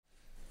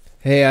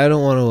Hey, I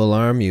don't want to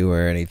alarm you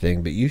or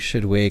anything, but you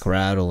should wake,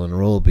 rattle, and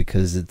roll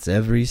because it's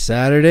every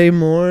Saturday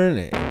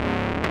morning. Every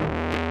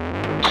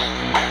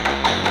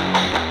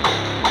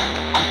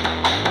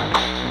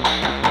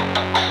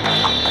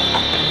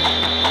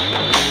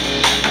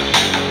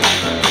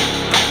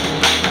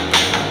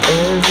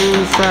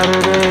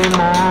Saturday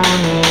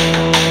morning.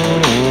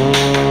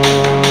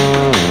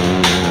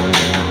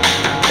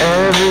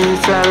 Every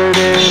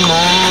Saturday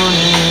morning.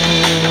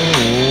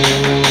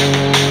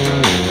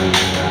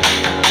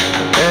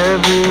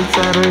 Every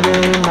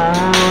Saturday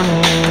morning.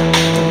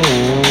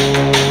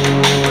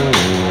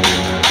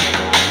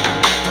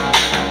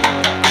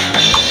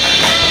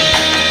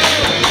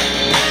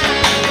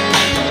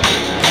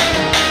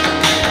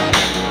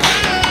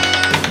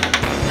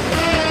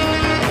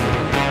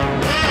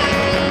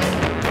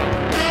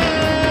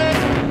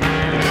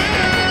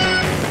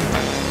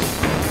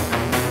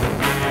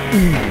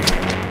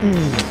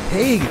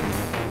 Hey,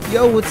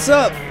 yo, what's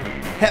up?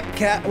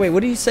 Hepcat. Wait,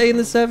 what do you say in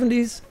the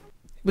 70s?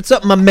 What's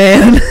up, my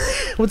man?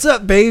 What's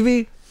up,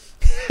 baby?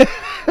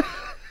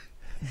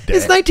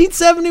 It's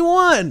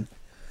 1971.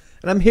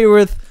 And I'm here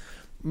with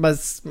my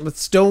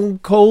Stone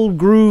Cold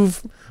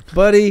Groove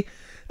buddy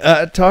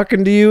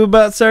talking to you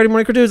about Saturday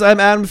Morning Cartoons. I'm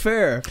Adam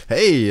Fair.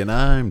 Hey, and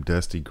I'm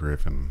Dusty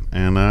Griffin.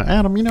 And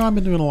Adam, I've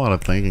been doing a lot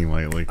of thinking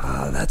lately.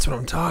 That's what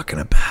I'm talking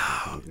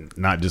about.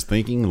 Not just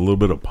thinking, a little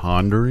bit of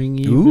pondering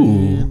even.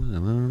 Ooh. I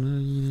don't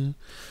know,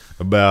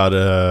 about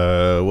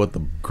what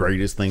the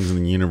greatest things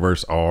in the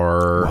universe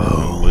are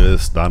on the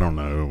list. I don't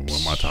know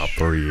what my top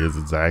 3 is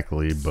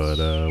exactly, but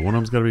one of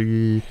them's got to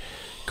be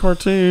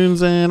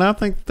cartoons, and I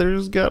think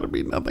there's got to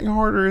be nothing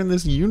harder in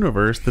this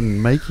universe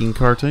than making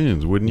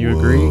cartoons. Wouldn't you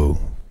agree?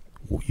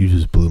 You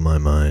just blew my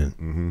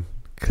mind.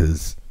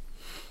 Because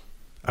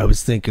I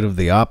was thinking of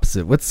the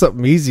opposite. What's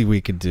something easy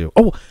we could do?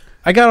 Oh,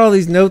 I got all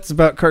these notes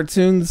about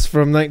cartoons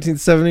from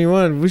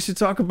 1971. We should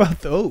talk about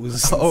those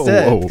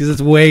instead, because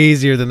it's way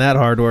easier than that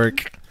hard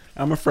work.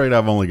 I'm afraid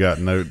I've only got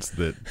notes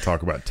that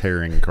talk about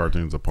tearing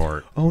cartoons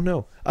apart. Oh,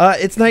 no.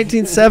 It's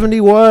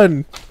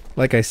 1971,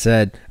 like I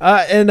said.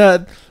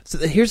 So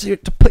here's to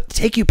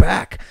take you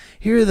back.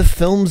 Here are the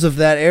films of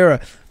that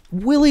era.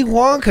 Willy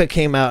Wonka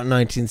came out in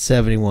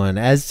 1971,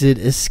 as did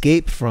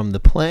Escape from the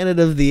Planet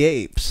of the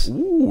Apes.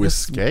 Ooh,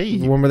 Escape.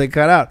 The one where they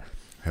cut out.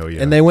 Hell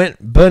yeah. And they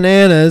went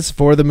bananas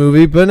for the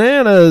movie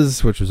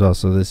Bananas, which was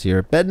also this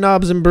year.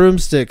 Bedknobs and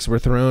broomsticks were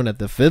thrown at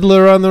the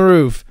Fiddler on the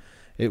Roof.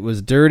 It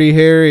was Dirty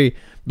Harry,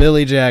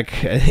 Billy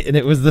Jack, and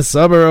it was the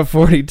summer of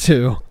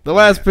 42. The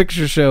last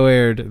picture show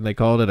aired, and they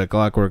called it A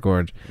Clockwork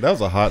Orange. That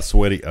was a hot,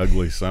 sweaty,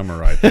 ugly summer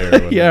right there.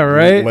 wasn't Yeah, it?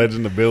 right?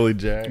 Legend of Billy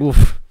Jack.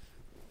 Oof.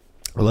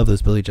 I love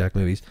those Billy Jack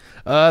movies.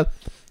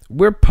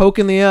 We're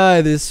poking the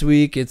eye this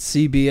week at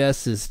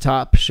CBS's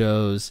top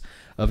shows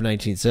of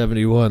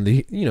 1971,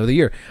 the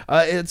year.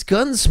 It's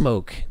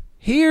Gunsmoke.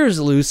 Here's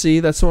Lucy.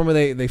 That's the one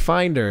where they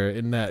find her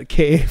in that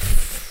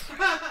cave.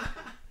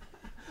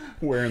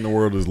 Where in the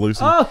world is Lucy?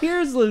 Oh,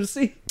 here's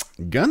Lucy.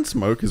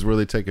 Gunsmoke is where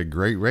they take a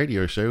great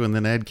radio show and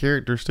then add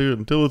characters to it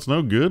until it's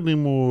no good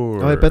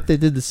anymore. Oh, I bet they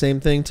did the same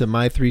thing to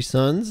My Three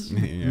Sons.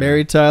 Yeah.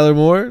 Mary Tyler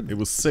Moore. It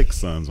was 6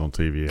 Sons on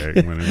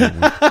TVA when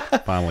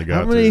it finally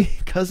got How many to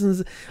it.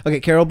 cousins? Okay,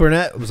 Carol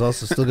Burnett was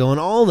also still going.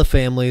 All the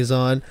families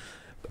on.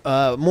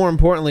 More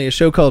importantly, a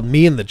show called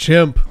Me and the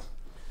Chimp.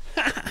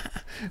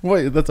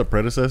 Wait, that's a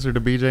predecessor to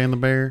BJ and the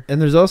Bear?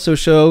 And there's also a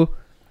show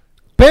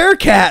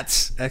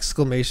Bearcats!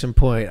 Exclamation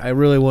point. I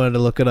really wanted to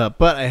look it up,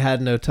 but I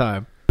had no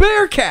time.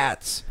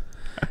 Bearcats!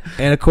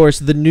 And of course,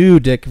 the new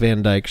Dick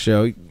Van Dyke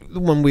Show, the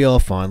one we all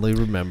fondly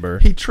remember.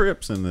 He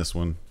trips in this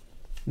one.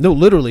 No,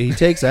 literally, he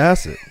takes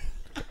acid.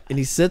 And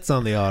he sits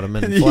on the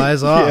ottoman and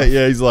flies off.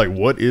 Yeah, he's like,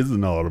 what is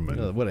an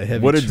ottoman? What a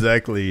heavy What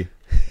exactly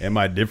am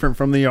I different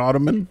from the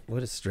ottoman?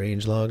 What a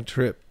strange long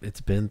trip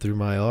it's been through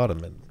my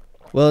ottoman.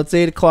 Well, it's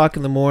 8 o'clock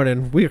in the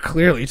morning. We are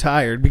clearly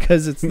tired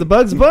because it's the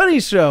Bugs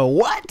Bunny Show.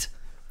 What?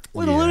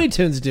 What are the Looney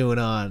Tunes doing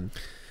on?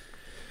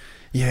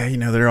 Yeah,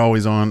 they're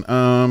always on.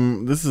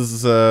 This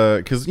is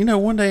because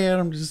one day,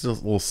 Adam, just a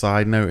little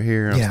side note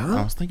here.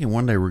 I was thinking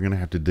one day we're gonna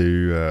have to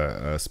do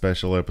a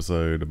special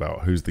episode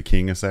about who's the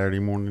king of Saturday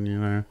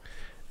morning.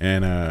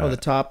 And the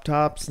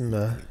tops and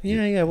the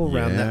we'll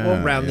round that.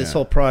 We'll round this yeah.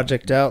 whole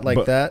project out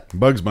like that.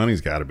 Bugs Bunny's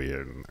got to be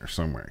in there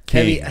somewhere.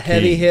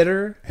 Heavy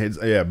hitter.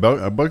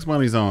 Bugs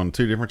Bunny's on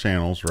 2 different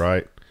channels,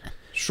 right?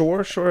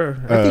 Sure.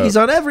 I think he's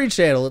on every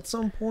channel at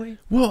some point.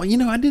 Well,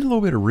 I did a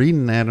little bit of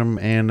reading at him,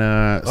 and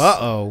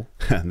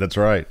that's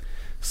right.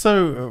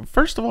 So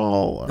first of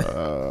all,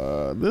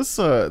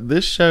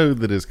 this show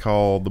that is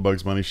called The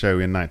Bugs Bunny Show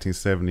in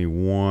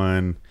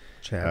 1971,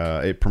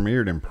 it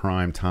premiered in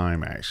prime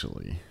time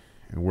actually.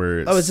 Where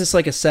is this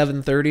like a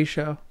 7:30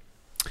 show?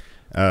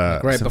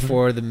 Right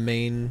before the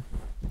main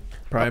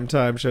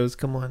primetime shows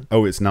come on.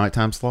 Oh, it's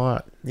nighttime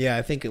slot. Yeah,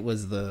 I think it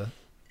was the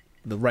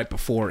right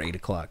before 8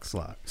 o'clock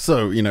slot.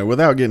 So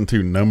without getting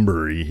too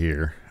numbery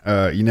here,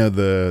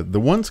 the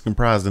ones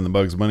comprised in the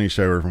Bugs Bunny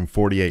Show are from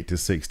 48 to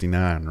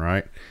 69,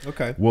 right?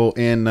 Okay. Well,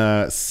 in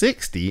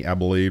 60, I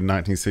believe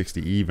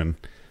 1960 even,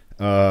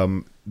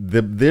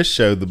 This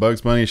show, the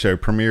Bugs Bunny show,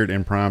 premiered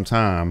in prime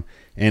time,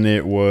 and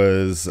it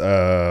was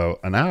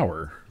an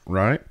hour,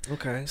 right?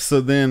 Okay.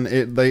 So then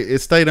it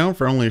stayed on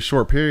for only a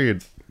short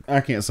period. I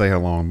can't say how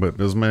long, but it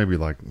was maybe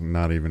like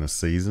not even a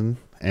season.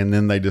 And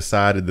then they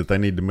decided that they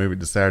need to move it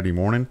to Saturday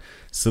morning,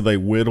 so they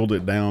whittled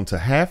it down to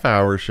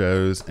half-hour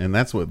shows, and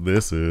that's what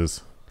this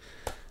is.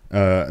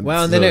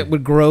 Wow, and then it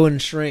would grow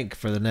and shrink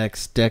for the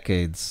next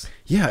decades.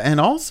 Yeah, and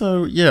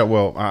also,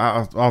 well,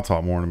 I'll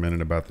talk more in a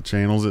minute about the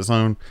channels it's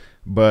on,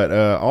 but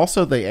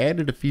also they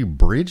added a few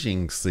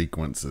bridging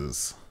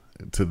sequences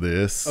to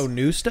this. Oh,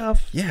 new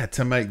stuff? Yeah,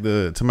 to make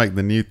the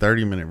new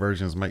 30-minute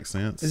versions make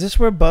sense. Is this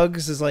where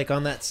Bugs is like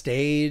on that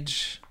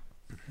stage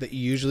that you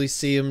usually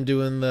see him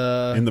doing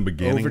the In the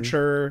beginning?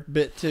 overture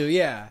bit too?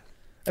 Yeah.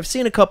 I've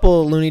seen a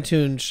couple Looney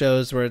Tunes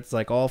shows where it's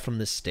like all from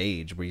this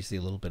stage where you see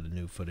a little bit of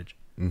new footage.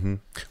 Mm-hmm.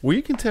 Well,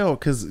 you can tell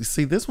because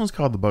see, this one's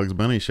called the Bugs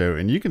Bunny Show,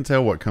 and you can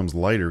tell what comes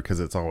later because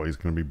it's always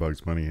going to be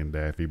Bugs Bunny and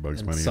Daffy, Bugs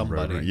And Bunny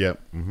somebody. and Roadrunner.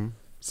 Yep. Mm-hmm.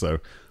 So,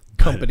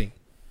 Company.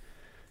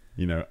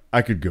 you know,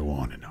 I could go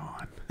on and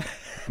on.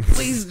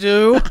 Please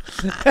do.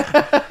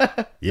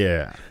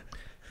 Yeah.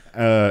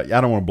 I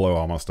don't want to blow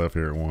all my stuff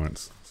here at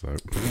once. So,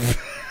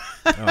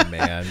 Oh,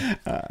 man.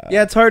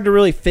 Yeah, it's hard to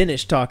really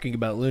finish talking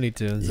about Looney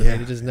Tunes. I Yeah.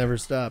 mean, it just never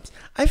stops.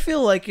 I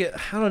feel like it,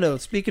 I don't know,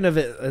 speaking of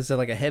it as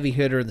like a heavy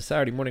hitter in the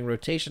Saturday morning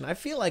rotation, I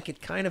feel like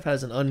it kind of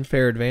has an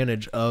unfair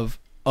advantage of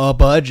a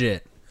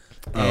budget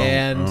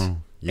and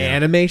yeah.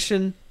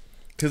 animation.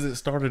 Because it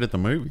started at the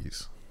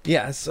movies.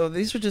 Yeah, so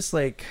these are just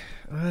like,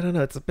 I don't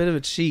know, it's a bit of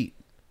a cheat.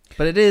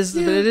 But it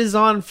is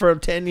on for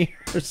 10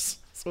 years.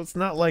 So it's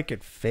not like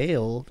it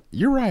failed.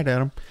 You're right,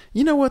 Adam.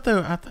 You know what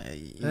though?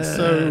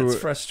 It's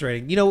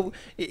frustrating. You know,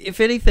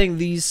 if anything,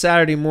 these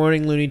Saturday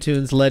morning Looney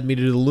Tunes led me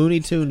to the Looney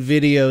Tune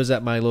videos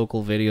at my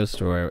local video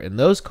store, and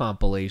those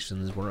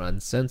compilations were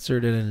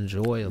uncensored and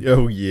enjoyable.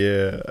 Oh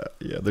yeah,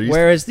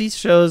 Whereas these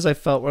shows, I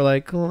felt were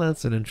like, oh,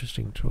 that's an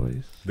interesting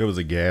choice. There was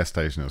a gas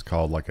station that was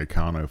called like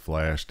Econo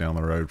Flash down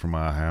the road from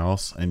my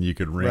house, and you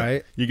could rent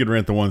Right. you could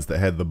rent the ones that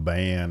had the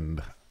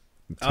band.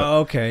 Oh,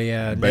 okay,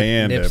 yeah.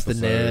 Band Nips the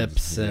episodes.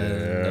 Nips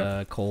and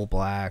Yeah. Coal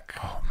Black.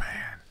 Oh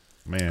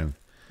man,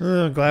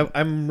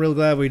 I'm real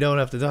glad we don't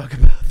have to talk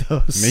about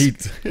those. me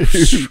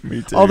too.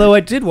 Me too. Although I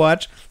did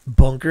watch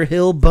Bunker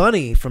Hill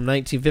Bunny from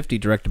 1950,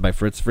 directed by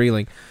Fritz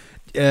Freeling.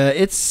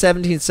 It's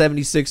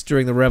 1776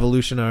 during the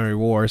Revolutionary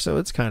War, so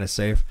it's kind of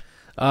safe.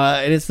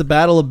 And it's the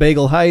Battle of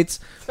Bagel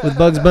Heights with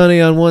Bugs Bunny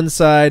on one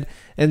side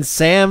and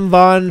Sam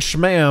Von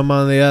Schmam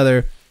on the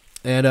other.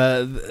 And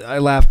I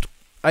laughed.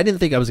 I didn't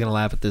think I was going to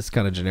laugh at this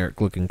kind of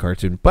generic-looking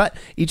cartoon, but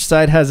each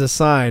side has a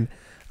sign.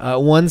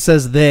 One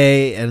says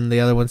they, and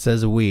the other one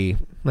says we.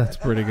 That's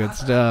pretty good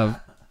stuff.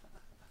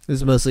 This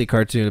is mostly a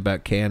cartoon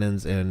about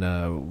cannons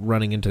and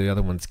running into the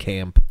other one's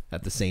camp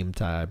at the same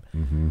time.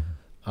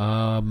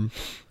 Mm-hmm.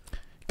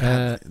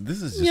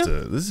 This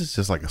is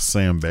just like a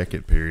Sam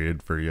Beckett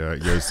period for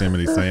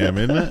Yosemite Sam,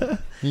 isn't it?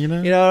 You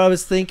know. You know, I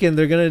was thinking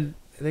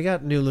they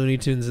got new Looney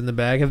Tunes in the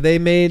bag. Have they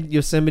made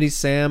Yosemite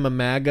Sam a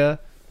MAGA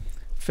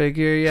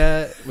figure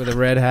yet with a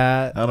red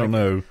hat? I don't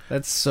know.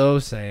 That's so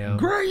Sam.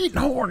 Great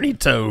horny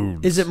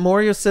toads. Is it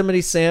more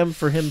Yosemite Sam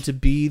for him to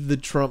be the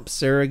Trump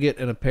surrogate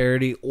in a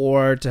parody,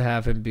 or to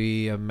have him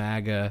be a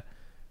MAGA,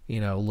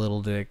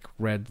 little dick,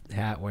 red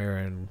hat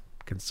wearing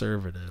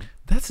conservative?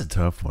 That's a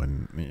tough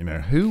one. You know,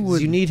 who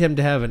would You need him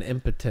to have an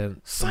impotent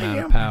amount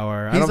Sam. of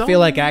power. I He's don't feel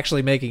like only-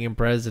 actually making him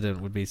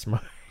president would be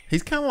smart.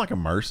 He's kind of like a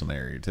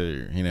mercenary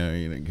too.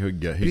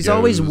 He's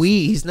always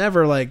wee. He's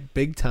never like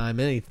big time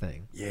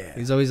anything. Yeah.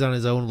 He's always on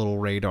his own little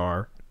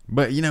radar.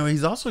 But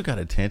he's also got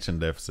attention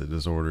deficit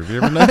disorder. Have you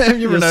ever know? Have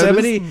you ever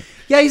Yosemite. noticed?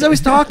 Yeah, he's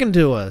always talking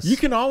to us. You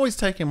can always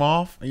take him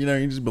off. You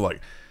just be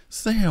like,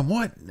 Sam,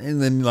 what?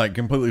 And then like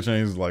completely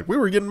changes. Like, we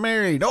were getting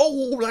married.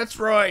 Oh, that's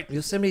right.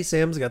 Yosemite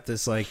Sam's got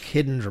this like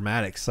hidden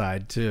dramatic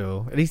side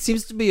too, and he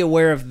seems to be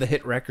aware of the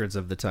hit records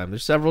of the time.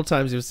 There's several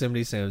times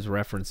Yosemite Sam's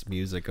referenced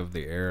music of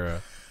the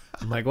era.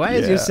 I'm like, why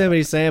is Yeah.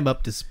 Yosemite Sam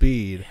up to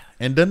speed?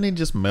 And doesn't he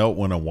just melt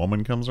when a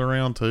woman comes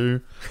around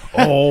too?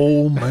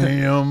 Oh,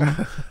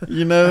 ma'am.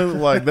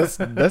 Like that's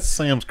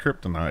Sam's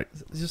kryptonite.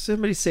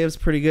 Yosemite Sam's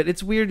pretty good.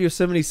 It's weird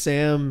Yosemite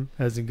Sam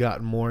hasn't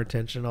gotten more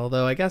attention,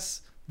 although I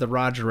guess the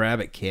Roger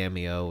Rabbit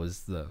cameo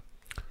was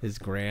his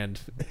grand,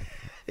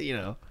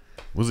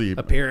 Was he?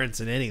 appearance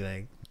in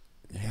anything.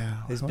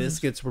 Yeah. His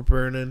biscuits were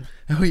burning.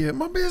 Oh yeah,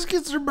 my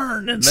biscuits are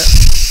burning.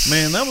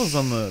 Man, that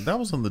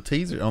was on the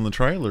teaser, on the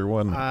trailer,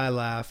 wasn't it? I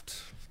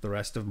laughed the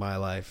rest of my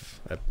life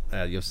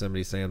at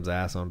Yosemite Sam's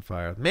ass on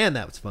fire. Man,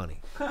 that was funny.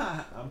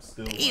 I'm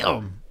still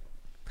Damn.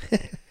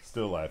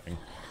 still laughing.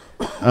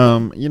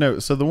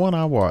 So the one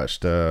I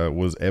watched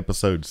was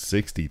episode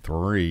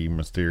 63.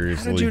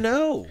 Mysteriously, How did you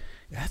know?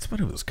 That's what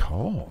it was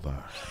called.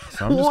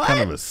 So I'm just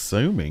kind of What?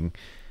 assuming.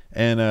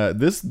 And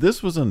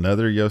this was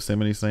another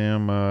Yosemite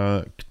Sam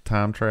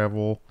time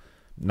travel.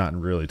 Not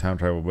really time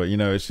travel, but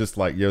it's just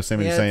like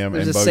Yosemite Sam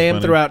there's and a Bugs Sam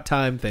Bunny. throughout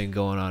time thing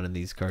going on in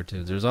these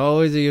cartoons. There's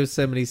always a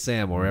Yosemite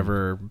Sam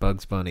wherever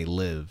Bugs Bunny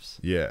lives.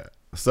 Yeah.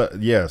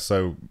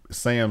 So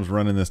Sam's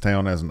running this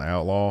town as an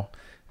outlaw,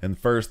 And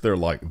first they're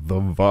like the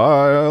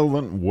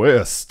Violent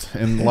West,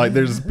 and like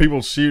there's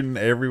people shooting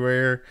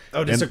everywhere.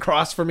 Oh, just and,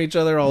 across from each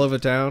other all over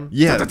town?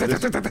 yeah,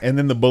 and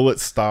then the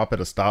bullets stop at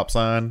a stop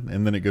sign,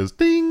 and then it goes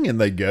ding, and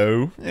they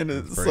go, and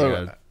it's Pretty so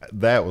good.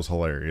 that was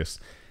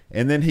hilarious.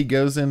 And then he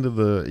goes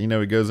into he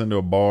goes into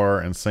a bar,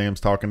 and Sam's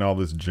talking all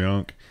this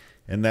junk,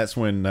 and that's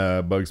when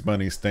Bugs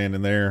Bunny's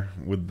standing there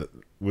with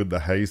the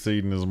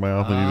hayseed in his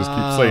mouth, and he just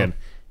keeps saying,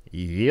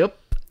 "Yep."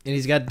 And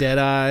he's got dead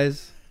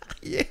eyes.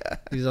 Yeah,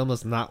 He's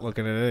almost not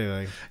looking at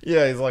anything.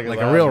 yeah, he's like Like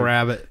his a real eyes are-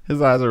 rabbit.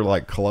 His eyes are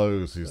like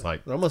closed. He's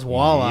like, They're almost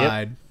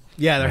wall-eyed.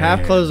 Yeah, they're half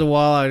Man. closed and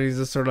wall-eyed. He's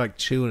just sort of like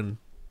chewing.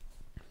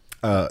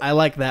 uh, I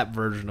like that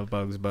version of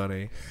Bugs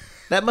Bunny.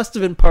 That must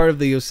have been part of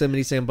the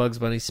Yosemite Sam Bugs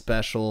Bunny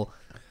special.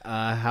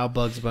 How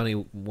Bugs Bunny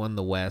won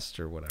the West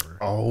or whatever.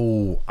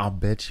 oh, I'll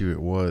bet you it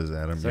was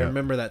Adam. So I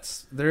remember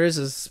there is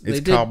this.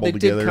 It's They cobbled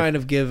did together. kind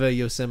of give a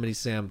Yosemite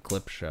Sam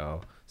clip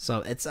show.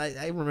 So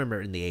I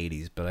remember it in the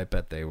 80s, but I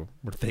bet they were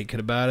thinking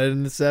about it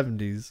in the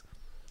 70s.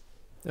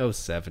 Oh,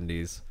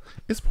 70s.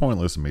 It's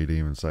pointless of me to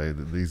even say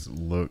that these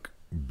look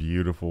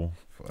beautiful.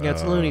 Yeah,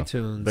 it's Looney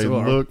Tunes. They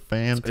Well, look It's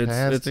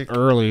fantastic.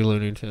 early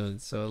Looney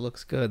Tunes, so it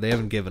looks good. They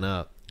haven't given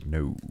up.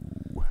 No.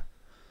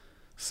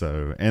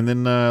 So, and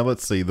then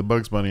let's see. The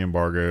Bugs Bunny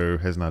embargo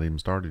has not even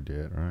started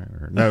yet, right?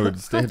 Or, no,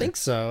 it's I don't think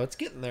so. It's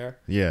getting there.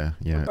 Yeah,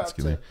 We're it's about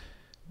getting. to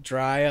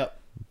dry up.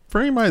 For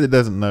anybody that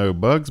doesn't know,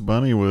 Bugs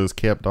Bunny was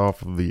kept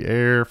off of the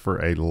air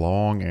for a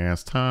long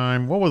ass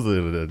time. What was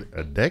it?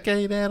 A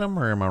decade, Adam?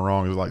 Or am I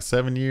wrong? It was like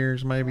 7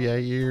 years, maybe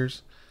 8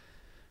 years.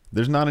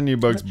 There's not a new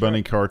Bugs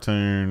Bunny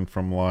cartoon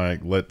from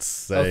like, let's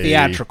say,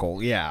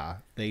 Theatrical, yeah.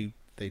 They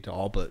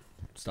all but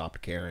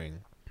stopped caring.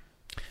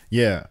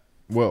 Yeah.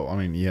 Well, I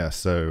mean, yeah.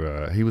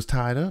 So he was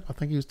tied up. I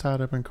think he was tied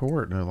up in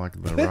court,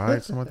 like the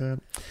riots, something like that.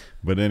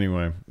 But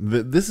anyway,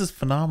 this is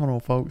phenomenal,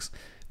 folks.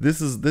 This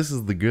is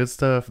the good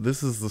stuff.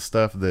 This is the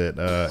stuff that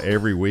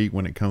every week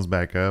when it comes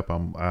back up,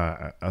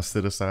 I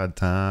set aside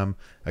time.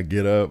 I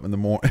get up in the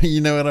morning.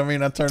 You know what I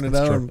mean? I turn it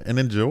on and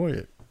enjoy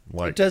it. It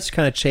Like does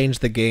kind of change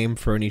the game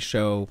for any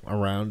show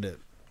around it.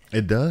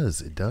 it does.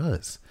 It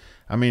does.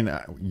 I mean,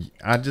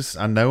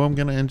 I know I'm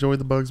gonna enjoy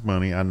the Bugs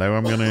Bunny. I know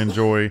I'm gonna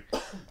enjoy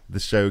the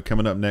show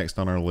coming up next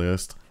on our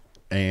list,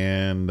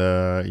 and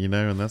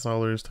and that's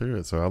all there is to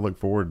it. So I look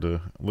forward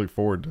to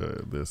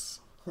this.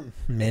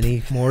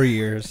 Many more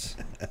years.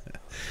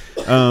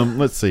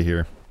 Let's see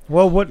here.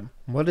 Well,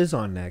 what is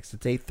on next?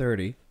 It's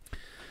 8:30.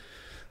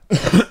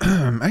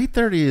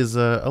 8:30 is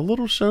a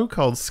little show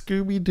called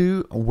Scooby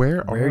Doo.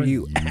 Where Where are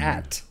you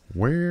at?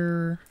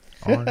 Where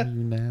are you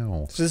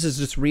now? So this is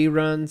just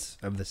reruns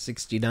of the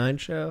 69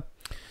 show?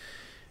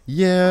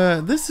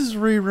 Yeah, this is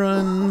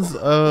reruns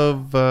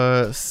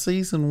of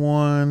season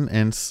 1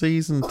 and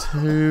season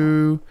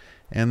 2.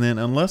 And then,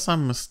 unless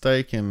I'm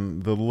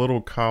mistaken, the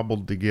little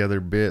cobbled together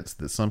bits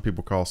that some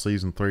people call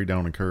season 3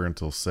 don't occur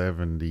until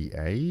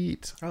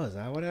 78. Oh, is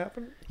that what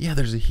happened? Yeah,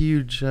 there's a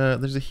huge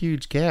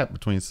gap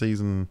between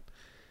season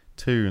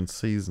 2 and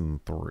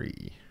season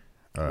 3.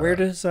 Where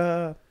does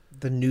the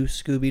new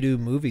Scooby-Doo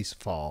movies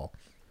fall?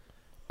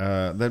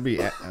 That'd be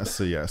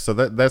so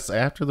that's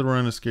after the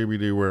run of Scooby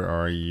Doo. Where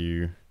are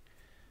you?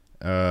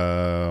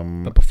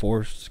 But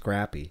before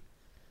Scrappy.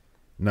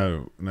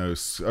 No.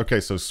 Okay,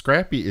 so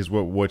Scrappy is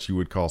what you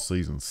would call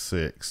season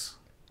 6,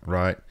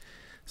 right?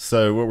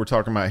 So what we're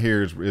talking about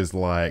here is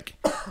like,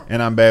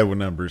 and I'm bad with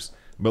numbers,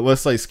 but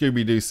let's say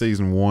Scooby Doo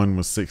season 1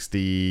 was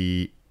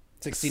 69,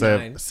 and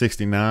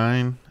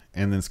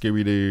then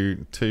Scooby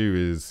Doo 2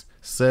 is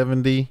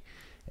 70,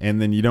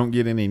 and then you don't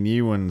get any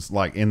new ones.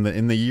 Like in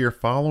the year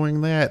following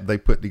that, they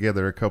put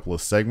together a couple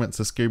of segments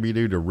of Scooby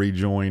Doo to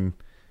rejoin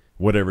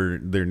whatever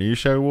their new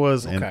show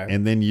was, Okay.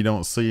 and then you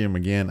don't see him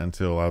again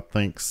until I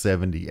think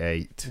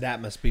 78.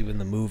 That must be when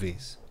the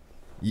movies.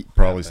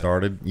 Probably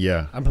started.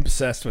 Yeah. I'm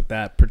obsessed with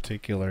that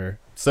particular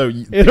So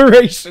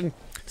iteration.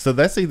 so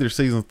that's either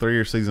season 3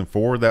 or season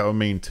 4. That would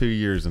mean 2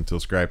 years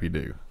until Scrappy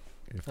Doo.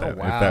 If that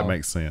wow. if that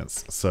makes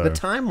sense. So The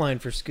timeline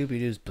for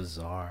Scooby-Doo is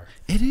bizarre.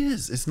 it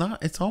is. It's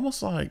not. It's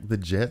almost like the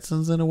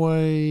Jetsons in a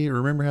way.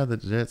 Remember how the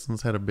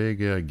Jetsons had a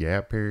big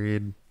gap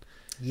period?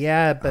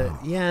 Yeah,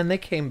 but and they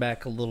came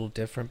back a little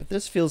different. But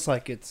this feels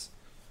like it's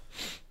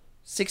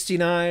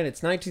 69.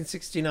 It's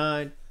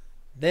 1969.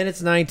 Then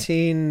it's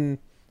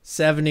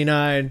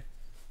 1979,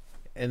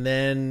 and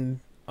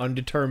then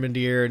undetermined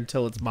year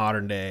until it's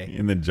modern day.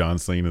 And then John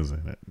Cena's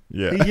in it.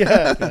 Yeah.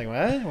 Yeah. Like,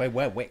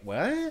 what? Wait,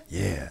 what?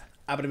 Yeah.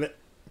 But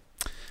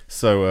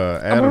So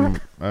Adam,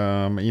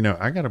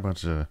 I got a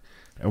bunch of.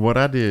 What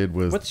I did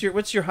was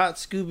what's your hot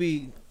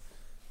Scooby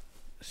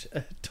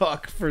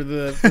talk for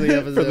the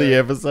episode? for the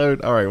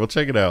episode. All right, well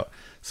check it out.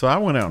 So I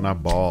went out and I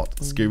bought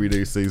Scooby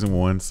Doo season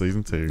 1,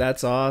 season 2.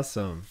 That's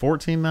awesome.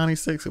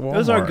 $14.96 at Walmart.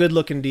 Those are good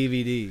looking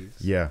DVDs.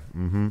 Yeah,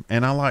 and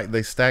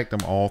they stacked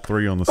them all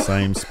 3 on the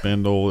same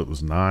spindle. It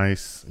was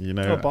nice,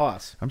 Oh,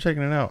 boss. I'm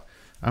checking it out.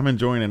 I'm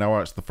enjoying it. I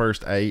watched the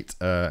first 8.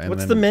 And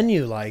What's then, the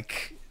menu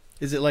like?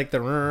 Is it like the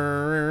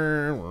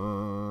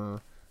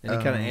any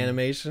kind of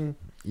animation?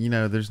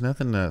 there's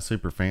nothing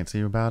super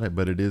fancy about it,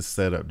 but it is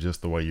set up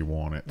just the way you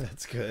want it.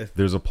 That's good.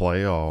 There's a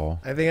play all.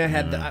 I think I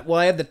had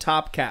I had the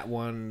Top Cat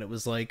one. It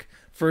was like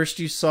first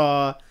you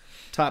saw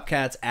Top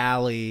Cat's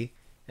alley,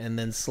 and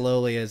then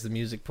slowly as the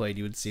music played,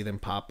 you would see them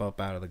pop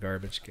up out of the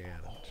garbage can.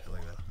 Shit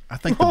like that.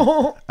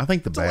 I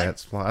think the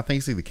bats fly. I think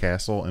you see the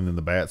castle, and then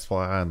the bats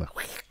fly, and the.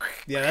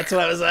 Yeah, that's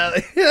what I was at.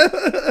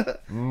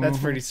 That's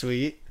pretty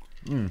sweet.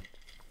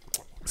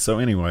 So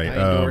anyway,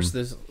 I endorse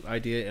this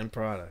idea and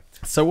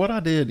product. so what I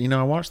did,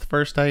 I watched the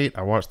first 8.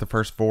 I watched the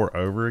first 4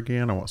 over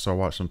again. So I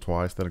watched them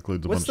twice. That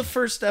includes a What's bunch. the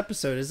first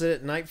episode? Is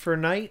it Night for a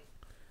Night?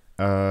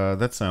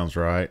 That sounds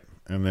right.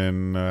 And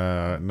then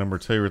number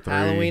 2 or 3.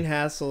 Halloween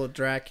Hassle at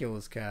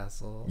Dracula's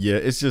Castle. Yeah,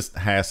 it's just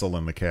Hassle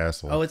in the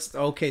Castle. Oh, it's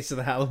okay. So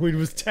the Halloween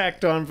was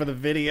tacked on for the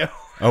video.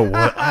 Oh,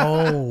 what?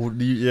 Oh,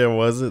 yeah,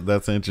 was it?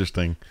 That's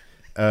interesting.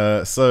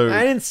 So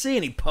I didn't see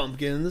any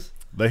pumpkins.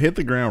 they hit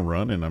the ground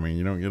running. I mean,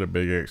 you don't get a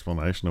big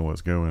explanation of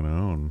what's going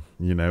on.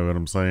 You know what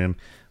I'm saying?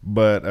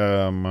 But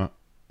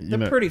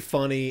They're pretty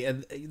funny,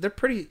 and they're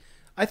pretty.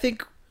 I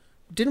think.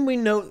 Didn't we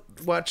note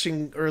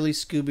watching early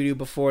Scooby-Doo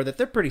before that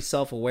they're pretty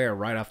self-aware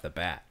right off the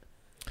bat?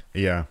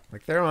 yeah.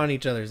 Like they're on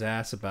each other's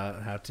ass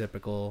about how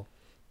typical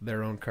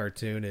their own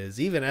cartoon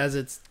is, even as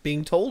it's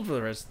being told for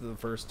the rest of the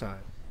first time.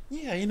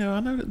 Yeah, I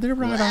know they're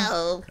right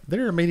on.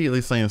 They're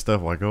immediately saying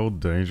stuff like, "Oh,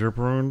 danger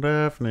prone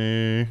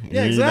Daphne."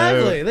 Yeah,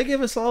 exactly. They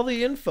give us all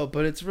the info,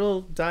 but it's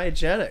real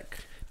diegetic.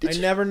 I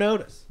never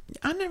noticed.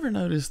 I never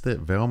noticed that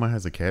Velma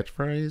has a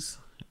catchphrase,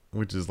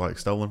 which is like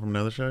stolen from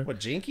another show. What,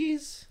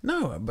 Jinkies?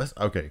 No, but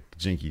okay,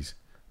 Jinkies.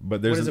 But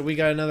What there's is it? We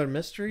got another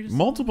mystery?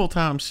 multiple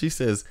times she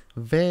says,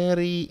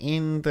 "Very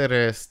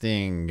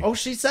interesting." Oh,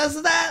 she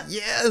says that?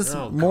 yes,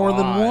 Oh, more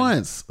than God.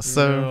 once.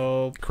 So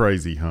Nope.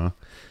 crazy, huh?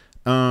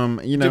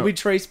 Did we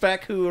trace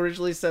back who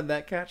originally said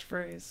that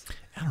catchphrase?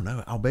 I don't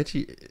know. I'll bet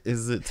you.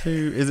 Is it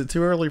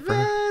too early for?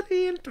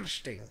 Very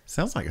interesting.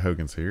 Sounds like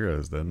Hogan's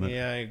Heroes, doesn't it?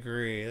 Yeah, I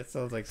agree. That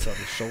sounds like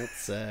something Schultz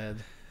said.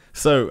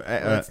 So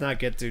Let's not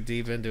get too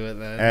deep into it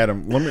then.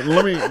 Adam,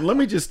 let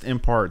me just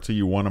impart to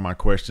you one of my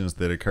questions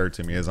that occurred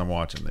to me as I'm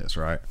watching this.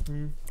 Right.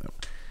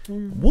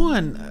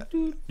 One,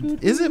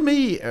 is it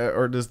me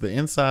or does the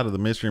inside of the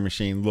Mystery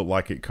Machine look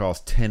like it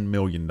cost $10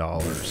 million?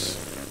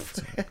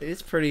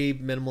 It's pretty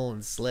minimal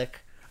and slick.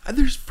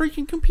 There's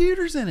freaking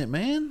computers in it,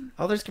 man.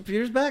 Oh, there's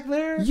computers back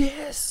there?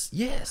 Yes.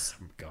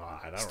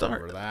 God, I don't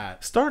remember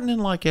that. Starting in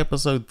like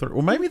episode 3.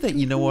 Well, maybe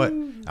you know what?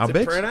 I it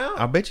bet print out?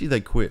 I bet you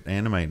they quit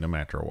animating them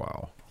after a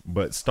while.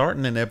 But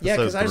starting in episode Yeah,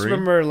 because I just 3,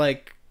 remember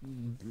like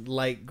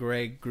light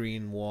gray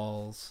green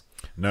walls.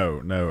 No,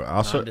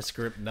 I'll show.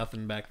 Nondescript,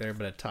 nothing back there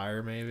but a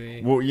tire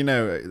maybe. Well,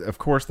 of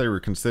course they were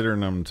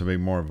considering them to be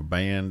more of a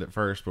band at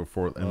first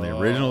before in the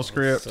original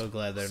script. So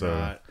glad they're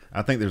not.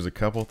 I think there's a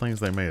couple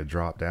things they may have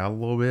dropped out a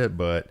little bit,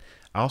 but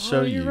I'll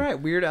show you. You're right.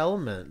 Weird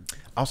Element.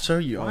 I'll show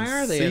you. Why on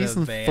are they in a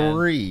season van?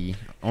 3?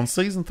 On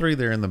season 3,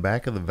 they're in the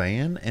back of the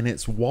van, and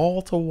it's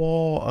wall to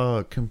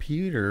wall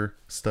computer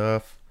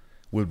stuff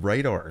with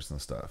radars and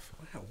stuff.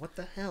 Wow, what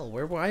the hell?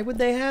 Why would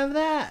they have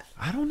that?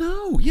 I don't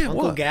know. Yeah,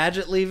 Uncle what?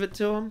 Gadget leave it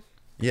to them?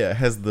 Yeah,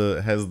 has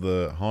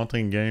the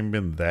haunting game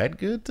been that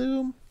good to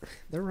them?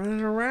 They're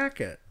running a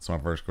racket. That's my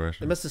first They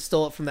question. must have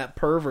stole it from that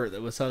pervert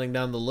that was hunting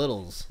down the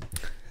littles.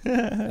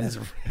 his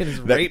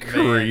That rape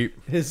creep.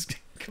 man. His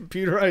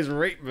computerized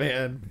rape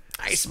man.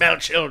 I smell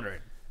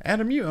children.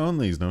 Adam, you own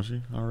these, don't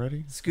you,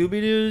 already?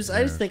 Scooby-Doo's?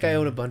 I just think I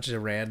own a bunch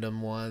of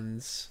random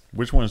ones.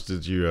 Which ones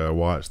did you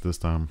watch this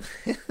time?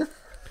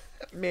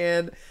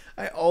 Man,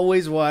 I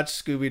always watch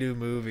Scooby-Doo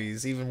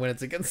movies, even when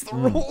it's against the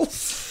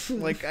rules.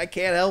 Like, I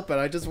can't help it.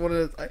 I just want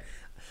to...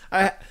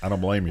 I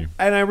don't blame you.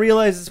 And I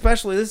realized,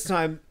 especially this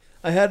time,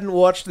 I hadn't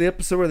watched the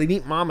episode where they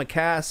meet Mama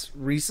Cass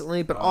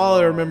recently, but all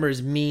I remember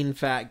is mean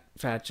fat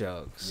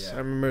jokes. I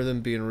remember them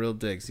being real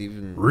dicks,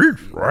 even...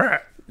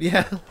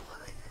 Yeah.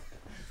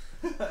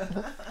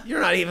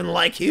 You're not even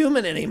like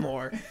human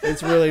anymore.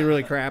 It's really,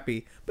 really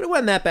crappy. But it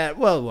wasn't that bad.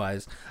 Well, it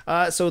was.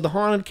 So the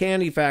Haunted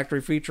Candy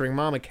Factory featuring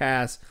Mama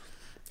Cass.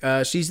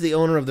 She's the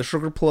owner of the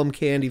Sugar Plum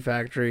Candy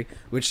Factory,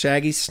 which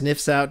Shaggy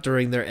sniffs out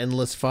during their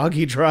endless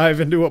foggy drive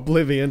into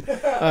oblivion.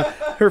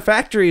 Her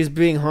factory is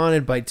being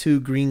haunted by 2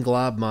 green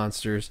glob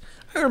monsters.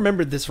 I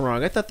remembered this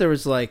wrong. I thought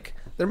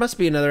there must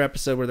be another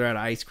episode where they're at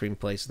an ice cream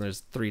place and there's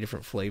 3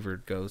 different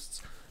flavored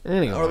ghosts.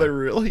 Anyway. Are they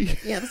really?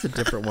 Yeah, that's a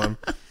different one.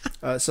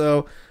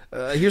 So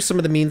here's some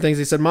of the mean things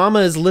they said.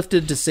 Mama is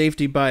lifted to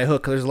safety by a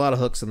hook. There's a lot of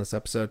hooks in this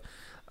episode.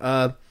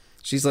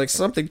 She's like,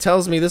 something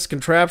tells me this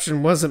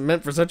contraption wasn't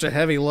meant for such a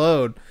heavy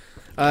load.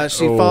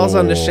 She falls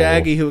onto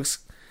Shaggy, who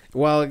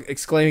while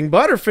exclaiming,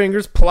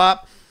 Butterfingers,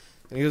 plop.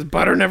 And he goes,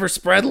 butter never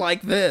spread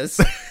like this.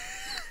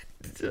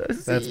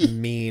 That's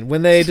mean.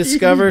 When they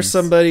discover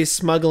somebody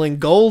smuggling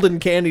golden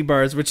candy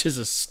bars, which is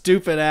a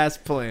stupid ass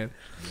plan,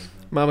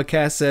 Mama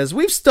Cass says,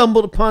 we've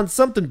stumbled upon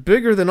something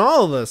bigger than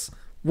all of us.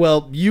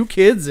 Well, you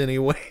kids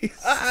anyways.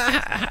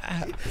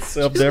 She's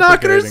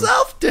knocking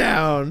herself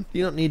down.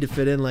 You don't need to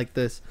fit in like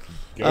this.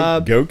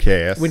 Go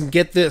Cass.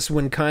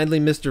 When kindly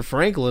Mr.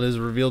 Franklin is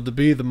revealed to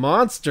be the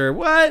monster.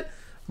 What?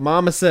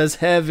 Mama says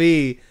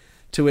heavy.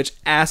 To which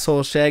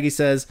asshole Shaggy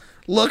says,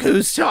 "Look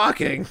who's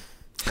talking."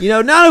 You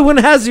know, not everyone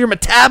has your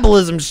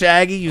metabolism,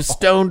 Shaggy, you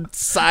stoned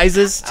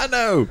sizist. I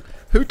know.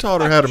 Who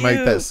taught her how to make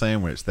you. that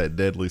sandwich, that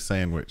deadly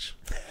sandwich?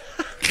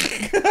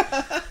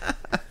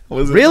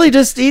 Was it? Really,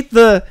 just eat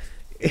the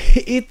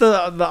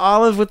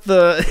olive with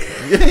the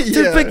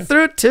toothpick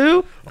through it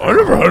too? I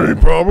never had any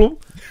problem.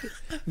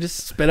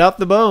 Just spit out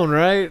the bone,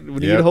 right?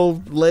 When you eat Yep. a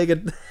whole leg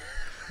of...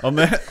 On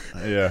that,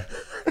 yeah.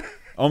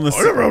 On the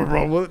I never have a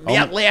problem with it. On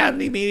Yeah, the- yeah,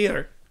 me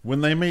either.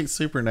 when they meet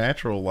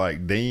Supernatural,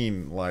 like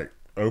Dean, like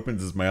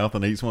opens his mouth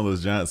and eats one of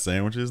those giant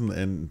sandwiches,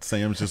 and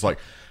Sam's just like,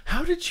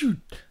 "How did you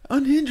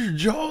unhinge your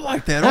jaw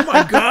like that? Oh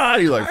my god!"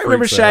 He like I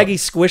remember freaks Shaggy out.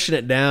 squishing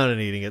it down and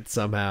eating it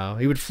somehow.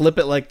 He would flip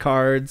it like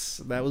cards.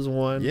 That was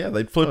one. Yeah,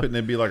 they'd flip it and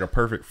it'd be like a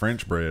perfect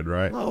French bread,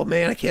 right? Oh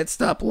man, I can't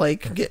stop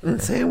like getting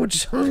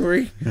sandwich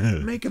hungry.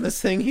 Making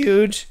this thing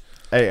huge.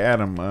 Hey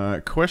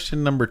Adam,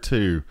 question number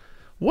 2: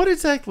 what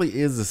exactly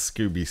is a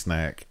Scooby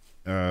snack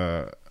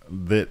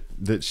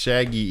that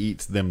Shaggy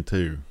eats them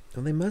too?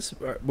 And they must.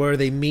 Were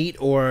they meat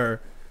or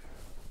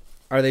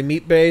are they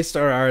meat based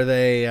or are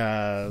they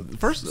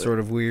First- sort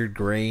of weird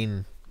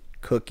grain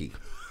cookie?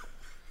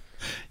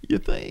 You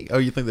think? Oh,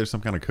 you think there's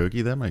some kind of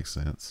cookie? That makes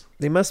sense.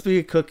 They must be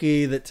a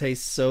cookie that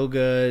tastes so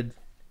good.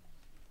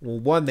 Well,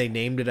 one, they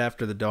named it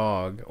after the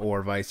dog,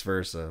 or vice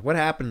versa. What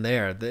happened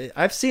there?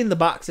 I've seen the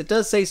box. It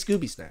does say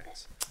Scooby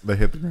Snacks. They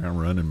hit the ground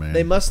running, man.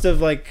 They must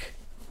have like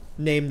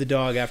named the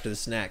dog after the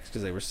snacks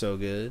because they were so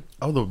good,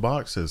 Oh, the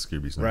box says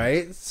Scooby Snacks.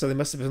 right? So they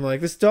must have been like,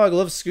 "This dog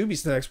loves Scooby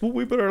Snacks. Well,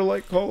 we better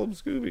like call him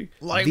Scooby."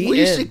 Like The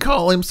we end. should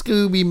call him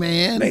Scooby,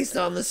 man. Based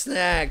on the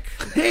snack.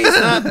 Hey, it's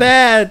not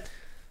bad.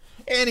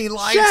 And he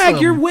likes Shag,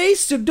 them. you're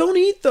wasted. Don't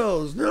eat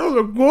those. No,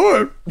 they're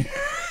good.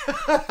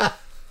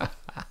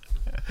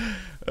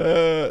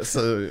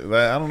 So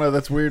that, I don't know.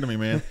 That's weird to me,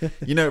 man.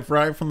 You know,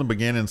 right from the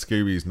beginning,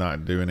 Scooby's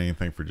not doing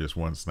anything for just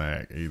one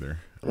snack either.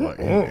 Like,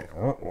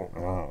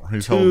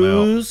 he's holding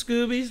out. 2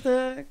 Scooby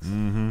Snacks.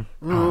 Mm-hmm.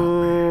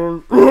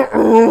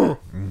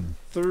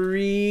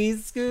 3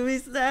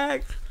 Scooby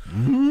Snacks.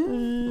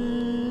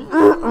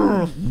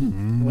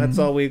 That's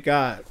all we've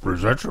got.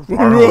 Is that your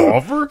final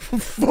offer?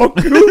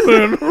 Fuck you,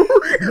 then.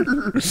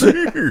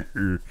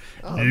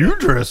 You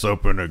dress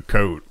up in a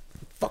coat.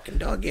 Fucking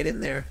dog, get in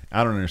there.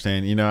 I don't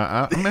understand. You know,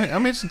 I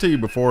mentioned to you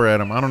before,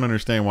 Adam. I don't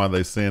understand why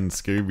they send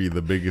Scooby,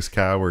 the biggest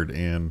coward,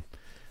 in.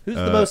 Who's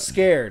the most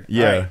scared?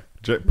 Yeah,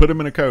 All right. put him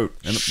in a coat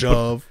and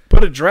Shove.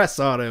 Put a dress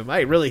on him.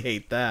 I really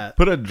hate that.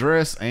 Put a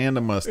dress and a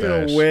And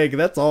mustache. a wig.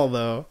 That's all,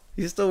 though.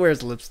 He still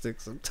wears lipstick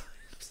sometimes.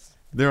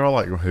 They're all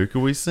like, well, "Who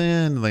can we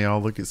send?" And they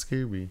all look at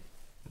Scooby.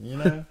 You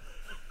know,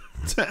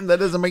 that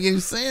doesn't make any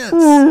sense.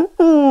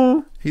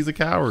 He's a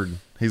coward.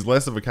 He's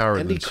less of a coward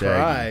And than he Shaggy.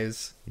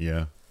 cries.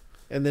 Yeah.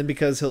 And then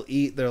because he'll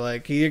eat, they're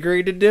like, he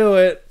agreed to do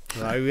it.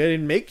 I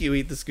didn't make you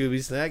eat the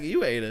Scooby snack.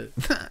 You ate it.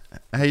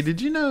 Hey,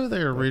 did you know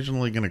they're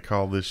originally going to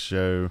call this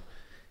show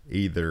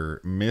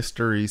either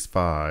Mysteries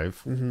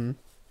 5 Remember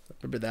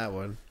that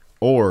one?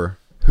 or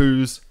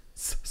Who's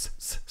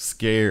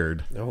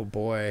Scared? Oh,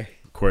 boy.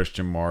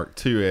 Question mark.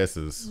 2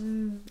 S's.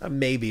 I'm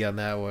maybe on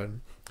that one.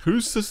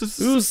 Who's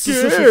Who's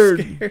scared?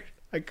 scared?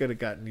 I could have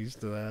gotten used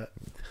to that.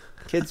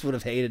 Kids would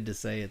have hated to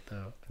say it,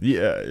 though.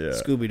 Yeah, yeah.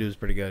 Scooby-Doo's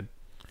pretty good.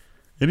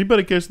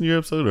 Anybody catch the new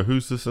episode of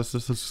Who's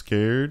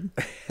Scared?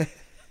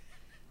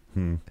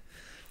 Well,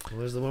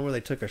 there's the one where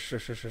they took a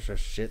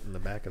shit in the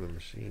back of the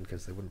machine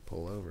because they wouldn't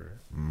pull over.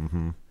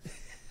 Mm-hmm.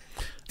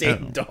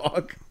 Dang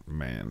dog.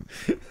 Man.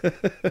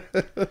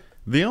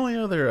 The only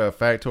other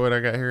factoid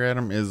I got here,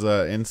 Adam, is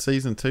in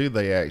season 2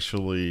 they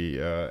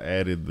actually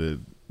added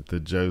the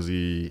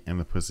Josie and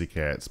the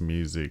Pussycats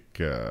music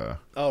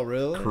Oh,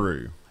 really?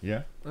 crew.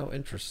 Yeah. Oh,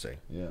 interesting.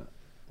 Yeah.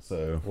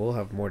 So We'll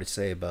have more to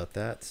say about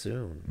that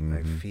soon.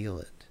 I Mm-hmm. feel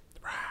it.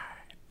 Right.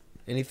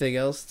 Anything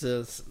else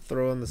to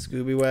throw on the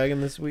Scooby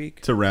wagon this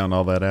week? to round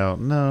all that out,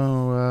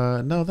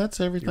 no, that's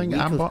everything.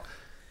 Your week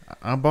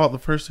I bought the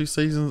first 2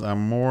 seasons. I'm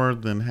more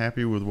than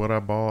happy with what I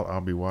bought.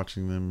 I'll be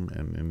watching them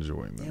and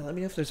enjoying them. Yeah, let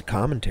me know if there's a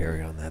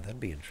commentary on that.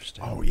 That'd be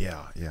interesting. Oh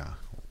yeah, yeah.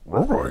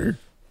 All right.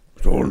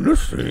 So in this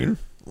scene,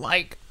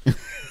 Like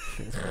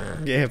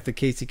Yeah, if the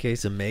Casey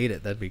Kasem made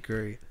it, that'd be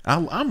great.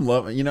 I'm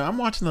loving. You know, I'm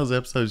watching those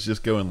episodes,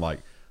 just going like,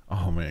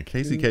 oh man,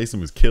 Casey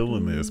Kasem is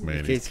killing this,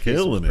 man. He's Casey Kasem's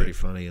killing pretty it.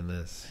 funny in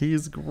this. He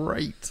is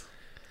great.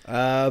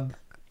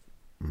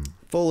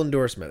 Full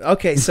endorsement.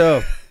 Okay,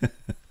 so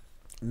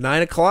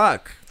 9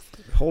 o'clock.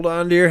 Hold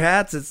on to your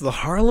hats. It's the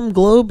Harlem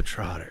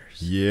Globetrotters.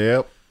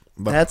 Yep.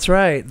 That's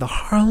right, the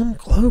Harlem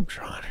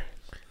Globetrotters.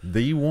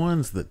 The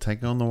ones that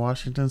take on the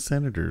Washington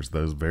Senators,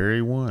 those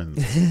very ones.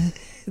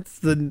 It's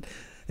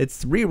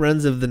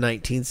reruns of the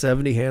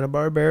 1970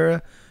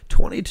 Hanna-Barbera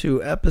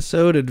 22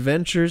 episode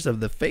adventures of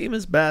the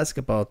famous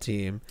basketball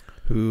team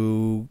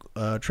who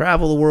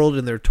travel the world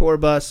in their tour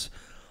bus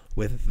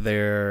with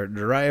their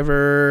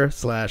driver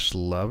 /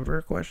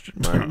 lover ?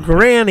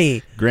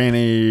 Granny,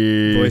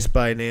 voiced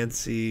by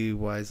Nancy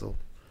Weisel.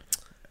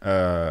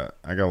 I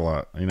got a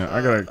lot. You know,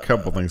 I got a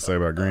couple things to say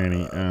about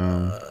Granny.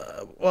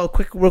 Well,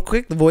 real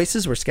quick, the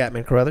voices were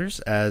Scatman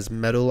Crothers as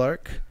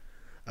Meadowlark,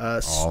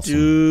 Awesome.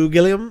 Stu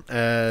Gilliam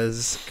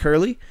as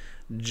Curly,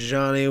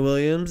 Johnny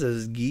Williams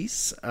as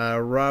Geese,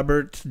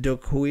 Robert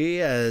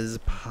Dupuy as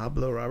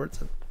Pablo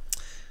Robertson,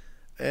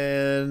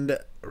 and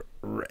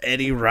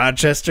Eddie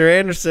Rochester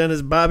Anderson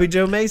as Bobby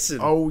Joe Mason.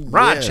 Oh, yes.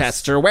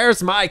 Rochester,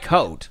 where's my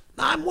coat?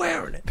 I'm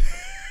wearing it.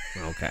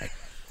 Okay.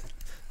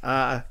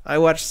 I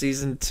watched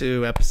season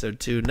 2, episode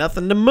 2.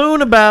 Nothing to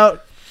moon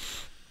about.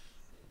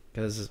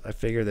 Because I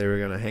figured they were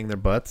going to hang their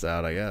butts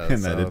out, I guess.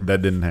 And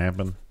that didn't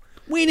happen.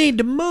 We need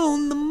to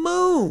moon the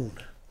moon.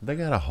 They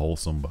got a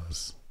wholesome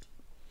bus.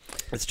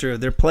 It's true.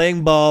 They're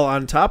playing ball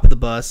on top of the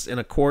bus in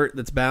a court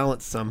that's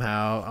balanced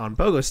somehow on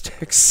pogo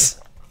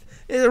sticks.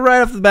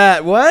 Right off the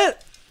bat.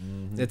 What?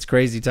 Mm-hmm. It's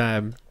crazy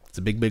time. It's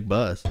a big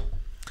bus.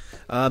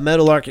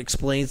 Meadowlark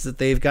explains that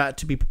they've got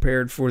to be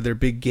prepared for their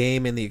big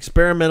game in the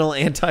experimental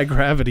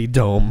anti-gravity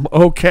dome.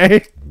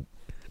 Okay.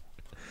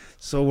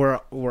 So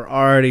we're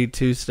already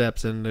 2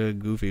 steps into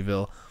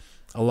Goofyville.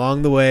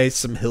 Along the way,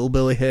 some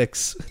hillbilly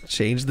hicks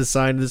change the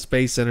sign to the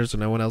Space Center so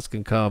no one else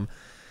can come,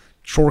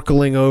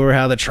 chortling over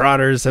how the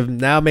Trotters have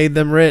now made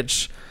them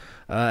rich,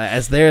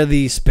 as they're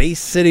the Space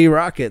City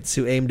Rockets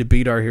who aim to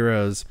beat our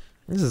heroes.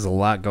 This is a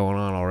lot going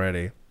on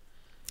already.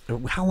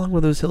 How long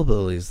were those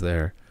hillbillies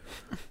there?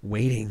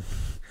 Waiting.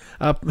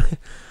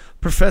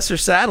 Professor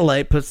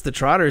Satellite puts the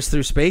Trotters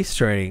through space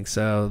training,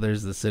 so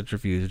there's the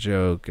centrifuge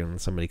joke, and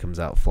somebody comes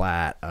out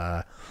flat.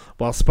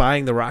 While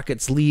spying, the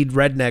Rockets' lead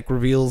redneck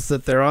reveals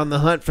that they're on the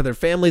hunt for their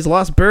family's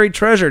lost buried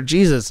treasure.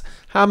 Jesus,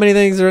 how many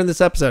things are in this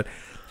episode?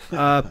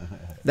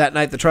 That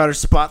night, the Trotters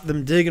spot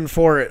them digging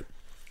for it.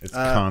 It's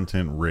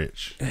content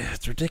rich.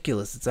 It's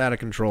ridiculous. It's out of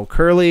control.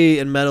 Curly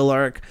and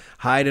Meadowlark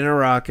hide in a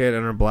rocket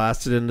and are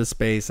blasted into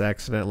space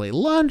accidentally.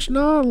 Lunch,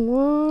 not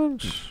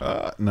lunch.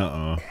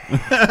 Nuh-uh.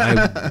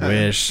 I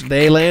wish.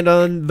 They land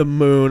on the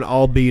moon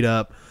all beat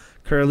up.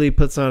 Curly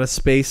puts on a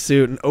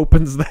spacesuit and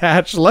opens the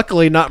hatch,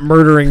 luckily not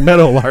murdering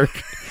Meadowlark,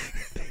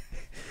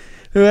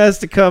 who has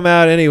to come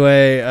out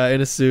anyway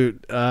in a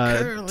suit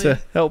to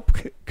help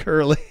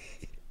Curly,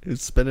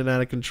 who's spinning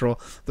out of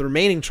control. The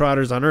remaining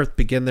Trotters on Earth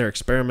begin their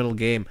experimental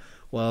game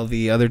while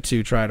the other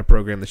 2 try to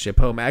program the ship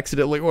home,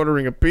 accidentally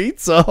ordering a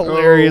pizza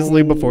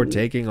hilariously before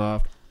taking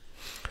off.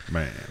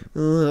 Man.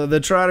 The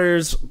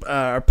Trotters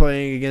are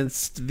playing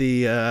against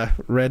the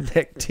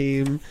redneck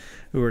team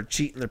who are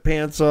cheating their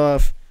pants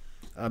off.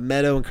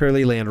 Meadow and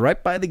Curly land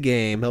right by the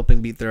game,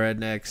 helping beat the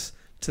rednecks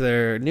to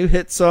their new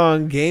hit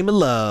song, Game of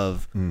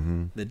Love,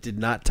 that did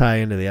not tie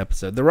into the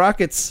episode. The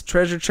Rockets'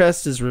 treasure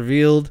chest is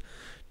revealed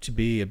to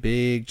be a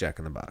big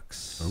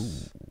jack-in-the-box.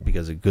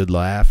 Because a good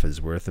laugh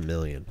is worth a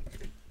million.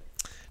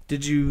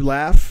 Did you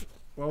laugh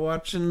while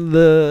watching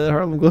the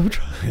Harlem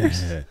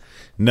Globetrotters?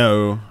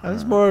 No. I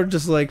was more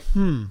just like,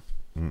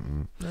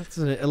 That's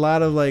a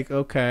lot of like,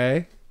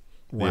 okay.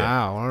 Wow.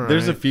 Yeah. All right.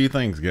 There's a few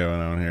things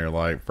going on here.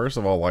 Like, first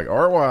of all, like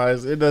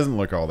art-wise, it doesn't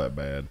look all that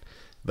bad.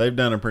 They've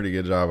done a pretty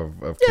good job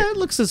of it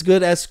looks as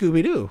good as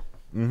Scooby-Doo.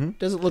 Mm-hmm.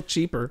 Doesn't look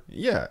cheaper.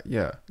 Yeah.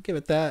 Give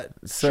it that.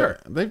 So Sure.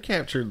 they've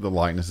captured the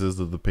likenesses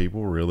of the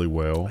people really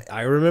well.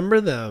 I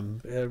remember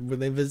them when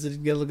they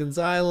visited Gilligan's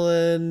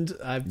Island.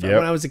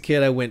 When I was a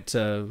kid, I went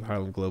to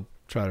Harlem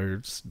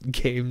Globetrotters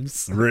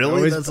games.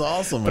 Really? That's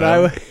awesome, But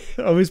man.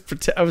 I always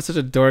pretend. I was such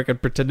a dork.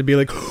 I'd pretend to be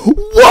like,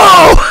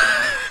 "Whoa,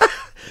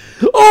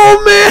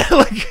 oh man!"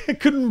 Like I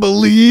couldn't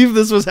believe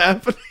this was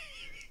happening.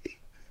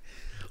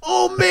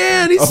 Oh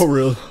man, Oh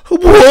really?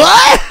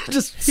 What?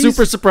 Just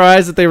super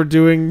surprised that they were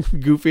doing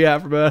Goofy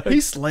acrobatics. He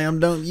slam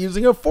dunked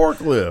using a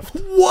forklift.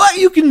 What?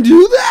 You can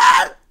do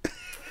that?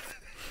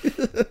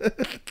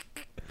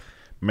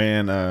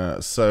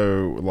 Man,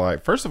 so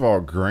like first of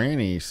all,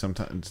 Granny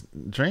sometimes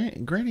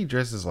Granny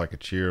dresses like a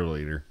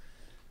cheerleader.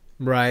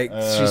 Right.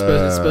 It's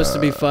supposed to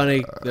be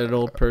funny that an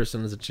old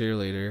person is a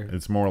cheerleader.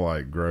 It's more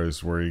like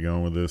gross. Where are you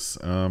going with this?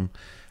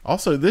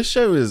 Also, this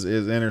show is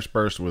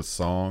interspersed with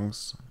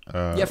songs.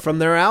 From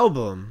their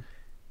album.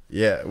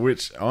 Yeah,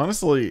 which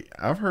honestly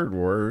I've heard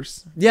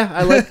worse. Yeah,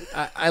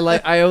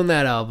 I own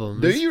that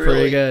album. Do It's you pretty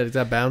really? good. It's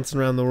got Bouncing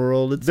Around the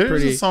World. It's There's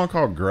pretty. a song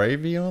called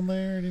Gravy on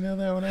there. Do you know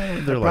that one?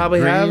 They're like,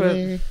 probably have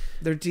Gravy. it.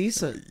 They're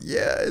decent.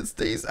 Yeah, it's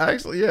these.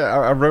 Actually, yeah,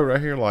 I wrote right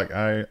here like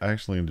I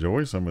actually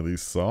enjoy some of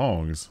these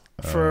songs.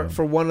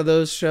 For one of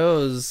those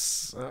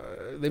shows,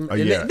 they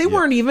yeah.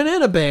 weren't even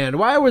in a band.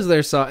 Why was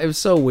their song? It was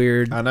so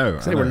weird. I know.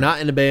 They were not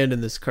in a band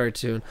in this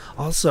cartoon.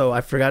 Also,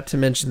 I forgot to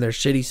mention their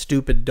shitty,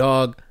 stupid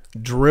dog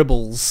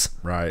dribbles,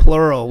 right,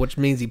 plural, which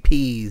means he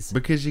pees.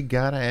 because you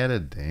gotta add a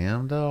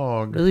damn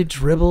dog. Really,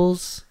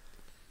 dribbles?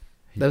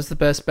 That was the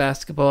best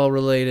basketball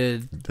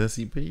related. Does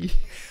he pee?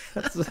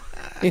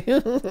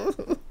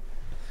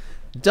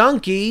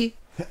 Donkey.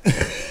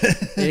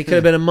 It could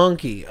have been a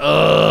monkey.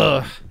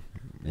 Ugh.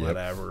 Yep.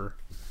 Whatever.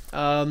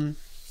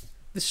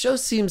 This show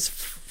seems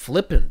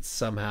flippant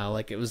somehow.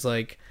 Like it was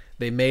like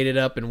they made it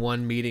up in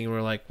one meeting and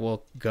were like,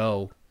 well,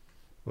 go.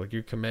 Like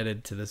you're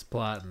committed to this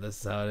plot and this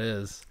is how it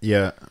is.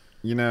 Yeah.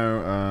 It's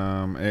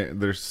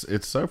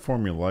so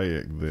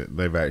formulaic that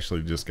they've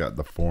actually just got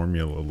the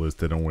formula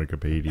listed on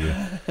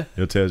Wikipedia.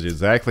 It tells you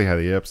exactly how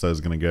the episode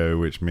is going to go,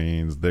 which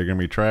means they're going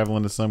to be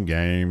traveling to some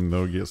game.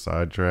 They'll get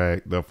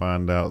sidetracked. They'll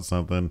find out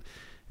something,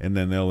 and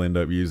then they'll end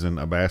up using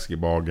a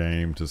basketball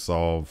game to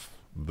solve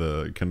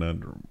the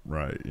conundrum,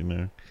 right?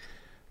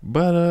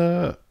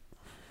 But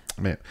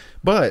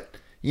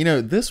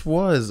this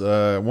was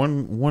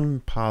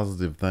one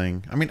positive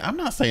thing. I mean, I'm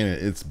not saying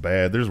it's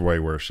bad. There's way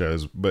worse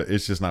shows, but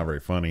it's just not very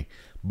funny.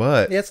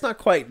 But Yeah, it's not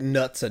quite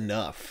nuts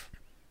enough.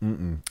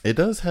 it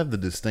does have the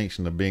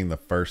distinction of being the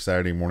first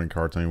Saturday morning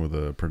cartoon with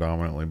a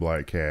predominantly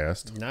black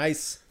cast,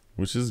 Nice.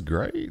 which is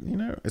great.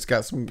 It's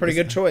got some Pretty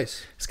good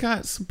choice. It's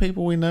got some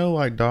people we know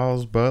like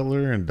Dawes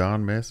Butler and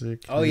Don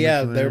Messick. Oh,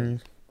 yeah.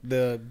 It's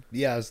the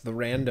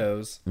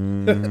randos.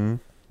 Mm-hmm.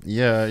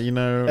 Yeah,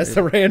 That's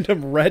the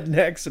random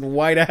rednecks and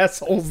white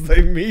assholes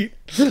they meet.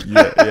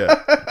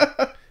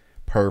 yeah.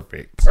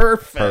 Perfect.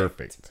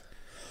 Perfect.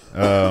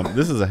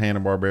 This is a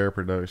Hanna-Barbera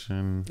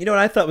production. You know what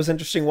I thought was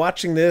interesting?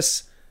 Watching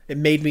this, it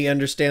made me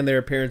understand their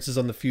appearances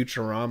on the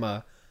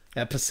Futurama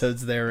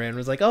episodes they were in. It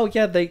was like, oh,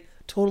 yeah, they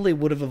totally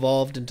would have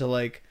evolved into,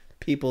 like,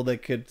 people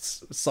that could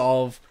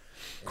solve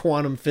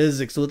quantum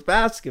physics with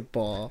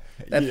basketball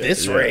at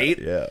this rate.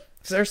 Yeah.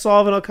 So they're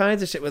solving all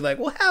kinds of shit with like,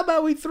 well, how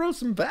about we throw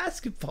some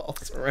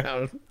basketballs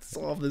around and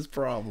solve this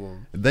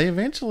problem? They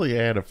eventually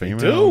add a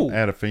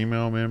do.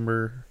 female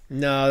member.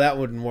 No, that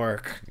wouldn't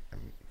work.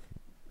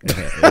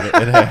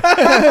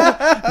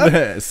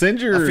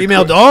 Send your A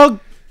female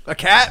dog? A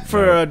cat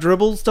for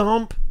dribbles to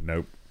hump?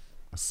 Nope.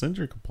 Send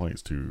your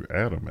complaints to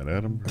Adam at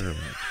Adam.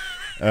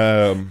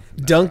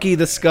 Donkey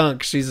the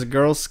skunk. She's a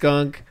girl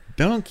skunk.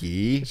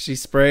 Donkey. She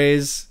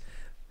sprays.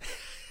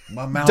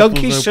 My mouth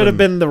Donkey was should have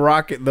open. been the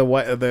rocket, the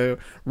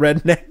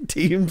redneck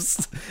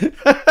team's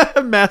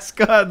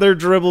mascot. Their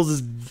dribbles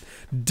is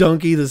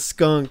Donkey the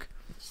skunk,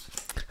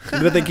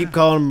 but they keep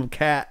calling him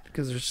Cat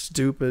because they're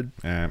stupid.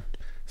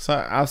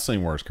 So I've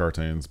seen worse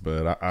cartoons,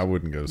 but I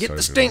wouldn't go. Get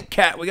the stink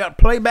cat. We got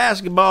to play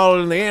basketball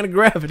in the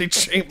anti-gravity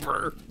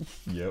chamber.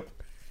 Yep.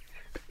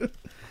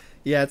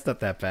 Yeah, it's not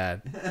that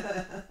bad.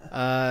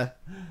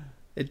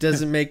 It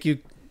doesn't make you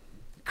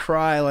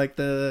cry like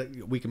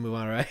the. We can move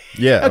on, right?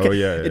 Yeah. Okay. Oh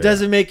yeah. It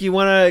doesn't make you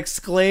want to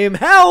exclaim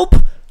 "Help!" ...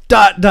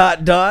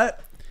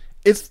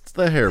 It's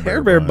the Hair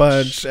Bear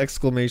Bunch!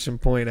 Exclamation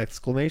point!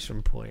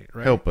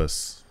 Right? Help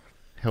us!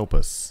 Help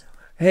us!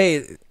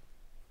 Hey,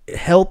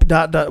 help! ...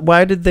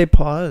 Why did they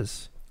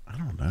pause? I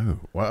don't know.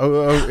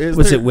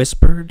 Was it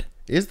whispered?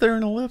 Is there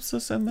an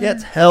ellipsis in there? Yeah,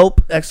 it's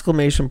help!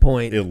 Exclamation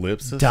point! ...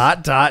 Ellipsis. Which I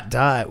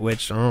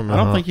don't know. I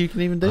don't think you can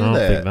even do I don't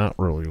that. think that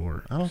really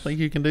works. I don't think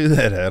you can do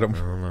that, Adam. I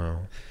don't know.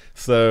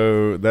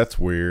 So that's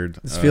weird.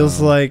 This feels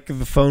like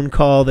the phone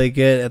call they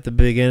get at the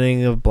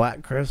beginning of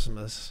Black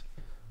Christmas.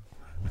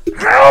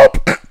 Help!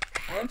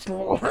 It's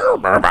the Hair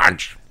Bear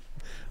Bunch.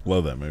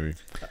 Love that movie.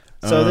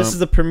 So this is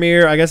the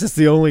premiere. I guess it's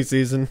the only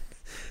season.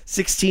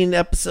 16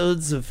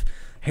 episodes of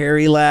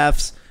Harry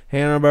Laughs,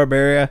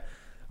 Hanna-Barbera,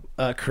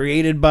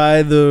 created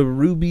by the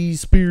Ruby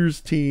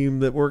Spears team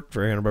that worked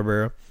for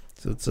Hanna-Barbera.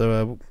 So it's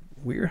a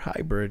weird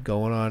hybrid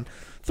going on.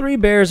 3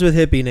 bears with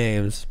hippie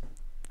names.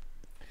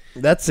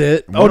 That's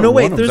it. One of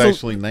there's them's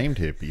actually named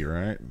Hippie,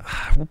 right?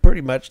 well,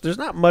 pretty much. There's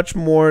not much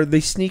more.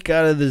 They sneak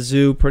out of the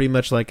zoo pretty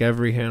much like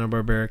every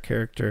Hanna-Barbera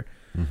character.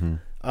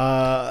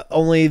 Mm-hmm.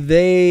 Only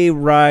they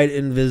ride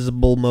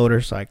invisible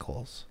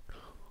motorcycles.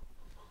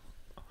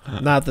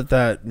 Not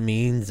that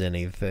means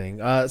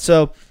anything.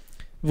 So,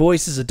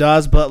 voices of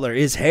Dawes Butler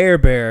is Hair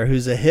Bear,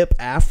 who's a hip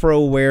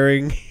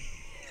afro-wearing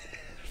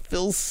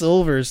Phil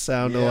Silvers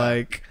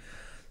sound-alike.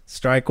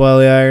 Strike while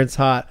the iron's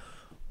hot.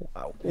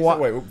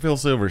 Wait, Phil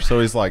Silvers. So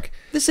he's like,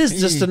 This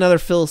is just another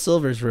Phil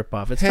Silvers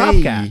ripoff. It's hey, Top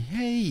Cat.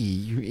 hey,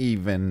 you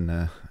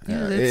even.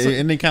 it's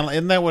and he kind of,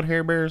 isn't that what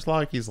Hair Bear's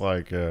like? He's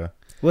like,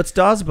 What's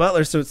Dawes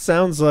Butler? So it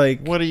sounds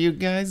like what are you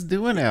guys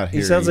doing out here?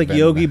 he sounds like even?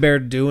 Yogi Bear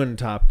doing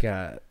Top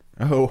Cat.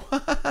 Oh,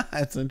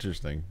 that's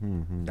interesting.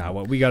 Mm-hmm. Now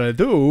what we gotta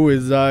do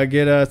is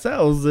get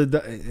ourselves.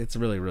 It's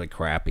really really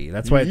crappy.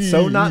 That's why it's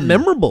so not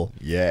memorable.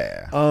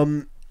 Yeah.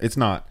 It's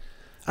not.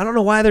 I don't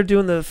know why they're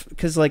doing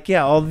because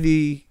all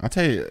the I'll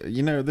tell you.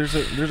 There's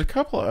a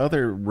couple of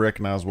other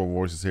recognizable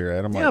voices here,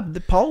 Adam.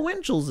 Paul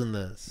Winchell's in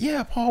this.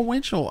 Yeah, Paul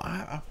Winchell.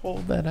 I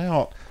pulled that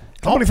out.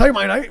 Somebody say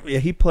my name. Yeah,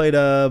 he played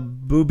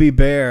Booby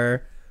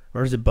Bear,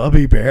 or is it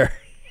Bubby Bear?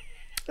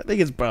 I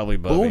think it's probably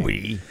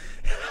Bubby.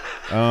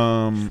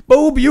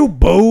 Boob, you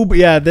boob.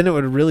 Yeah, then it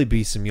would really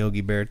be some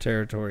Yogi Bear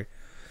territory.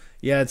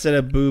 Yeah, instead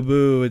of Boo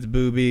Boo, it's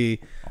Booby.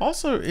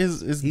 Also,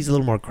 he's a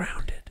little more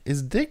grounded.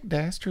 Is Dick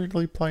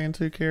Dastardly playing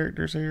 2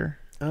 characters here?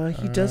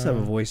 He does have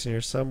a voice in here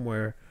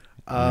somewhere.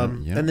 Yeah.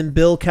 And then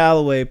Bill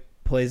Calloway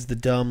plays the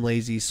dumb,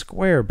 lazy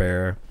Square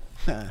Bear,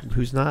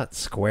 who's not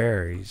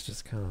square. He's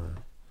just kind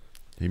of...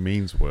 He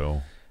means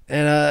well.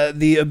 And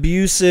the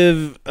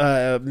abusive,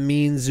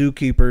 mean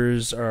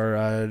zookeepers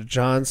are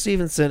John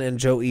Stevenson and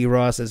Joe E.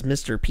 Ross as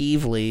Mr.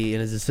 Peevely and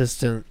his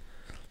assistant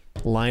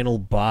Lionel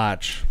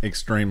Botch.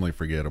 Extremely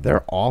forgettable.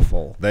 They're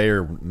awful. They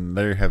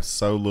have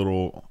so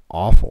little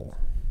Awful.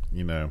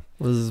 you know.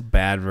 This is a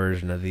bad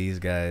version of these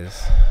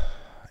guys.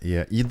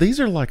 Yeah, these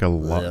are like a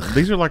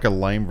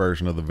lame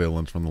version of the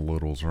villains from the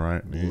Littles,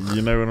 right?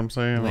 You know what I'm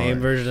saying? Lame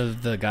Like, version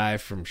of the guy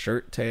from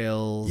Shirt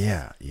Tales.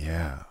 yeah,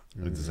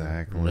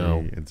 exactly,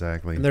 No.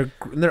 exactly. And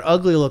they're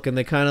ugly looking.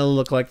 They kind of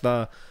look like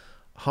the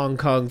Hong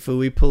Kong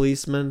Phooey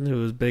policeman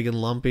who was big and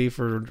lumpy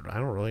for, I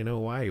don't really know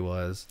why he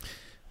was.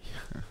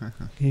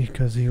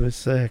 Because he was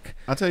sick.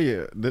 I tell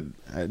you, did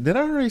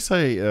I already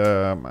say?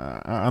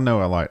 I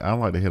know I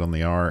like to hit on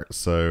the art,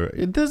 so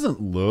it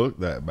doesn't look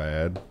that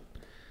bad.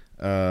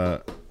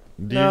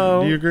 Do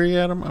you agree,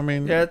 Adam? I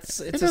mean, Yeah, it's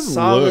it a doesn't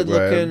solid look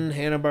bad. looking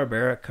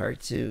Hanna-Barbera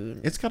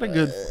cartoon. It's got a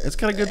good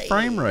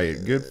frame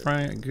rate, good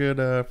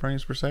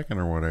frames per second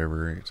or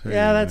whatever. Too,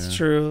 Yeah, that's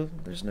true.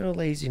 There's no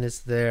laziness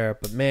there,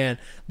 but man,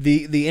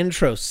 the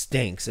intro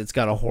stinks. It's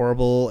got a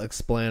horrible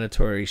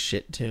explanatory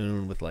shit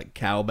tune with like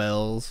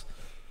cowbells.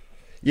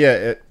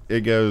 Yeah,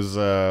 it goes,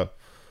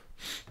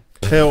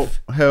 help,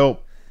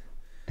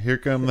 here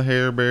come the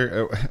Hair Bear.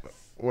 Oh,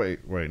 wait,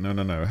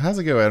 no. How's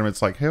it go, Adam?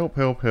 It's like help.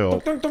 Here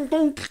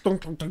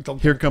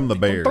come the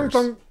bears.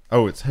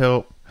 Oh, it's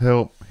help,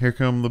 here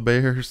come the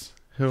bears.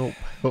 Help.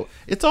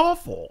 It's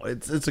awful.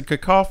 It's a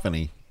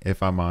cacophony,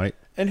 if I might.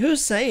 And who's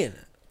saying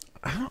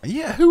it?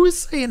 Yeah, who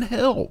is saying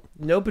help?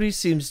 Nobody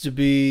seems to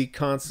be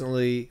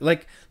constantly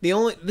like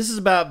this is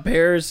about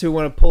bears who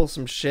want to pull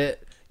some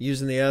shit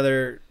using the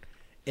other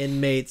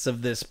inmates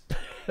of this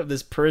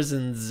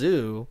prison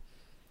zoo.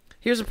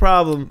 Here's a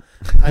problem.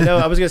 I know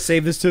I was gonna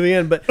save this to the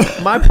end, but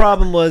my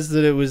problem was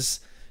that it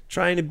was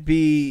trying to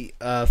be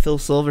Phil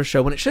Silver's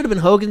show when it should have been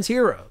Hogan's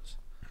Heroes.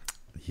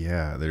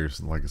 Yeah, there's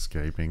like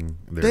escaping.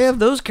 They have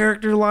those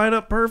characters line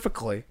up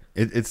perfectly.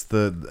 It's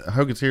the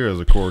Hogan's Heroes,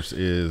 of course,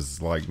 is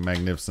like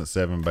Magnificent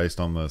Seven based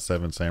on the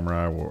Seven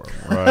Samurai War,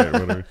 right?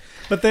 Whatever.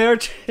 But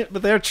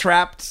they're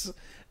trapped.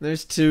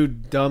 There's two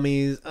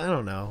dummies. I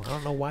don't know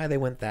why they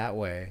went that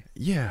way.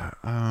 Yeah.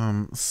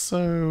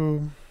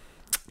 So.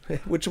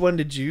 Which one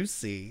did you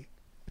see?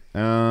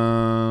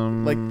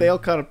 Like they all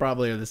kind of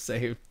probably are the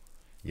same.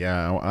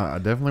 Yeah, I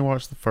definitely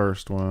watched the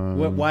first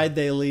one. Why'd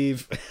they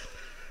leave?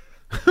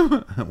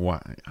 Why?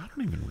 I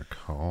don't even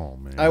recall,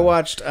 man. I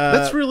watched.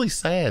 That's really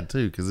sad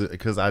too,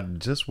 because I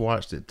just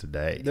watched it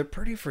today. They're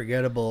pretty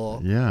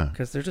forgettable. Yeah,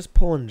 because they're just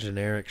pulling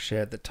generic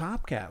shit that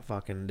Top Cat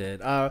fucking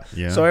did.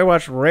 Yeah. So I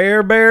watched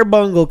Rare Bear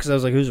Bungle because I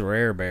was like, "Who's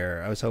Rare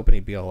Bear?" I was hoping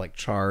he'd be all like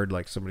charred,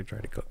 like somebody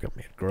tried to cook him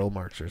at grill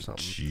marks or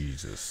something.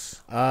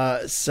 Jesus.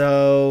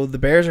 So the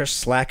bears are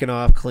slacking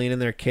off, cleaning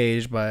their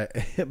cage, but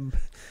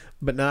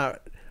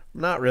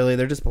not really.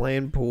 They're just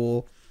playing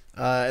pool.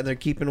 And they're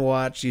keeping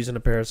watch using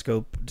a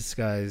periscope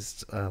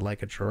disguised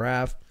like a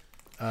giraffe.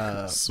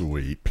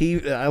 Sweet.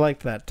 I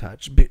liked that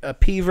touch.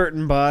 Peevert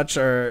and Botch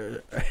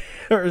are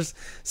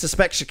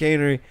suspect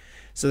chicanery,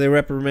 so they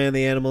reprimand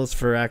the animals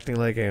for acting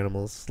like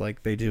animals,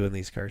 like they do in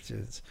these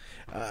cartoons.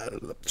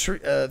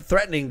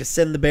 Threatening to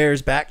send the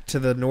bears back to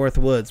the North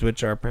Woods,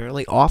 which are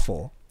apparently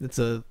awful. It's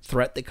a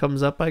threat that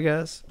comes up, I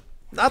guess.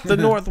 Not the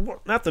North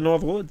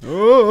Woods.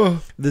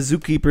 Oh. The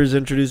zookeepers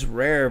introduce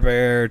Rare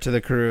Bear to the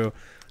crew.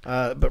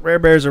 But Rare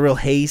Bear's a real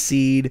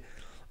hayseed,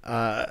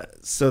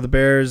 so the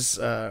bears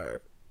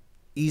are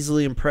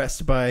easily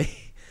impressed by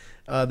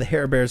the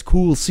Hair Bear's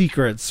cool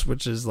secrets,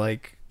 which is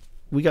like,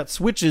 we got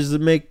switches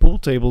that make pool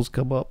tables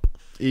come up.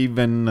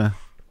 Even...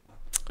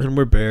 And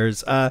we're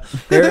bears.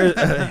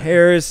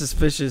 Hair is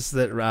suspicious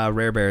that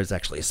Rare Bear is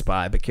actually a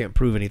spy, but can't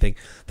prove anything.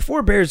 The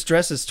four bears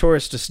dress as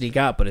tourists to sneak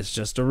out, but it's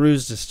just a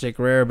ruse to stick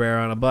Rare Bear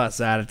on a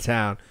bus out of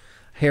town.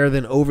 Hare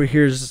then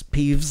overhears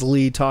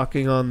Peevsley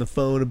talking on the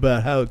phone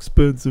about how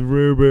expensive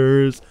Rare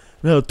Bear is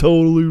and how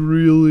totally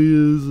real he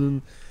is,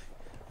 and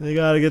they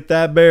gotta get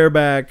that bear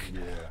back.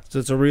 Yeah. So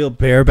it's a real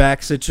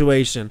bareback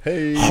situation.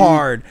 Hey.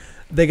 Hard.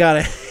 They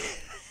gotta...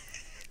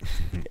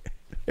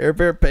 Hare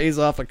Bear pays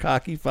off a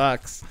cocky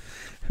fox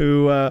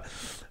who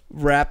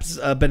wraps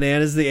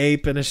Bananas the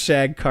ape in a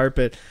shag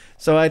carpet.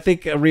 So I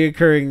think a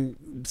reoccurring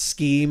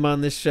scheme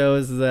on this show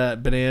is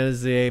that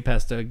Bananas the ape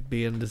has to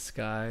be in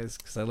disguise,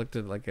 because I looked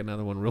at like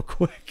another one real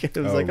quick. It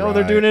was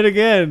they're doing it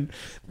again.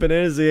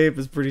 Bananas the ape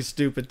is pretty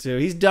stupid too.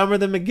 He's dumber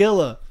than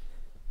Megillah.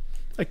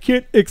 I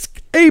can't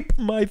escape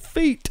my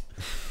fate.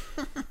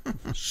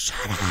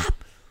 Shut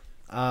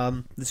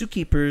up. The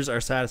zookeepers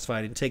are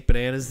satisfied and take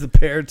Bananas the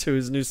bear to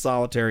his new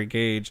solitary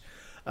cage.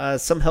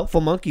 Some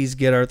helpful monkeys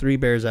get our three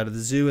bears out of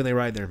the zoo, and they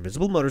ride their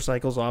invisible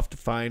motorcycles off to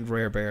find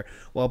Rare Bear,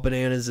 while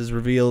Bananas is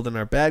revealed and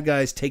our bad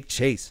guys take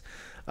chase.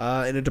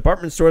 In a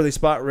department store, they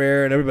spot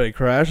Rare, and everybody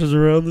crashes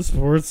around the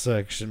sports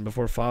section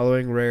before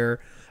following Rare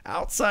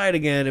outside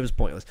again. It was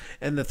pointless.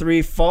 And the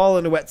three fall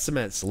into wet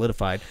cement,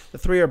 solidified. The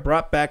three are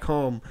brought back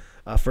home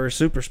for a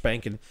super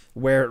spanking,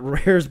 where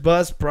Rare's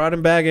bus brought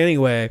him back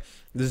anyway.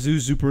 The zoo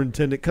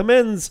superintendent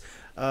commends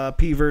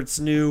Peevert's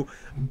new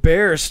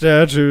bear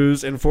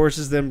statues and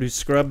forces them to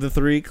scrub the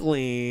three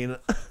clean.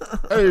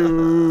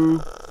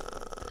 Oh.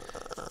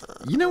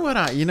 You know what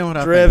I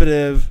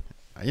Derivative.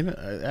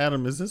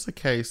 Adam, is this a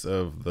case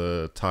of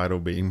the title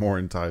being more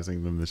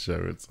enticing than the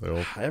show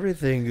itself?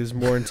 Everything is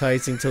more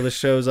enticing till the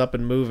show's up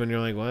and moving. You're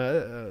like, what?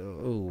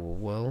 Oh,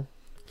 well,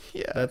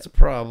 Yeah, that's a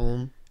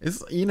problem.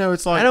 it's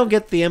it's like I don't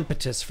get the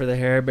impetus for the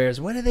Hair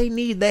Bears. What do they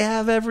need? They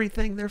have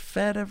everything. They're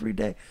fed every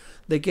day.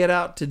 They get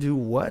out to do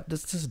what?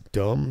 That's just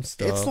dumb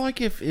stuff. It's like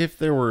if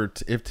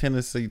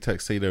Tennessee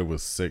Tuxedo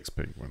was 6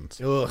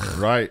 penguins, Ugh.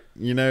 right?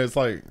 It's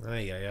like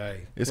Ay, ay,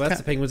 ay. It's Well,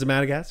 that's ki- the Penguins of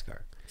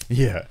Madagascar.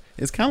 yeah,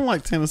 it's kind of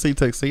like Tennessee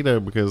Tuxedo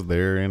because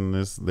they're in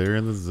the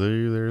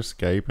zoo, they're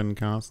escaping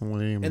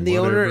constantly, And the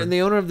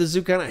owner of the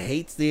zoo kind of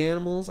hates the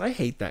animals. I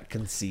hate that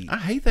conceit. I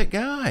hate that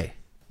guy.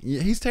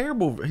 Yeah, he's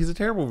terrible. He's a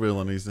terrible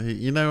villain.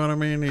 You know what I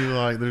mean?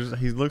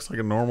 He looks like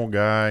a normal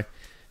guy.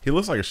 He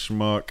looks like a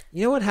schmuck.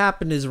 You know what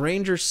happened is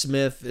Ranger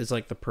Smith is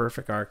like the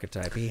perfect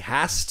archetype. He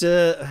has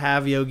to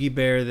have Yogi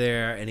Bear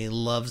there, and he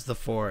loves the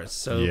forest.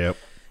 So Yep.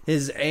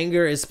 his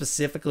anger is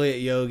specifically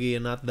at Yogi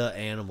and not the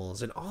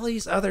animals. And all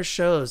these other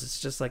shows, it's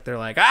just like they're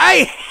like,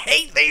 I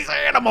hate these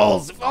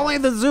animals. If only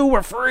the zoo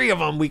were free of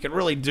them, we could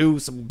really do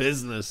some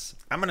business.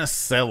 I'm gonna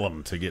sell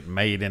them to get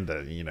made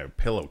into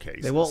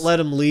pillowcases. They won't let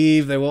him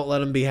leave. They won't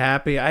let him be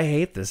happy. I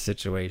hate this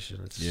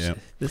situation.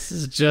 This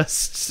is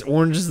just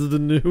Orange is the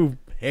New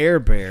Hair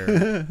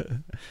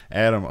Bear.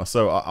 Adam.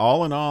 So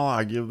all in all,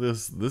 I give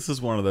this. This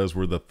is one of those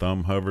where the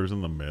thumb hovers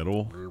in the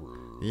middle.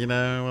 You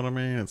know what I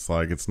mean? It's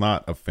like it's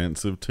not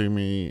offensive to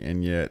me,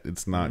 and yet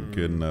it's not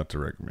good enough to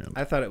recommend.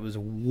 I thought it was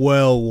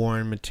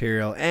well-worn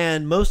material,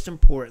 and most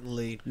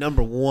importantly,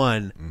 number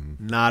one,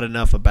 not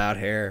enough about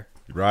hair.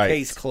 Right.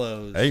 Case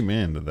closed.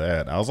 Amen to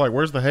that. I was like,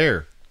 "Where's the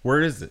hair? Where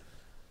is it?"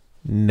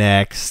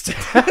 Next.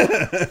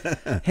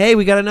 Hey,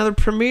 we got another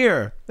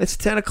premiere. It's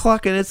 10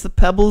 o'clock, and it's the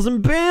Pebbles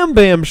and Bam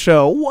Bam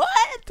show. What?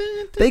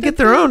 They get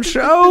their own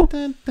show?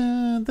 The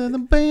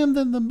Bam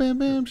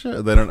Bam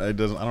show. They don't. It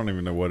doesn't. I don't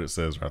even know what it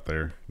says right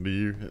there. Do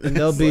you? And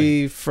there'll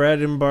be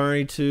Fred and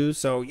Barney, too,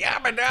 so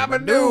yabba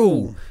dabba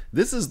doo.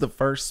 This is the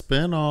first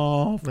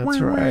spinoff. That's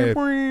right.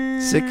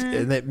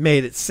 And they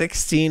made it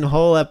 16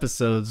 whole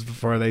episodes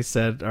before they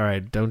said, all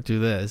right, don't do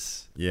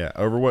this. Yeah.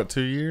 Over what,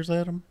 2 years,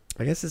 Adam?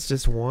 I guess it's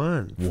just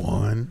one.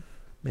 One.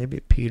 Maybe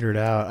it petered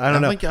out. I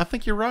don't know. I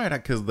think you're right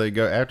because they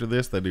go after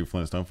this. They do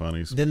Flintstone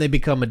Funnies. Then they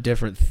become a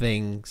different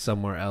thing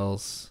somewhere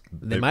else.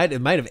 It might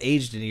have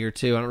aged in a year or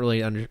two. I don't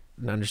really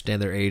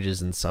understand their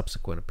ages in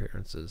subsequent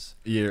appearances.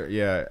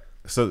 Yeah.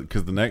 So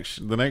because the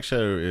next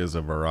show is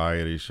a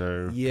variety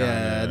show.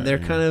 Yeah, and they're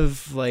kind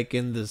of like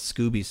in the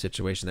Scooby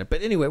situation there.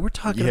 But anyway, we're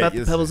talking about the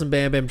yes. Pebbles and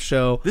Bam Bam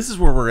show, This is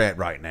where we're at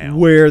right now.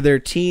 where they're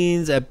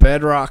teens at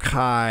Bedrock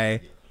High,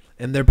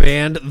 and their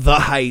band The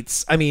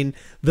Heights. I mean,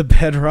 the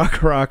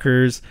Bedrock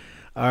Rockers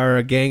are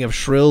a gang of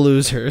shrill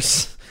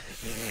losers.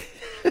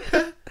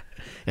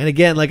 And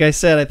again, like I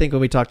said, I think when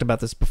we talked about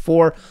this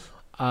before,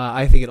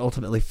 I think it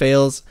ultimately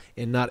fails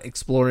in not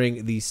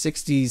exploring the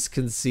 60s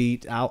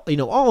conceit, all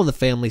in the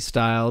family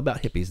style,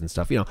 about hippies and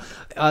stuff,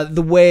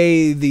 the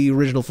way the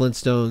original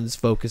Flintstones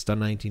focused on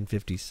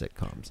 1950s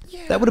sitcoms.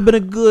 Yeah. That would have been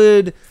a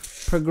good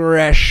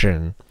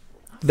progression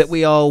that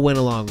we all went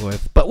along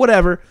with. But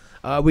whatever.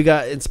 We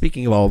got, and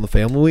speaking of All in the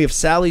Family, we have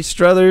Sally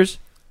Struthers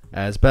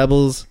as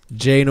Pebbles,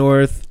 Jay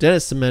North,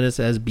 Dennis Semenis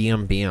as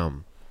Bam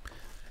Bam.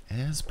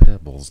 As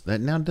Pebbles.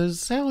 Now, does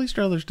Sally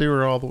Struthers do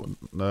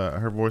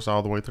her voice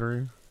all the way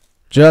through?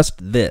 Just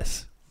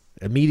this.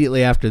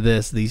 Immediately after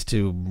this, these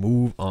two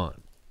move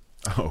on.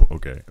 Oh,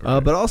 okay.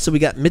 But also we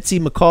got Mitzi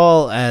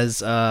McCall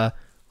as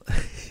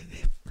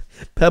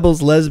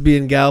Pebbles'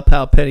 lesbian gal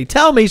pal Penny.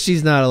 Tell me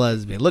she's not a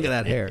lesbian. Look at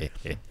that hair.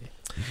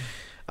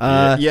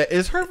 Yeah.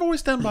 Is her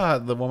voice done by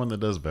the woman that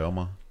does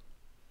Velma?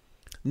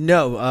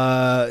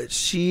 No.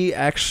 She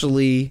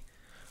actually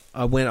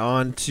went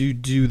on to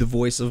do the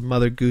voice of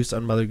Mother Goose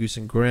on Mother Goose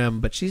and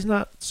Grimm, but she's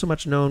not so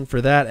much known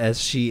for that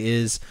as she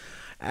is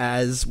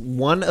as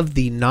one of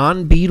the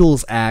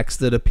non-Beatles acts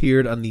that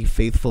appeared on the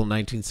faithful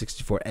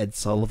 1964 Ed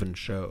Sullivan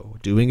Show,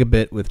 doing a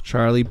bit with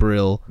Charlie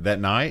Brill.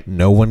 That night?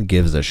 No one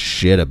gives a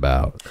shit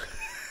about.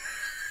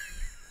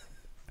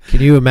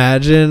 Can you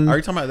imagine? Are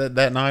you talking about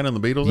that night on the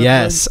Beatles?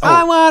 Yes. Episode?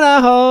 I want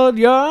to hold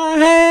your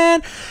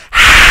hand.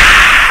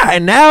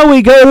 And now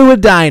we go to a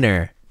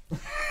diner.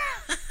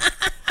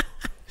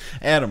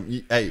 Adam,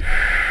 hey.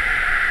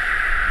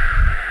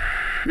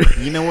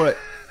 You know what?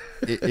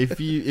 If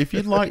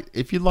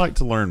you'd like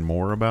to learn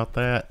more about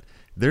that,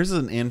 there's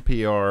an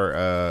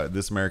NPR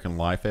This American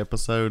Life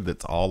episode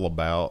that's all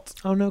about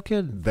Oh, no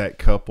kidding. that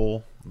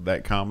couple,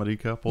 that comedy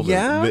couple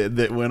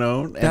that went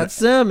on. That's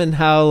them, and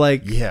how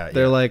Yeah,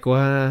 they're yeah. like,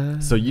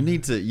 what? So you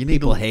need to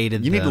People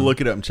hated you need to them. look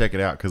it up and check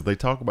it out because they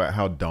talk about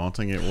how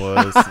daunting it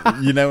was.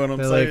 You know what I'm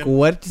They're saying? like,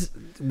 what?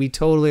 We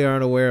totally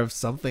aren't aware of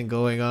something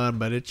going on,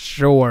 but it's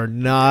sure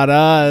not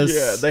us.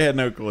 Yeah, they had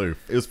no clue.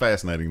 It was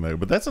fascinating though,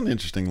 but that's an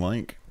interesting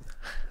link.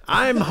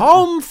 I'm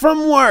home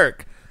from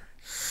work.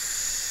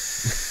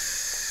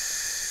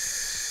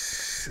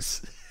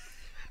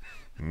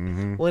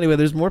 Well, anyway,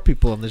 there's more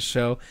people on this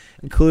show,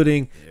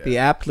 including the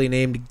aptly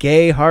named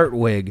Gay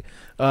Hartwig,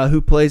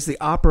 who plays the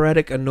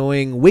operatic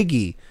annoying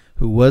Wiggy,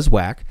 who was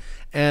whack,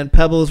 and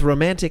Pebbles'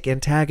 romantic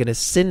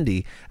antagonist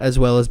Cindy, as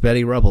well as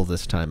Betty Rubble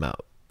this time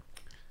out.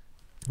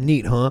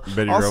 Neat, huh?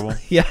 Betty also, Rubble?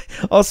 Yeah.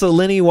 Also,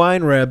 Lenny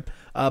Weinreb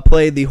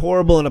played the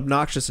horrible and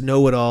obnoxious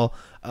know-it-all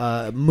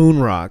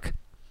Moonrock.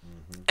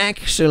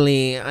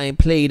 Actually, I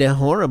played a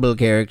horrible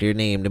character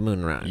named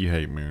Moonrock. You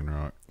hate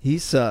Moonrock. He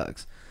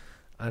sucks.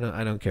 I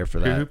don't care for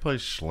that. Who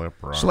plays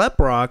Schleprock?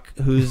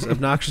 Schleprock, who's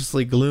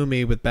obnoxiously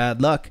gloomy with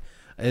bad luck,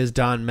 is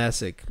Don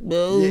Messick.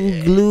 Oh,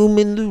 gloom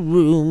in the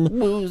room.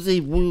 Woozy,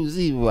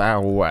 woozy,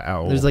 wow,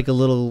 wow. There's like a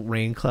little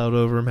rain cloud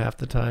over him half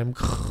the time.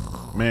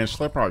 Man,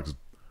 Schleprock's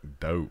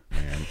dope,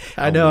 man.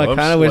 I know. I love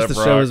kind of wish the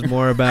show Schleprock. was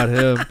more about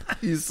him.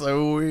 He's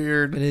so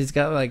weird. And he's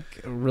got like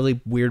really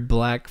weird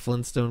black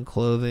Flintstone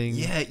clothing.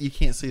 Yeah, you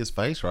can't see his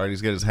face, right?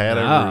 He's got his hat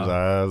No. over his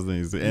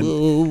eyes, and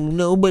Oh,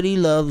 nobody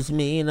loves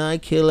me, and I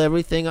kill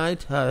everything I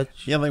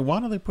touch. yeah, why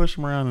do they push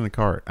him around in a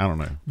cart? I don't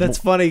know. That's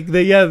funny.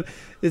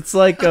 It's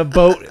like a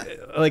boat,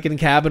 like in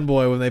Cabin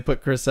Boy when they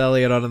put Chris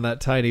Elliott on that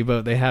tiny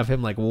boat. They have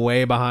him like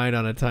way behind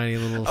on a tiny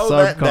little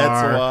sub car.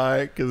 that's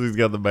why, because he's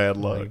got the bad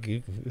luck.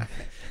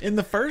 In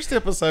the first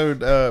episode,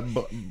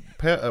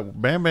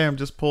 Bam Bam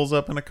just pulls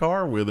up in a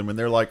car with him, and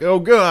they're like, "Oh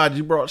God,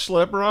 you brought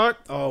Schleprock!"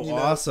 Oh, You know?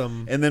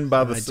 awesome! And then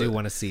by the I do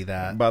want to see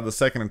that. by the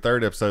second and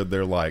third episode,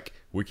 they're like,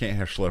 "We can't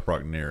have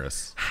Schleprock near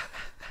us."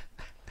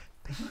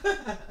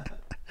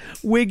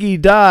 Wiggy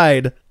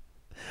died.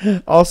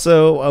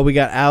 Also, we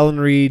got Alan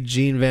Reed,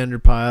 Gene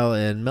Vanderpyle,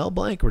 and Mel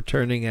Blanc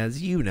returning as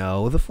the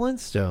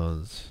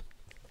Flintstones.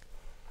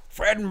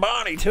 Fred and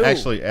Bonnie too.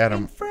 Actually,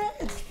 Adam,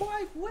 Fred's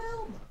wife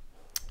Wilma.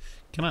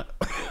 can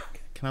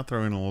I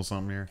throw in a little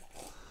something here?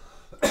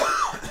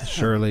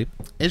 Surely.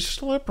 Is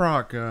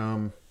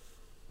Schleprock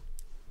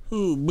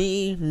Who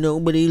me?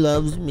 Nobody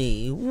loves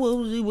me.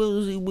 Woozy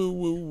woozy woo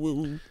woo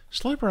woo.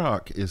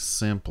 Schleprock is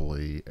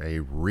simply a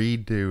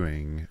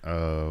redoing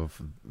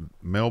of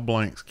Mel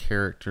Blanc's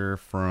character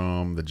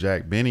from the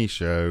Jack Benny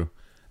show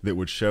that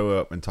would show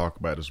up and talk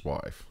about his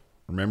wife.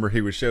 Remember,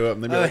 he would show up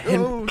and they'd be like,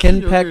 "Oh, Ken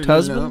sugar, Pecked you know."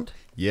 husband?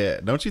 Yeah,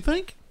 don't you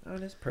think? Oh,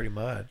 that's pretty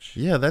much.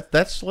 Yeah,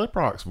 that's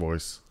Schleprock's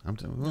voice. I'm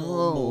telling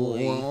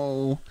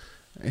boy.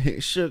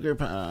 sugar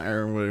pie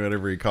or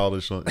whatever he called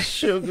it,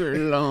 sugar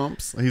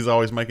lumps. He's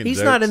always making. He's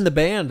jokes. not in the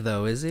band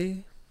though, is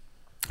he?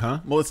 Huh?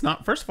 Well, it's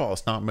not. First of all,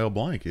 it's not Mel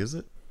Blanc, is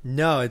it?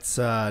 No, it's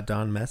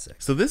Don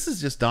Messick. So this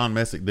is just Don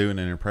Messick doing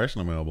an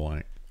impression of Mel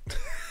Blanc,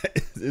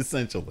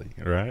 essentially,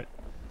 right?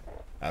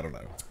 I don't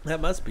know.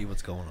 That must be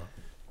what's going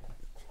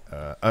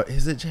on.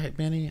 Is it Jack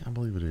Benny? I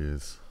believe it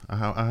is. I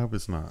hope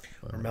it's not.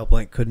 Or Mel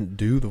Blanc couldn't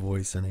do the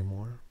voice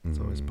anymore. It's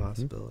always a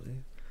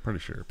possibility. Pretty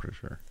sure.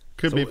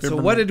 Could be. So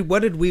what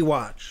did we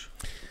watch?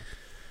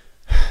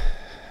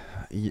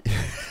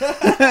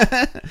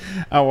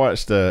 I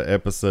watched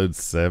episode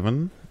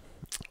 7.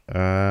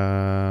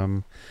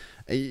 There's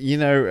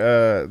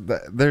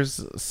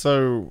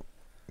a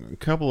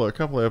couple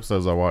of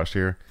episodes I watched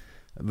here.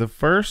 The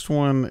first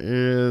one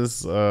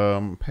is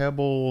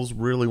Pebbles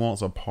really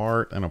wants a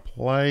part in a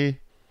play,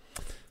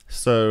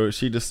 so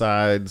she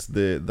decides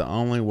that the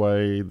only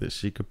way that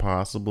she could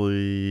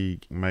possibly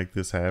make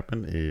this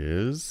happen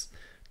is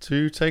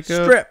to take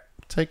up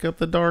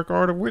the dark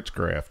art of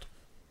witchcraft.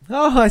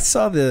 Oh, I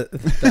saw that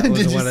was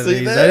Did you one of see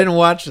these. that? I didn't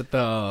watch it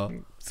though.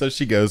 So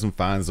she goes and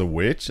finds a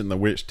witch, and the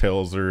witch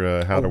tells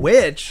her how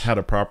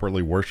to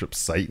properly worship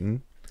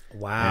Satan.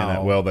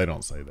 Wow. And, they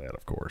don't say that,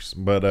 of course,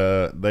 but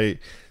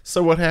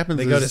So what happens?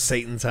 They is, go to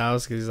Satan's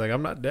house because he's like,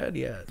 I'm not dead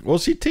yet. Well,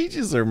 she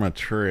teaches them a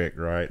trick,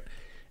 right?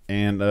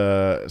 And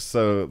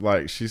so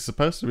like she's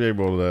supposed to be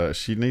able to.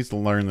 She needs to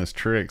learn this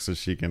trick so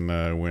she can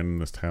win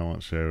this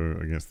talent show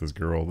against this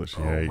girl that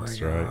she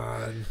hates,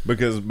 right?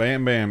 Because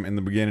Bam Bam in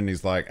the beginning,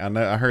 he's like,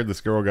 I heard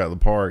this girl got the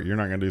part. You're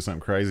not gonna do something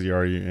crazy,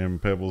 are you?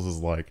 And Pebbles is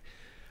like,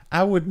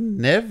 I would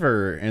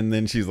never. And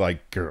then she's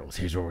like, girls,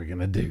 here's what we're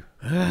gonna do.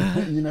 You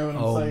know what I'm saying?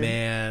 Oh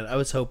man, I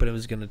was hoping it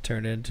was gonna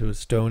turn into a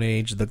Stone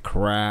Age The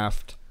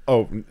Craft.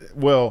 Oh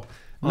well.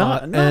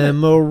 Not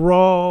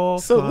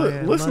Emerald. So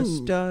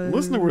listen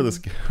to where this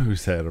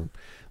goes, Adam.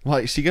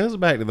 Like she goes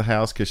back to the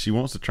house because she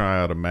wants to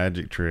try out a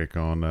magic trick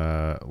on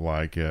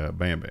Bam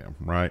Bam,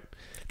 right?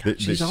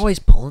 She's always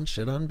pulling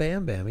shit on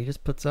Bam Bam. He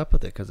just puts up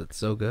with it because it's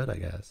so good, I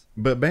guess.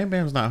 But Bam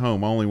Bam's not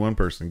home. Only one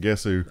person.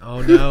 Guess who?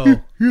 Oh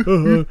no!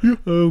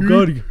 Oh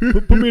God!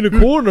 Put me in a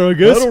corner, I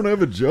guess. I don't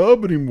have a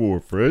job anymore,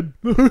 Fred.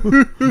 Betty's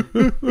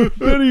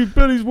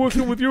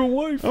working with your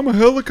wife. I'm a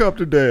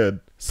helicopter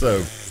dad.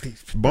 So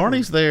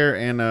Barney's there,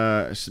 and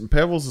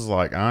Pebbles is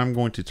like, I'm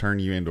going to turn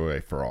you into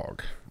a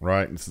frog,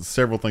 right? And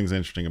several things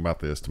interesting about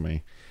this to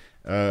me.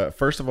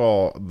 First of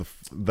all,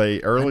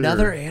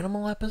 another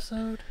animal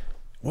episode.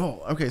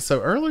 Well, okay,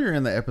 so earlier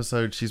in the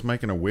episode, she's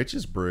making a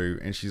witch's brew,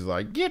 and she's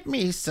like, get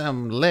me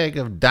some leg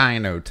of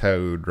dino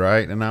toad,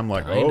 right? And I'm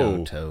like,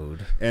 Dino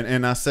toad.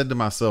 And I said to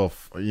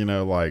myself,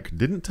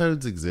 didn't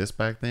toads exist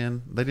back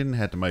then? They didn't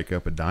have to make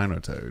up a dino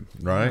toad,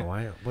 right?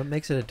 Why? What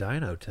makes it a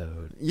dino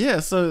toad? Yeah,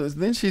 so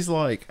then she's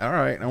like, all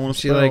right, I want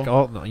to She like,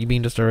 oh, no, you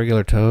mean just a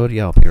regular toad?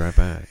 Yeah, I'll be right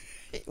back.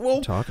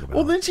 Well, talking about?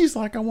 well, then she's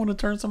like, I want to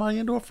turn somebody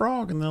into a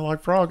frog, and they're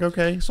like, frog,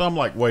 okay. So I'm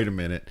like, wait a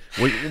minute,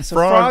 So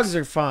frogs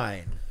are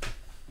fine.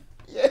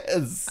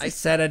 yes. I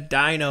said a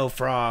dino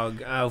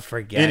frog. Oh,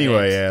 forget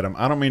Anyway, it. Adam,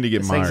 I don't mean to get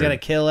This thing's mired. gonna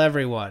kill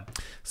everyone.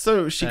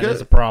 So she That goes.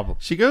 is a problem.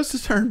 She goes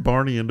to turn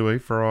Barney into a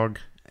frog,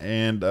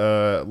 and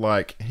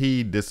like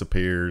he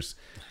disappears.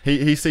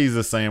 He sees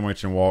a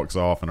sandwich and walks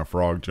off, and a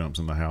frog jumps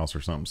in the house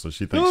or something. So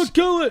she thinks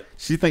kill it!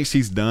 she thinks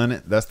she's done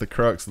it. That's the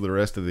crux of the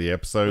rest of the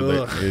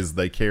episode. Is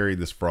they carry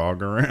this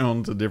frog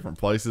around to different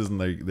places,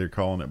 and they're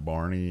calling it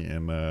Barney,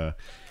 and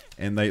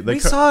they We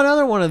saw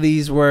another one of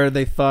these where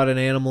they thought an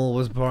animal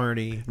was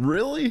Barney.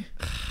 really.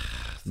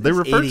 They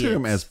refer to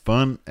him idiots. as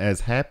fun,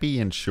 as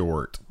happy and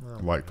short,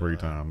 like 3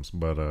 times.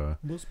 But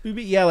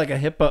Yeah, like a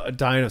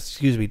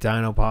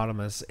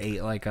dinopotamus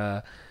ate like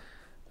a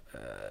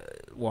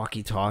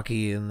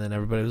walkie-talkie, and then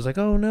everybody was like,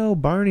 "Oh no,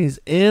 Barney's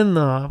in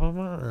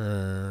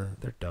the."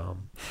 They're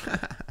dumb.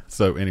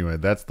 so anyway,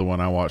 that's the one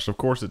I watched. Of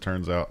course, it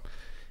turns out,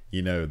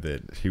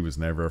 that he was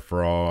never a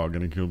frog,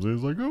 and he comes in,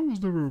 he's like, "I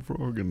was never a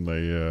frog," and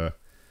they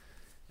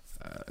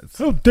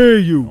How dare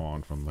you?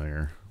 on from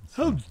there.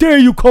 How dare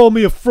you call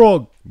me a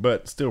frog?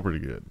 But still pretty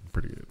good.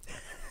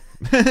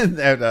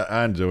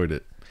 I enjoyed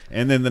it.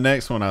 And then the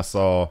next one I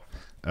saw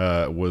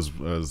was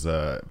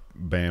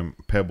Bam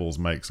Pebbles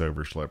makes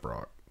over Schlep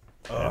Rock.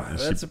 And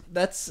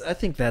That's I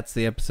think that's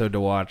the episode to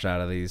watch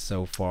out of these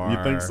so far.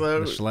 You think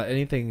so?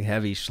 Anything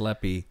heavy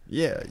schleppy.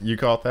 Yeah, you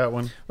caught that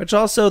one? Which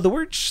also the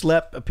word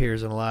schlep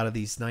appears in a lot of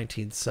these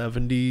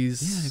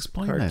 1970s. Yeah,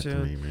 explain cartoons. that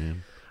to me,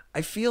 man.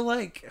 I feel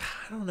like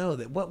I don't know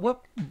that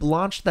what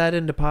launched that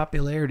into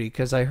popularity,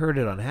 because I heard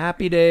it on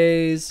Happy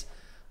Days.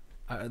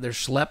 Their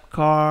schlep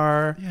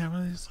car. Yeah,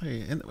 well, it's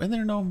like, and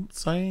they're no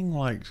saying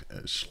like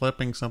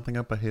schlepping something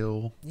up a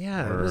hill.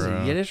 Yeah, or, was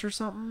it Yiddish or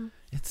something?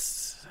 it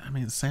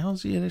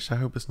sounds Yiddish. I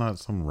hope it's not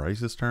some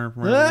racist term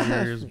from over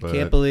the years. But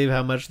Can't believe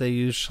how much they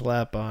use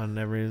schlep on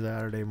every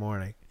Saturday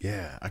morning.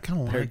 yeah, I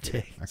kind of Their like it.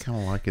 days. I kind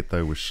of like it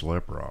though with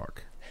Schlep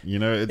Rock.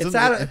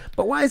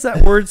 But why is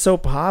that word so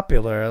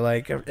popular?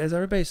 Like, is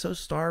everybody so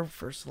starved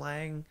for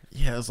slang?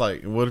 Yeah, it's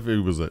like, what if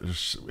it was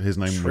his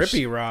name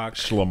Trippy was Rock,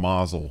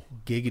 Schlemazel,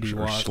 Giggity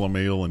or Rock,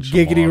 Schlemiel and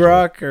Giggity Schlemazel.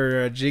 Rock,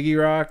 or Jiggy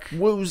Rock.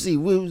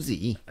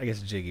 Woozy. I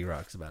guess Jiggy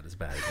Rock's about as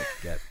bad as it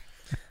could get.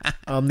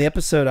 The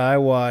episode I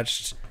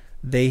watched,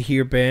 they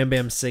hear Bam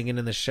Bam singing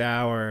in the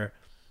shower.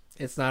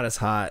 It's not as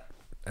hot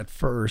at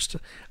first,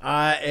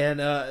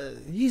 and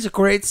he's a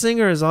great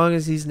singer as long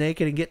as he's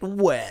naked and getting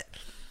wet.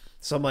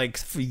 So I'm like,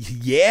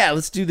 yeah,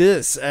 let's do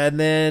this. And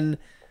then,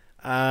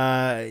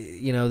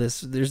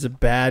 there's a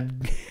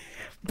bad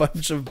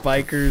bunch of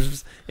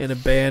bikers in a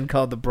band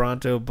called the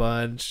Bronto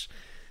Bunch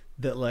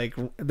that like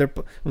they're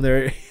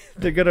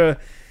gonna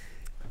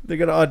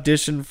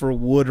audition for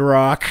Wood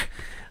Rock,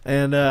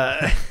 and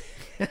yeah,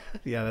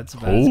 that's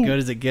about as good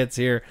as it gets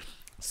here.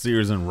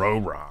 Sears and Row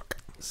Rock.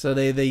 So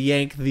they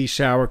yank the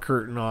shower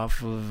curtain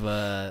off of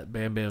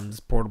Bam Bam's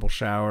portable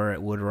shower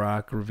at Wood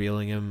Rock,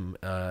 revealing him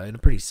in a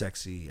pretty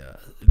sexy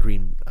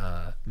green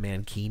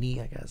mankini,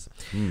 I guess.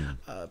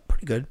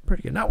 Pretty good.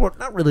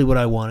 Not really what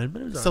I wanted,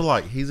 but it was So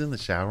like he's in the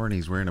shower and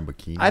he's wearing a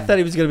bikini. I thought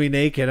he was going to be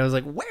naked. I was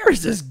like, where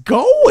is this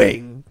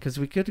going? Because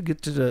we could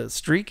get to the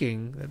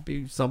streaking. That'd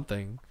be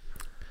something.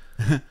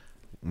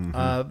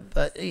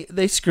 But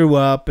they screw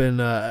up and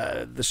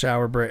the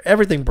shower break.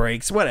 Everything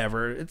breaks.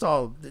 Whatever. It's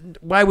all.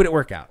 Why would it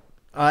work out?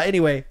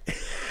 Anyway,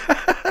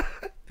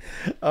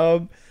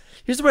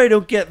 here's what I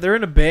don't get. They're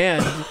in a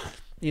band,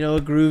 a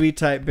groovy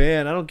type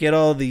band. I don't get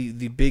all the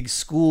big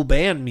school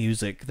band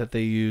music that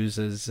they use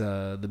as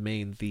the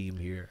main theme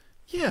here.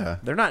 Yeah.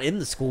 They're not in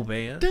the school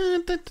band.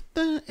 Dun, dun, dun,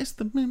 dun, it's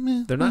the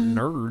They're not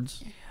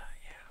nerds.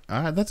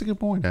 All right, that's a good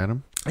point,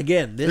 Adam.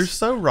 Again, They're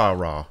so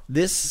rah-rah.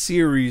 this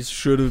series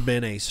should have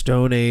been a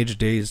Stone Age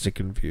Dazed to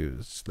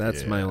Confused.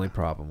 That's my only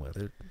problem with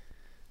it.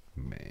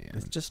 Man.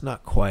 It's just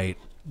not quite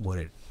what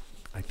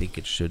I think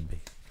it should be.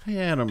 Hey,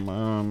 Adam.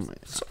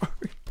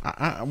 Sorry.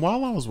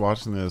 While I was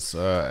watching this,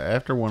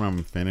 after one of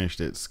them finished,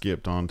 it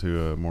skipped onto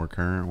a more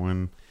current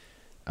one.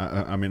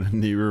 A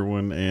newer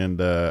one, and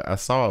I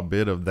saw a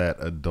bit of that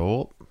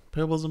adult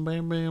Pebbles and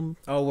Bam Bam.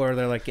 Oh, where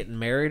they're like getting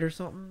married or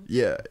something?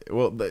 Yeah,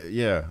 well,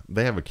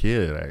 they have a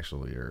kid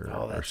actually,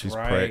 or she's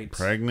right.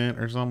 pregnant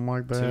or something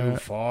like that. Too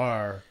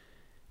far.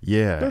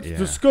 Yeah, That's yeah,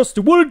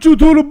 disgusting. What did you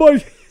do to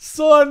my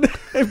son?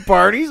 And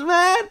Barney's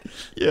mad?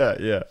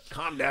 yeah.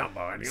 Calm down,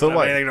 Barney. So,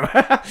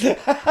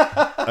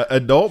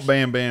 adult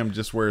Bam Bam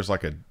just wears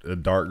like a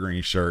dark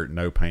green shirt,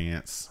 no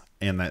pants,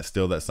 and that's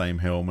still that same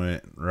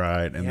helmet,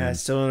 right? And I then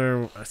still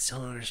don't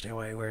understand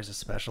why he wears a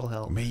special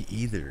helmet. me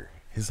either.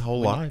 His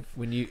whole life.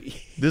 When you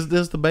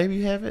Does the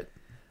baby have it?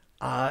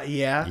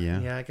 yeah.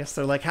 I guess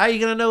they're like, how are you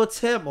gonna know it's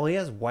him? Well, he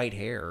has white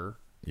hair.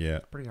 Yeah.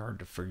 Pretty hard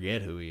to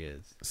forget who he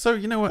is. So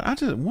you know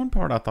what? One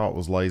part I thought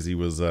was lazy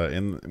was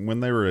when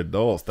they were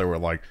adults, they were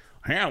like,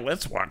 Yeah,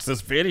 let's watch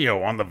this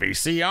video on the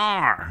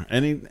VCR.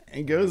 And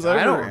he goes over.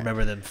 I don't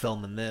remember them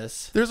filming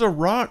this. There's a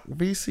rock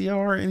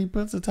VCR, and he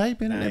puts a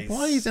tape in it and it Nice.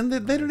 plays. And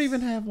they don't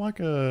even have like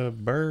a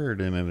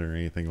bird in it or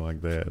anything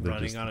like that. They're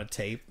Running just, on a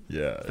tape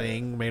yeah.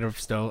 thing made of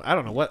stone. I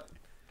don't know what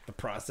the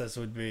process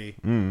would be.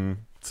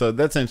 So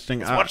that's interesting.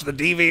 Watch the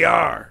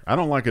DVR. I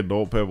don't like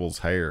Adult Pebble's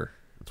hair.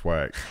 It's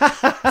whack.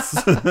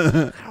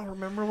 I don't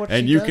remember what.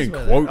 And she you does can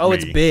with quote it. Oh, me.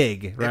 it's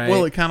big, right?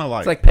 Well, it kind of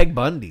like, it's like Peg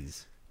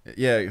Bundy's.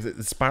 yeah,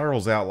 it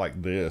spirals out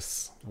like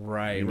this.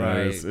 Right, You know,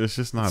 right. It's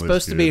just not It's as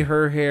supposed to be good.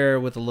 her hair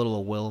with a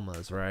little of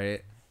Wilma's,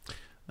 right?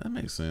 That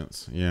makes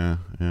sense. Yeah.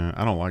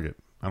 I don't like it.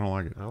 I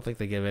don't think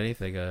they give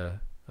anything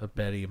a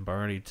Betty and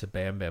Barney to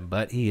Bam Bam,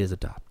 but he is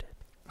adopted.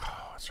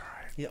 Oh, that's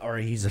right. Yeah, or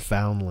he's a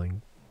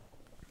foundling.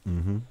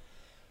 Mm-hmm.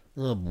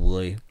 Oh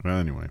boy. Well,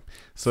 anyway,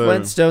 so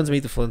Flintstones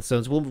meet the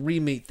Flintstones. We'll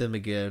re-meet them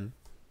again,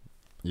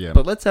 yeah,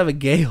 but let's have a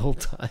gay old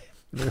time.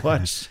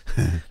 Watch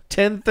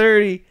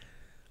 10:30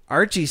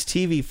 Archie's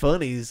TV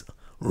Funnies.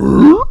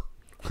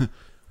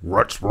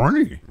 what's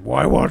funny?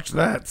 Why watch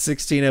that?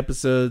 16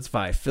 episodes,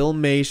 5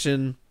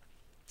 Filmation.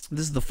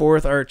 This is the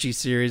 4th Archie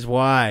series.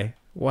 Why?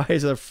 Why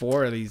is there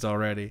 4 of these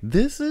already?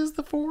 This is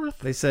the 4th.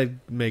 They said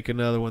make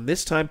another one.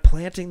 This time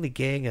planting the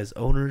gang as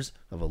owners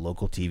of a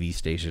local TV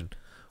station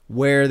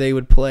where they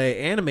would play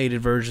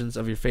animated versions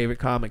of your favorite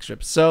comic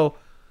strips. So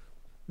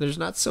there's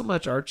not so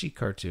much Archie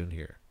cartoon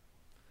here.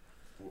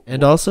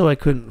 And also I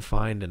couldn't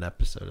find an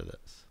episode of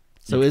this.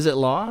 So is it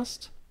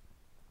lost?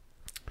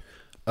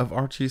 Of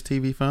Archie's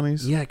TV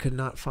Funnies? Yeah, I could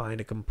not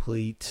find a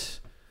complete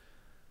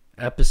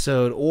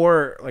episode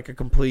or like a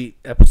complete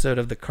episode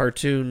of the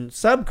cartoon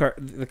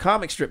the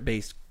comic strip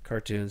based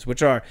cartoons,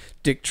 which are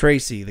Dick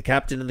Tracy, The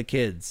Captain and the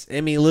Kids,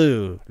 Emmy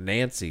Lou,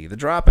 Nancy, The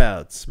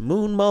Dropouts,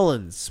 Moon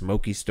Mullins,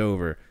 Smokey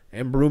Stover,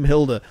 and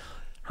Broomhilda.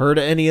 Heard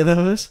of any of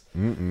those?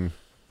 Mm-mm.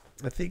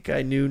 I think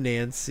I knew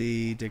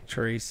Nancy, Dick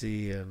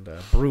Tracy, and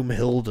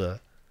Broomhilda,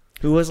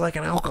 who was like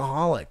an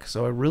alcoholic.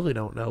 So I really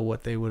don't know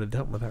what they would have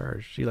done with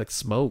her. She like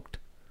smoked.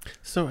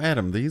 So,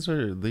 Adam, these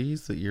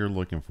that you're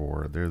looking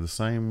for. They're the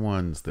same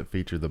ones that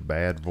feature the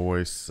bad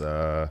voice.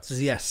 So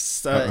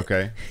yes.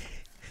 Okay.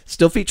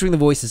 Still featuring the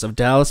voices of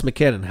Dallas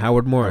McKinnon,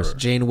 Howard Morris,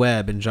 Jane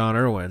Webb, and John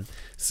Irwin.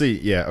 See,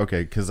 yeah,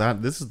 okay, because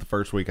this is the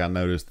first week I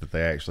noticed that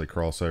they actually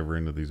cross over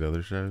into these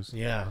other shows.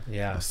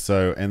 Yeah.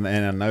 So, and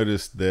I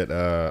noticed that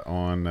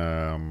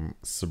on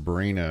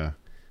Sabrina,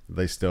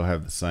 they still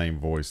have the same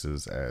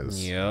voices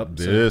as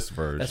this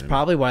version. That's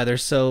probably why they're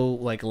so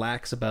like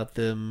lax about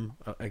them,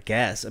 I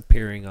guess,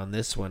 appearing on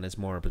this one as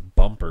more of a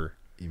bumper.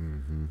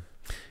 Mm-hmm.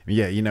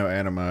 Yeah,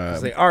 Adam.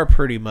 'Cause they are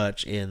pretty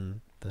much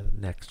in the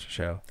next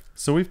show.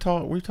 So we've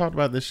talked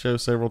about this show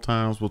several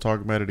times. We'll talk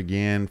about it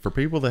again for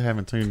people that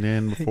haven't tuned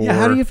in before. Yeah,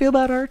 how do you feel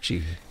about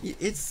Archie?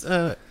 It's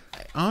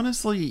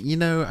honestly,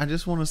 I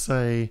just want to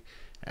say,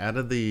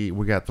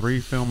 we got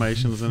 3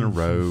 filmations in a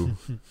row.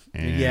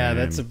 And Yeah,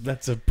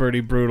 that's a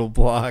pretty brutal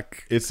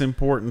block. it's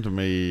important to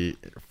me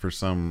for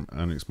some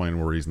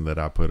unexplainable reason that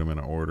I put them in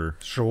an order.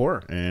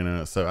 Sure.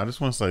 And so I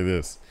just want to say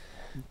this.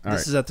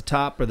 This is at the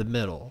top or the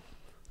middle?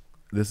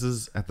 This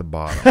is at the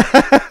bottom.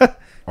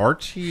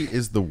 Archie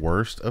is the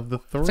worst of the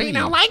 3. So you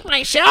don't like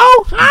my show?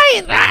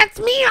 Hi, that's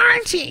me,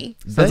 Archie.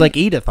 Sounds like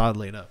Edith,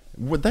 oddly enough.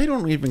 They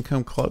don't even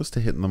come close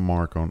to hitting the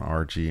mark on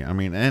Archie. I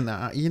mean, and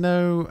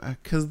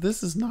because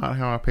this is not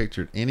how I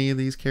pictured any of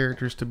these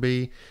characters to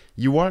be.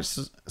 You watch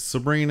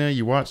Sabrina,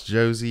 you watch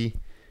Josie,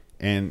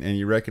 and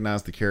you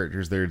recognize the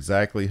characters. They're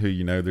exactly who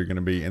you know they're going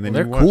to be. And then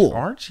Well, you they're watch cool.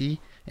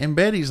 Archie, and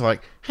Betty's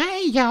like,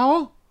 "Hey,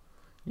 y'all,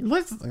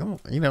 let's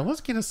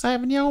get a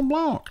Sauvignon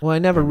Blanc." Well, I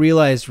never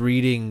realized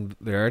reading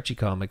the Archie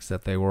comics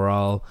that they were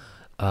all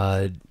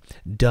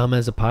dumb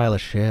as a pile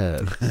of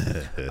shit.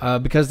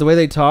 Because the way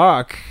they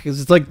talk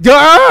is it's like,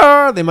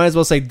 "Duh!" They might as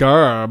well say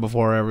 "duh"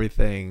 before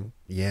everything.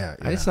 Yeah,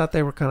 I just thought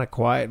they were kind of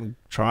quiet and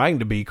trying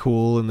to be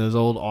cool in those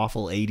old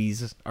awful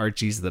 80s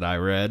Archies that I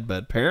read,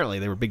 but apparently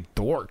they were big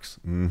dorks.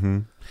 Mm-hmm.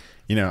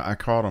 I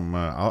caught them.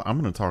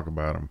 I'm going to talk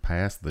about them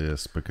past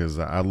this because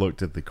I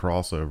looked at the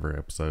crossover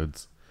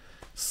episodes.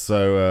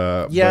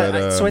 So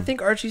So I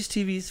think Archie's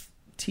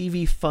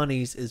TV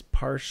Funnies is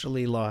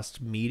partially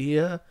lost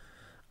media.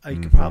 You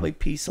could probably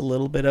piece a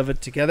little bit of it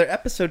together.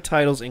 Episode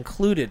titles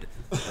included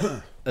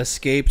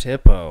Escaped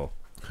Hippo,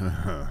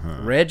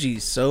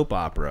 Reggie's Soap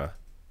Opera,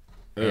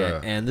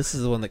 and this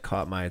is the one that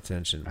caught my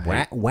attention.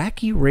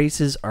 Wacky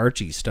Races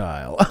Archie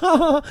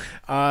Style.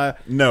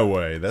 no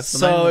way. That's the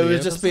name So of it the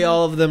would just be episode?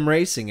 all of them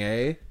racing,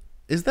 eh?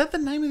 Is that the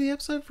name of the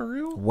episode for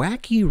real?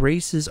 Wacky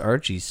Races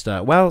Archie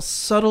Style. Wow,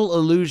 subtle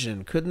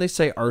illusion. Couldn't they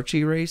say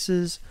Archie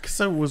Races?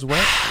 So was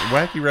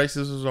Wacky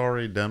Races was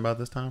already done by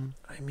this time?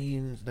 I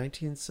mean,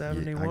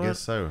 1971. I guess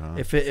so, huh?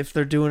 If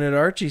they're doing it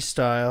Archie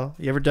style,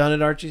 you ever done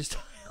it Archie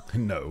style?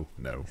 No.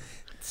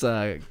 It's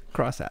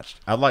crosshatched.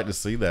 I'd like to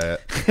see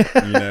that.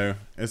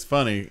 It's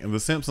funny. The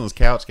Simpsons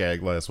couch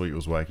gag last week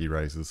was Wacky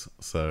Races.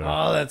 So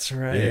Oh, that's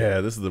right.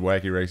 yeah, this is the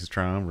Wacky Races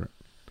triumvirate.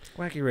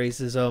 Wacky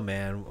Races. Oh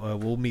man,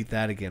 we'll meet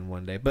that again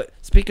one day. But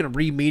speaking of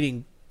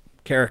re-meeting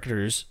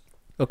characters,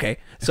 Okay,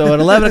 so at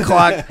 11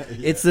 o'clock,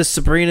 it's the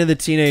Sabrina the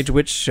Teenage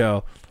Witch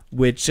show,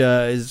 which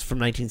is from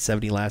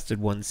 1970,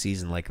 lasted one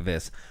season like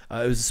this.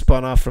 It was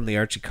spun off from the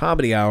Archie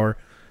Comedy Hour,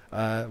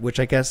 which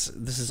I guess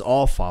this is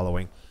all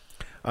following.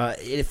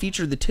 It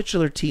featured the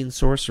titular teen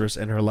sorceress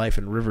and her life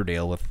in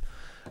Riverdale with,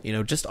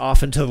 just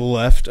off and to the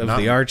left of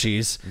the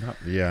Archies,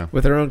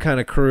 with their own kind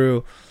of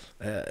crew.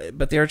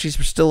 But the Archies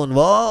were still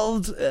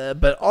involved,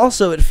 but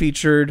also it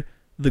featured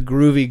the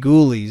Groovy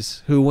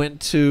Ghoulies, who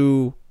went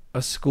to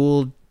a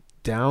school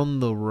down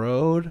the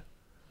road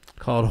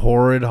called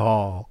Horrid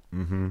Hall.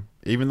 Mm-hmm.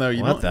 Even though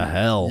you What the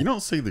hell? You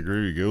don't see the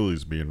Groovy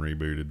Ghoulies being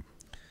rebooted.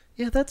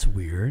 Yeah, that's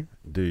weird.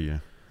 Do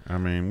you? I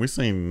mean, we've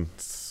seen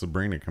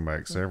Sabrina come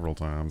back several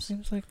times.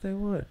 Seems like they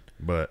would.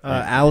 But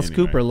Alice anyway.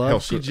 Cooper Hell,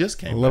 loves. she just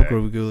came love back.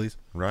 Groovy Ghoulies.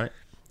 Right?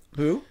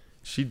 Who?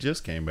 She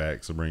just came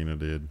back. Sabrina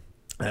did.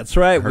 That's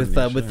right. Heard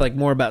With me like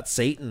more about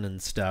Satan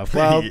and stuff.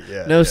 Well,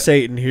 Yeah, no yeah.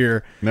 Satan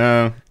here.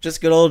 No. Just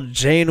good old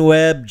Jane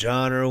Webb,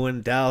 John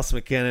Irwin, Dallas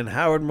McKinnon,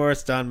 Howard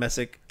Morris, Don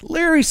Messick,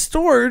 Larry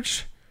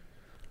Storch.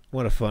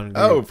 What a fun group.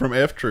 Oh, from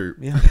F Troop.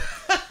 Yeah.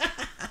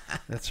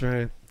 That's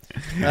right.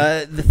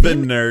 The The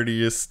theme,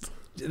 nerdiest.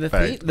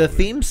 the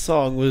theme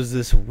song was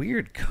this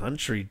weird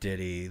country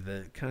ditty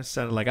that kind of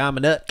sounded like I'm a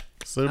nut.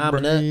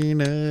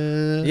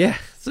 Sabrina. Yeah.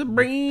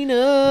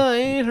 Sabrina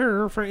and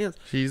her friends.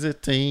 She's a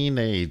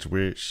teenage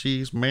witch.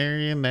 She's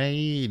marrying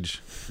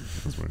age.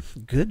 That's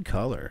what- Good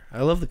color.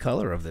 I love the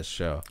color of this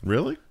show.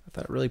 Really? I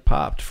thought it really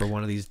popped for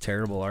one of these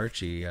terrible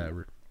Archie Let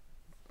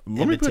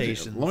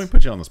imitations. me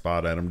put you on the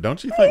spot, Adam.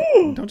 Don't you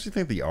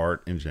think the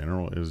art in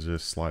general is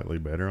just slightly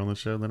better on the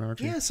show than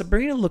Archie? Yeah,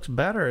 Sabrina looks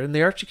better, and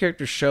the Archie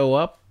characters show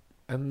up,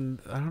 and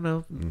I don't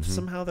know,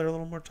 somehow they're a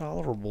little more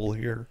tolerable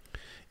here.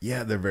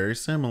 Yeah, they're very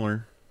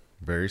similar.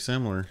 Very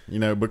similar.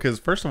 Because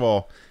first of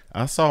all,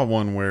 I saw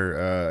one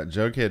where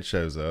Jughead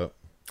shows up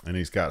and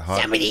he's got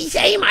hot. Somebody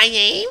say my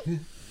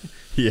name.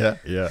 Yeah.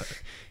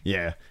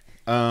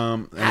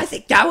 And How's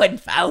it going,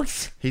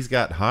 folks? he's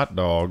got Hot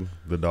Dog,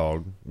 the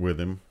dog, with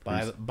him.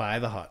 By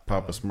the hot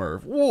Papa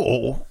Smurf.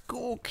 Whoa,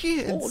 cool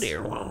kids. Oh,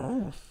 dear.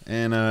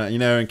 And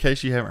in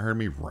case you haven't heard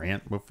me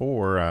rant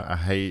before, I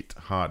hate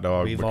Hot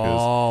Dog We've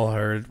because all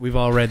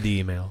read the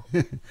email.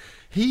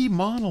 he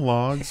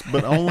monologues,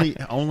 but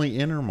only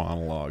inner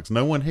monologues.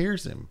 No one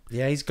hears him.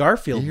 Yeah, he's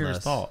Garfield. You hear his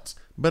thoughts.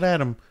 But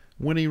Adam,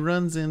 when he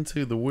runs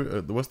into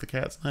what's the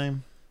cat's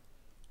name?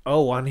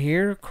 Oh, on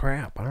here,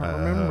 crap, I don't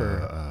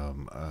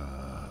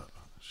remember.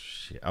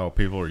 Shit. Oh,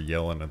 people are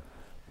yelling.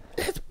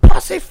 It's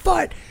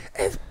Pussyfoot.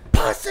 It's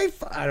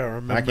Pussyfoot. I don't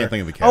remember. I can't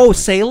think of the cat's Oh, name.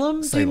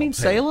 Salem? Do you mean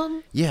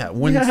Salem? Yeah,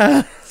 when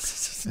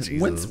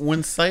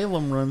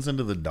Salem runs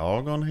into the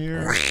dog on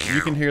here,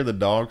 you can hear the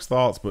dog's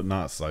thoughts, but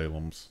not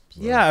Salem's.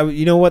 So. Yeah,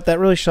 you know what? That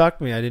really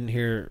shocked me. I didn't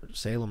hear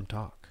Salem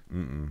talk.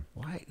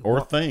 Why? Or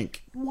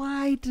think.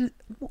 Why did?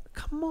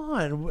 Come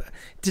on!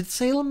 Did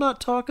Salem not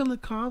talk in the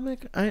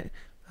comic?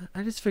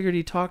 I just figured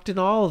he talked in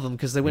all of them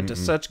because they went to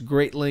such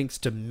great lengths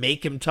to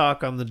make him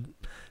talk on the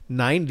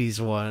 '90s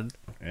one.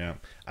 Yeah,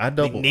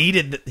 They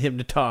needed him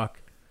to talk.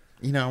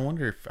 I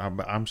wonder if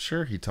I'm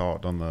sure he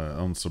talked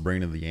on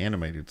Sabrina the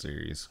animated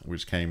series,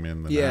 which came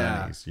in the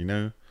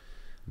 '90s.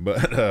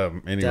 But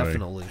anyway,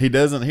 Definitely. he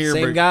doesn't hear.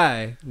 Same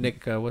guy,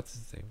 Nick. What's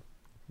his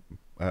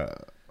name?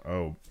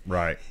 Oh,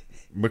 right.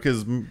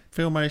 Because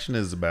Filmation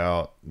is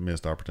about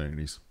missed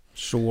opportunities.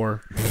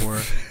 Sure.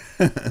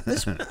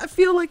 I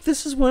feel like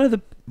this is one of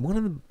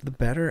the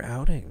better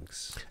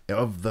outings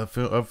Of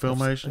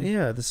Filmation?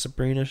 Yeah, the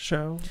Sabrina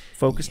show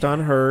focused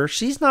on her.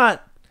 She's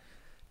not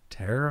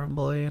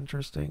terribly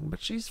interesting,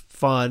 but she's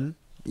fun.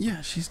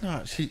 Yeah, she's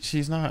not.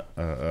 She's not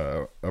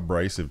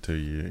abrasive to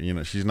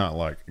you. She's not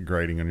like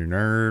grating on your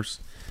nerves.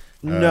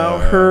 No,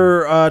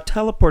 her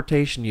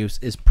teleportation use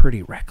is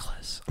pretty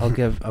reckless. I'll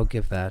give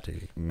that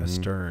a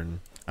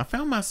Stern. I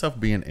found myself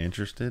being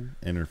interested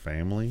in her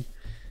family.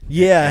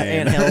 Yeah,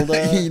 Aunt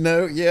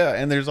Hilda. Yeah,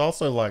 and there's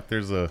also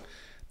there's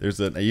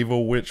an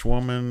evil witch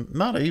woman,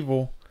 not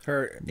evil.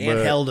 Her Aunt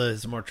Hilda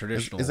is more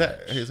traditional. Is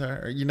that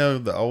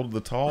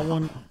the tall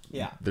one?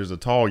 Yeah. There's a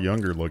tall,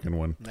 younger looking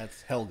one.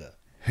 That's Helga.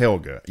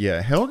 Helga.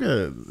 Yeah,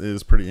 Helga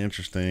is pretty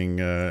interesting.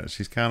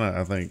 She's kind of,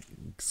 I think,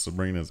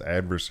 Sabrina's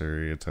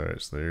adversary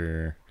attached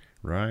there,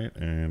 right?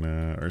 And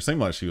or it seemed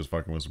like she was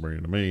fucking with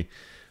Sabrina to me.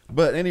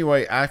 But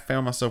anyway, I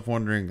found myself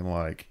wondering,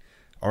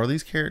 are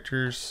these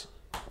characters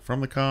from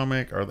the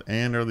comic? Are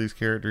these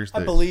characters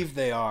that I believe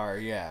they are,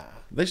 yeah.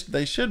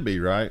 they should be,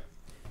 right?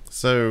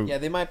 So Yeah,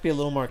 they might be a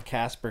little more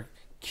Casper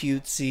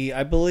cutesy.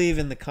 I believe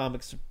in the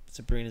comics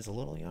Sabrina's a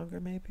little younger,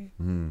 maybe.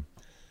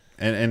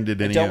 and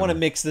did any I don't want to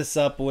mix this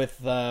up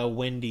with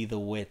Wendy the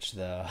Witch,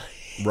 though.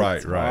 Right,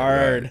 It's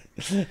right,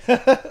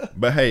 hard.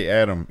 But hey,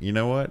 Adam, you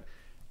know what?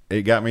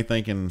 It got me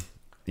thinking.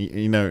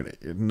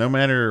 No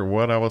matter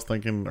what I was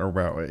thinking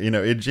about,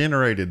 it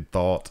generated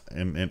thought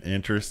and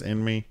interest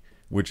in me,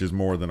 which is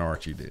more than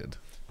Archie did.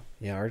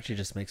 Yeah, Archie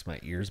just makes my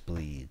ears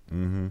bleed.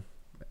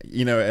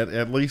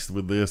 At least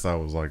with this, I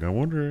was like, I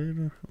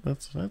wonder.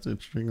 That's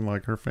interesting.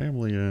 Like her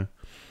family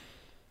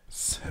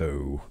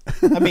So.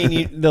 I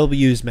mean, they'll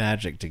use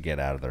magic to get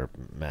out of their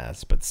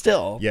mess, but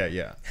still.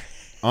 Yeah.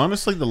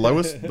 Honestly, the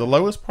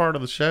lowest part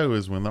of the show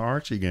is when the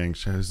Archie gang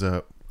shows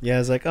up. Yeah,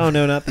 it's like, oh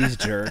no, not these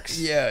jerks.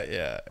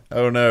 Yeah.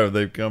 Oh no,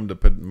 they've come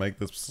to make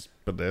this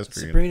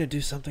pedestrian. Sabrina,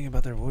 do something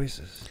about their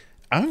voices.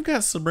 I've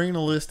got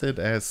Sabrina listed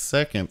as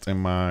second in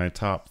my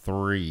top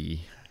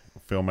 3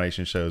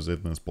 Filmation shows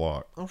in this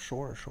block. Oh,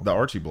 sure. The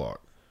Archie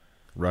block,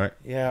 right?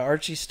 Yeah,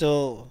 Archie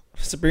still...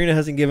 Sabrina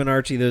hasn't given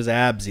Archie those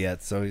abs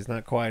yet, so he's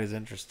not quite as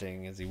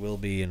interesting as he will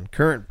be in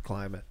current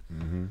climate.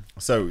 Mm-hmm.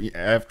 So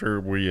after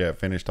we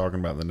finish talking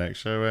about the next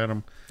show,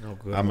 Adam, Oh,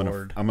 good I'm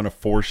Lord. gonna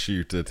force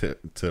you to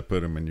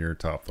put them in your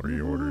top 3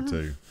 order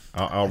too.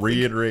 I'll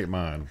reiterate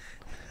mine.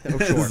 Oh,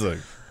 sure. So,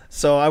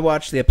 So I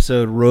watched the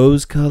episode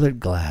Rose-Colored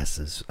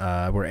Glasses,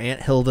 where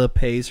Aunt Hilda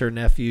pays her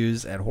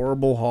nephews at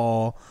Horrible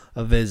Hall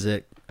a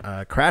visit.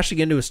 Crashing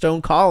into a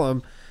stone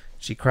column,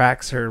 she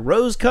cracks her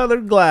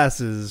rose-colored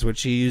glasses, which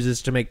she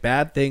uses to make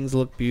bad things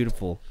look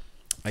beautiful.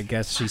 I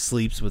guess she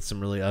sleeps with some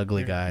really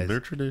ugly guys.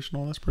 they're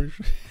traditional. That's pretty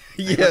sure.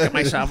 Look at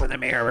myself in the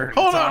mirror.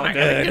 Hold It's on, all I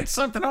gotta good. get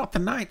something off the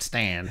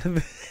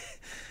nightstand.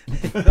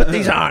 Put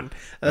these on.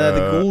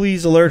 The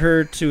ghoulies alert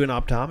her to an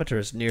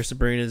optometrist near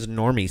Sabrina's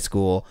normie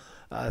school.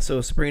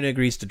 So Sabrina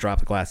agrees to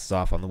drop the glasses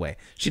off on the way.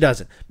 She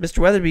doesn't. Mr.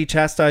 Weatherby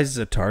chastises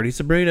a tardy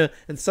Sabrina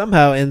and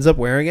somehow ends up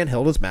wearing Aunt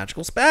Hilda's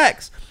magical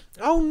specs.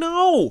 Oh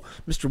no!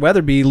 Mr.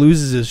 Weatherby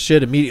loses his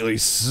shit immediately.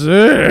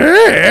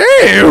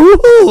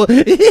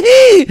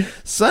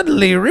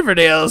 Suddenly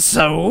Riverdale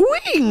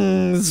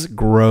swings.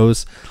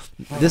 Gross.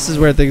 This is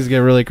where things get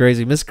really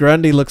crazy. Miss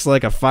Grundy looks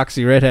like a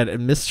foxy redhead,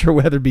 and Mr.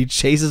 Weatherby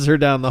chases her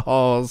down the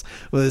halls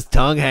with his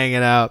tongue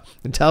hanging out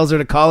and tells her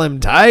to call him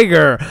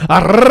Tiger.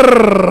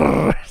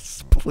 Arrrrrrr.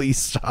 Please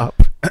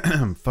stop.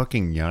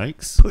 Fucking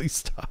yikes. Please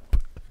stop.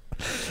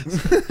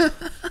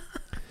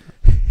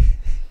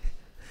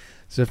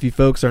 So if you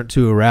folks aren't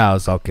too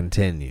aroused, I'll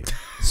continue.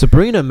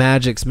 Sabrina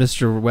magics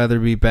Mr.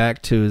 Weatherby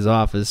back to his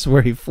office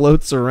where he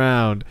floats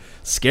around,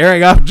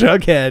 scaring off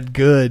Jughead.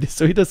 Good.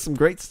 So he does some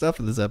great stuff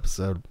in this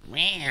episode.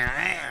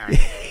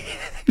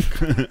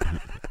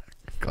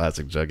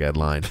 Classic Jughead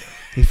line.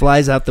 He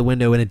flies out the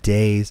window in a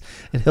daze,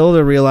 and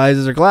Hilda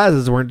realizes her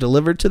glasses weren't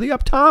delivered to the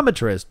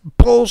optometrist.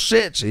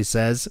 Bullshit, she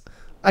says.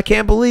 I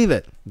can't believe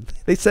it.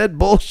 They said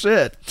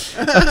bullshit.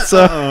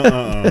 So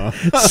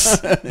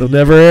they'll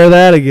never hear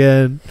that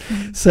again.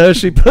 So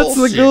she puts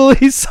the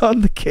ghoulies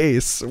on the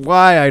case.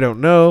 Why, I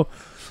don't know.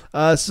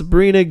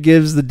 Sabrina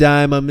gives the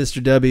dime on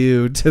Mr.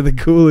 W to the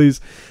ghoulies.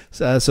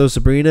 So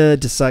Sabrina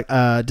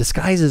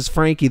disguises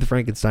Frankie, the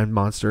Frankenstein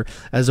monster,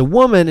 as a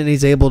woman, and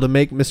he's able to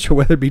make Mr.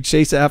 Weatherby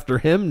chase after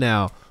him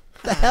now.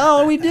 What the hell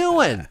are we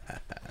doing?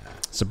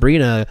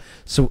 Sabrina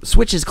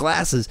switches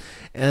glasses,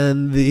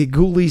 and the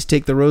ghoulies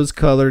take the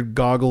rose-colored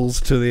goggles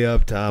to the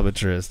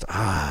optometrist.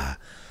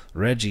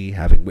 Reggie,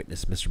 having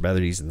witnessed Mr.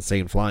 Weatherby's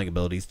insane flying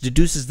abilities,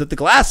 deduces that the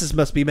glasses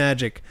must be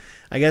magic.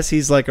 I guess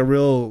he's like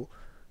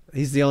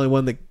he's the only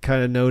one that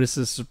kind of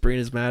notices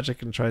Sabrina's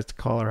magic and tries to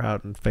call her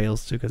out and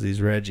fails to because he's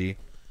Reggie.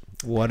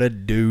 What a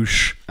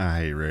douche. I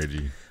hate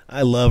Reggie.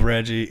 I love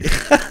Reggie.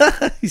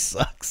 He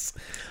sucks.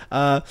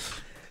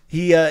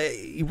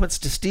 He wants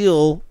to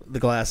steal the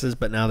glasses,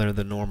 but now they're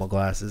the normal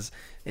glasses.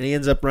 And he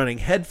ends up running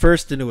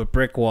headfirst into a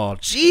brick wall.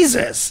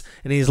 Jesus!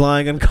 And he's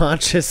lying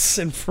unconscious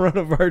in front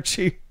of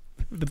Archie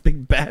with a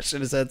big bash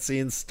in his head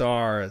seeing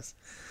stars.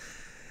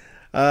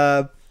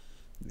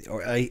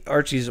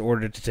 Archie's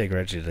ordered to take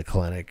Reggie to the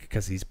clinic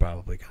because he's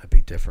probably going to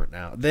be different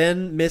now.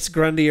 Then Miss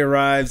Grundy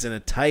arrives in a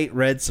tight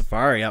red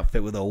safari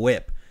outfit with a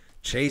whip,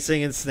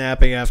 chasing and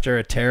snapping after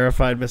a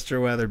terrified Mr.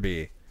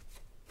 Weatherby.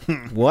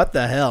 What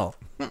the hell?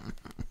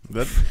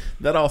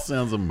 That all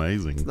sounds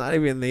amazing. It's not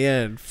even the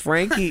end.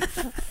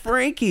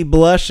 Frankie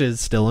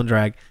blushes, still in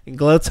drag, and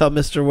gloats how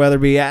Mr.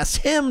 Weatherby asked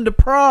him to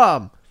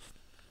prom.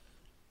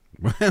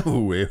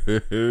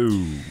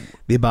 The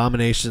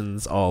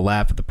abominations all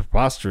laugh at the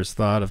preposterous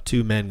thought of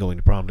two men going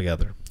to prom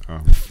together.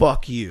 Oh.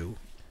 Fuck you.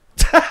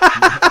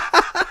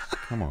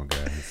 Come on,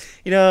 guys.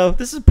 You know,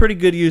 this is a pretty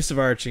good use of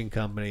Archie and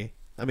Company.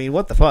 I mean,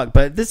 what the fuck?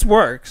 But this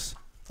works.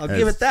 I'll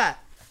give it that.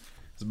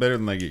 It's better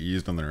than they get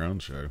used on their own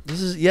show. This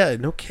is, yeah,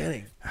 no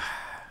kidding.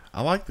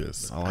 I like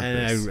this. I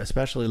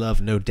especially love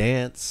no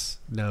dance,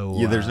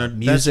 no there's no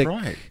music.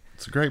 That's right.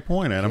 It's a great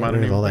point, Adam. Get I rid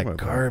didn't of even all think that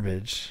about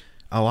garbage.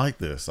 I like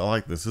this.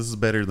 This is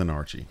better than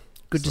Archie.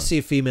 Good to see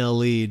a female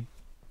lead.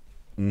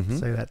 Mm-hmm.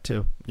 Say that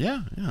too.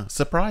 Yeah.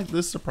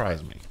 This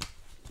surprised me.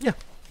 Yeah,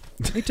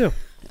 me too.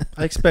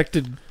 I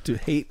expected to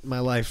hate my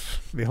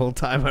life the whole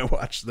time I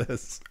watched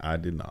this. I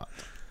did not.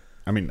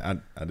 I mean,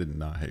 I did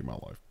not hate my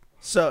life.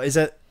 So is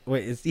that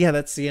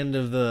that's the end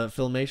of the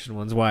Filmation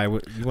ones. Why? You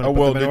want to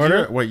put them in did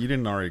order? you? Wait, you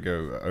didn't already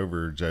go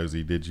over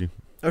Josie, did you?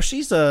 Oh,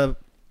 she's Josie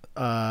and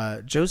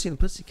the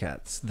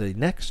Pussycats. The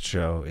next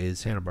show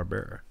is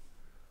Hanna-Barbera.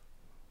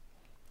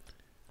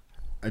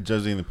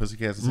 Josie and the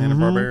Pussycats is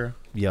Hanna-Barbera?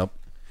 Yep.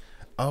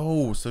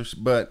 Oh, so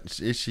but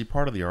is she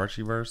part of the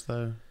Archieverse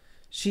though?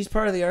 She's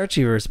part of the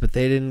Archieverse, but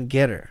they didn't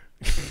get her.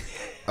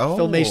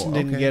 Filmation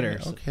didn't okay, get her.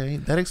 Okay,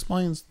 that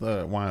explains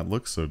why it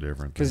looks so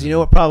different. Because you know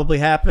what probably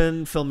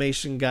happened?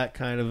 Filmation got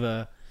kind of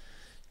a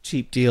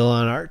cheap deal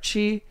on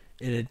Archie,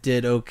 and it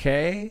did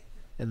okay.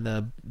 And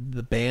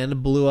the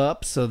band blew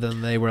up, so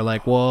then they were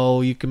like, "Whoa,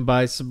 you can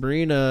buy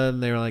Sabrina,"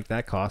 and they were like,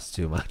 "That costs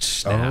too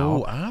much." Now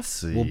Oh, I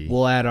see.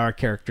 we'll add our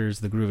characters,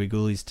 the Groovy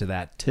Ghoulies, to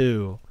that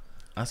too.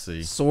 I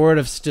see. Sort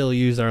of still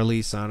use our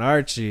lease on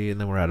Archie, and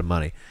then we're out of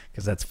money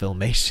because that's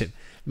Filmation.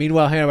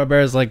 Meanwhile,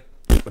 Hanna-Barbera's like,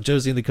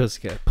 Josie and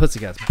the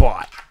Pussycats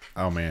bought.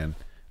 Oh man,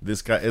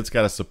 it's got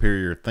a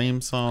superior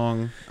theme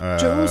song.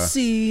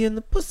 Josie and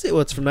the Pussy.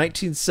 Well, it's from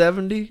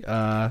 1970.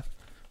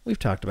 We've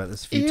talked about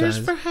this a few Ears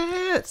times. for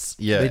hats.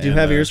 Yeah, They do and,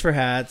 have ears for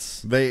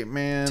hats. They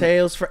man,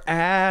 Tails for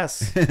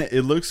ass.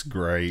 it looks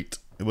great.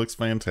 It looks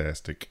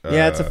fantastic.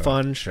 Yeah, it's a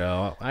fun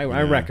show. I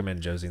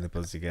recommend Josie and the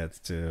Pussycats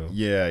too.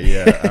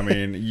 Yeah. I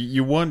mean,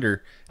 you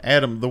wonder,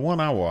 Adam. The one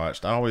I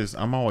watched,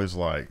 I'm always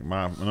like,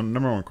 my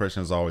number one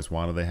question is always,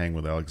 why do they hang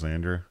with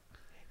Alexandra?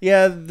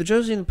 Yeah, the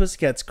Josie and the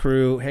Pussycats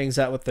crew hangs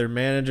out with their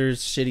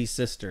manager's shitty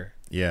sister.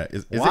 Yeah,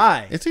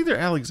 Why? It's either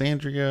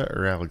Alexandria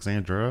or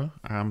Alexandra.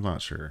 I'm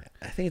not sure.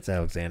 I think it's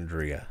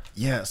Alexandria.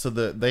 Yeah, so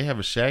they have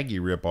a Shaggy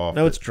ripoff.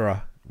 No, it's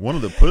Draw. One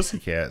of the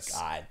Pussycats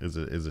God. is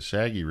a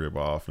Shaggy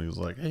ripoff, and he was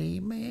like, "Hey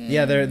man."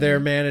 Yeah, their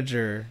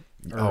manager.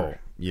 Oh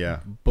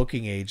yeah.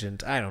 Booking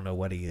agent. I don't know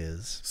what he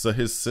is. So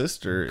his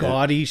sister,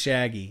 Gaudy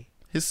Shaggy.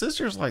 his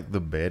sister's like the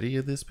Betty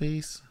of this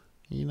piece,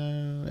 you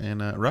know, and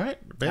right,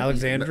 Betty?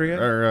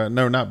 Alexandria? or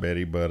no, not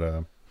Betty, but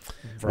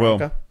Veronica.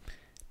 well,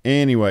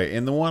 anyway,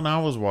 in the one I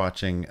was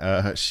watching,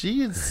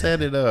 she had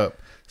set it up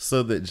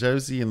so that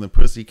Josie and the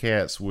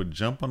Pussycats would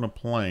jump on a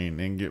plane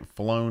and get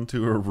flown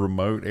to a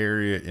remote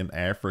area in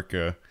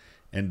Africa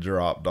and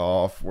dropped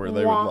off where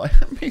they would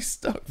like be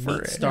stuck Meet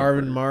forever.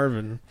 Starvin'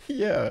 Marvin.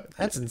 Yeah.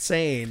 That's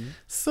insane.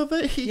 So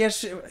that Yeah,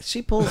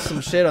 she pulls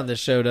some shit on this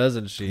show,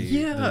 doesn't she?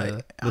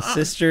 Yeah. The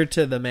sister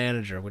to the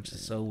manager, which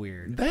is so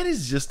weird. that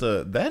is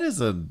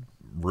a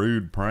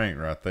rude prank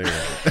right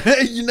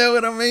there. You know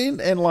what I mean?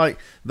 And like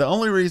the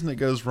only reason it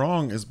goes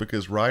wrong is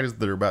because right as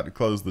they're about to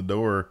close the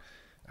door,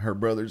 her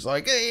brother's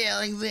like, "Hey,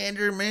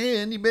 Alexandra,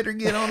 man, you better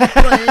get on the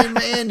plane,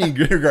 man." He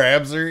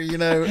grabs her, you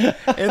know,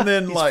 and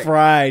then He's like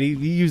fried. He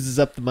uses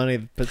up the money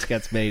the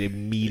Pussycats made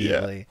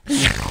immediately.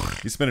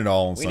 he spent it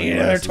all on We need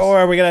another sunglasses.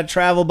 tour. We gotta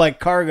travel by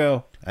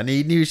cargo. I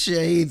need new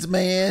shades,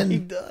 man. He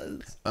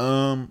does.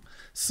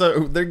 So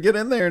they get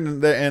in there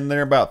and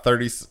they're about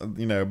 30,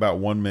 about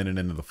 1 minute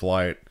into the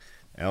flight.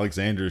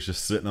 Alexandra's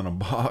just sitting on a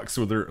box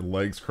with her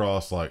legs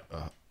crossed, like,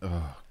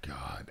 oh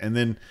God. And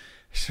then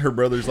her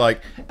brother's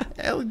like,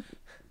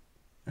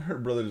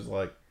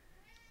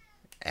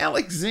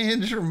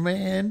 Alexandra,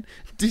 man,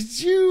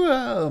 did you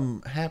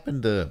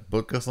happen to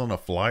book us on a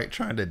flight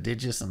trying to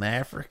ditch us in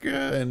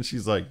Africa? And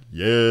she's like,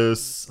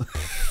 yes.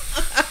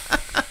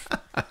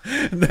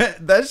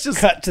 That's just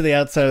Cut to the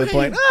outside of the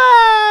plane.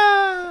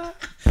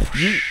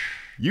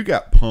 you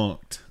got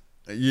punked.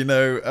 You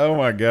know, oh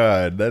my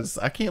God,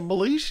 I can't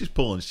believe she's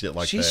pulling shit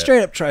like She that.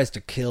 straight up tries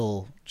to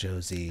kill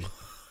Josie.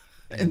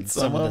 And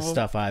Some of the them-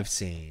 stuff I've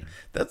seen.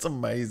 That's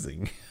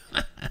amazing.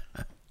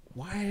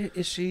 Why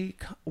is she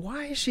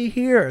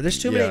here? There's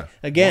too many. Yeah.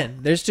 Again,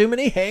 there's too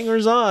many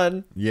hangers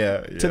on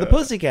Yeah, to the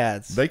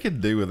Pussycats. They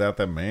could do without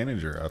that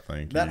manager, I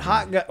think. That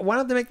hot guy. Why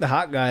don't they make the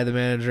hot guy the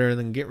manager and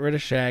then get rid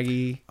of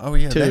Shaggy? Oh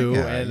yeah, too.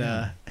 that guy, And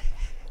yeah.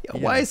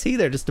 why is he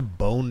there just to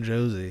bone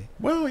Josie?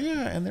 Well,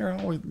 yeah, and they're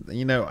always,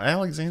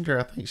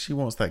 Alexandra. I think she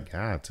wants that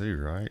guy too,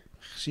 right?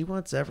 She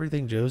wants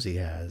everything Josie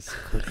has,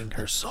 including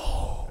her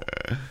soul.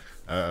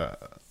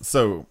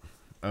 So,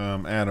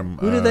 Adam,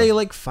 Who do they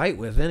fight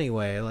with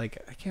anyway? Like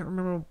I can't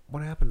remember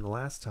what happened the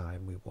last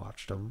time we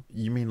watched them.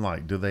 You mean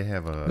do they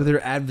have Who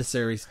their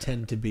adversaries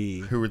tend to be,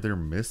 who are their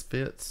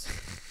misfits?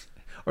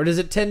 or does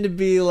it tend to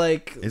be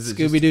like Is it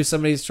Scooby Doo?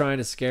 Somebody's trying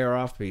to scare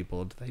off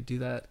people. Do they do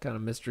that kind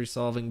of mystery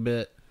solving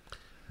bit?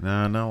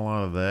 No, not a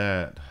lot of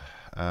that.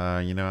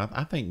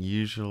 I think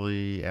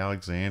usually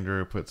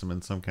Alexandra puts them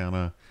in some kind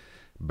of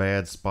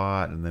bad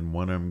spot, and then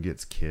one of them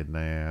gets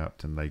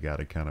kidnapped, and they got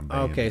to kind of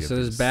band Okay, so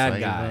together there's to bad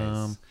save guys.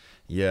 them.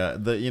 Yeah,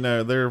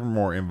 they're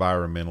more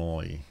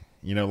environmentally.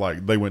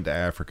 Like they went to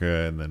Africa,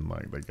 and then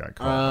they got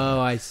caught.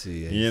 Oh, I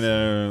see.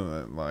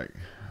 There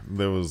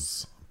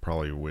was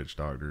probably witch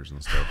doctors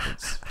and stuff.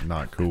 That's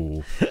not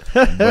cool,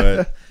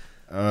 but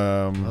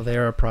Well, they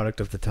are a product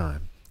of the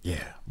time.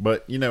 yeah.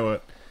 But you know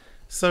what?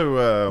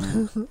 So,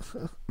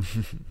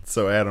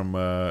 so Adam,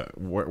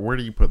 where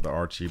do you put the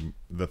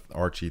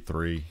Archie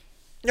 3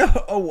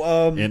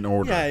 in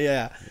order?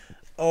 Yeah.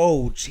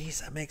 Oh,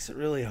 jeez, that makes it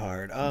really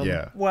hard.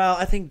 Yeah. Well,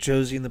 I think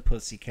Josie and the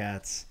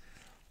Pussycats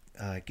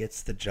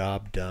gets the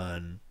job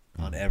done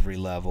on every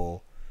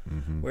level.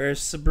 Mm-hmm.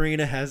 Whereas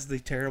Sabrina has the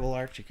terrible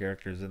Archie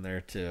characters in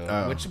there too,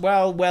 Oh. which,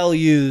 while well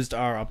used,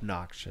 are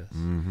obnoxious.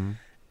 Mm-hmm.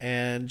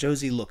 And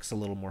Josie looks a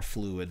little more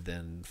fluid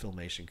than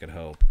Filmation could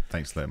hope.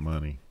 Thanks to that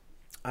money.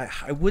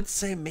 I would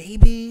say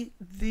maybe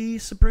the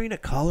Sabrina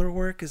color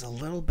work is a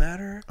little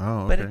better.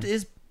 Oh, But okay. it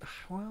is,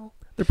 well,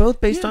 they're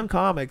both based Yeah. on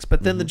comics,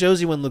 but then the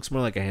Josie one looks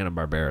more like a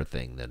Hanna-Barbera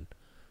thing than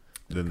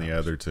than the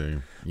other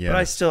two. Yeah,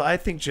 But I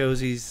think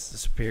Josie's the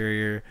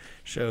superior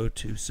show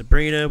to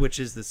Sabrina, which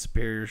is the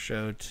superior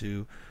show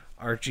to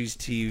Archie's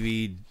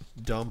TV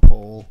dump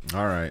hole,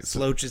 all right. So,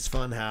 Sloach's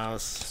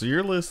Funhouse. so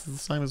your list is the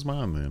same as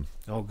mine then.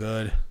 Oh,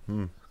 good.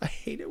 I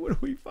hate it when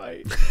we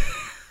fight.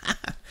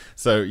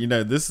 So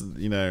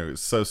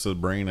so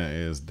Sabrina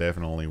is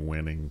definitely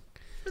winning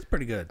It's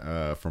pretty good.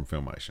 from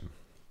Filmation.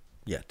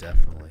 Yeah,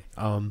 definitely.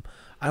 I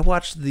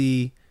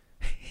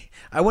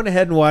went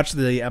ahead and watched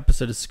the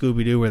episode of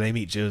Scooby Doo where they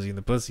meet Josie and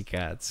the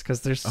Pussycats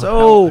because they're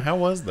so. How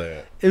was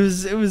that? It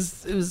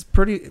was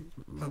pretty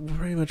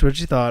much what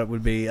you thought it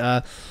would be.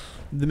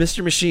 The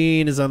Mr.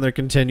 Machine is on their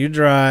continued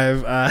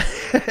drive,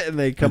 and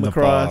they come In the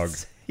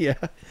across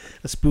a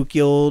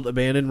spooky old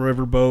abandoned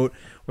riverboat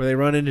where they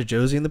run into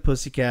Josie and the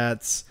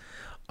Pussycats.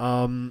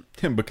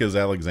 Because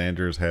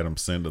Alexandra's had him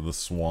sent to the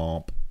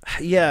swamp.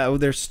 Yeah,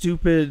 their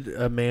stupid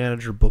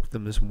manager booked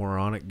them this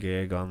moronic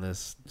gig on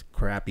this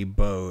crappy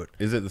boat.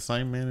 Is it the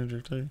same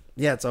manager too?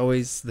 Yeah, it's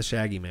always the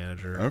Shaggy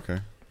manager. Okay.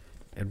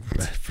 And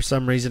for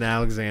some reason,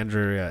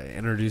 Alexandra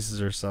introduces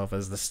herself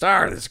as the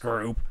star of this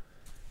group.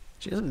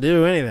 She doesn't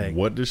do anything.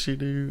 What does she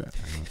do?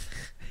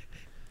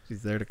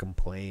 She's there to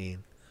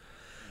complain.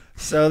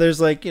 So there's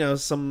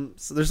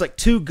there's like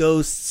two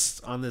ghosts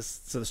on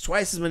this. So there's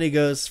twice as many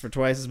ghosts for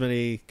twice as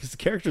many because the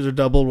characters are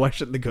doubled. Why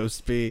shouldn't the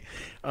ghosts be?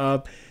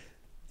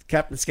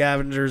 Captain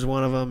Scavenger is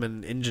one of them,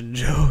 and Injun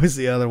Joe is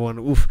the other one.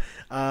 Oof.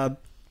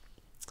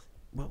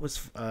 What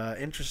was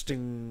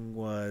interesting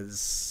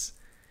was,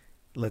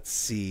 let's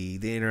see,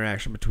 the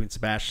interaction between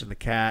Sebastian the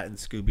cat and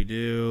Scooby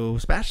Doo.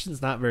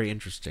 Sebastian's not very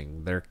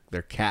interesting. Their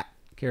cat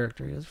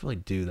character, he doesn't really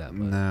do that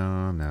much.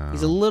 No.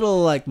 He's a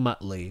little like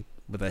Muttley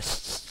with a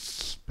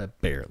but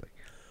barely.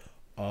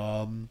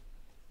 And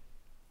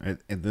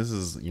this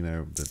is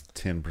the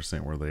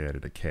 10% where they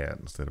added a cat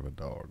instead of a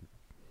dog.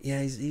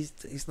 Yeah,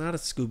 he's not a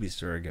Scooby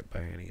surrogate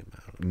by any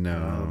amount.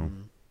 No.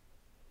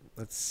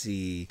 Let's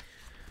see.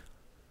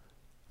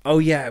 Oh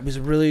yeah, it was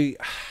really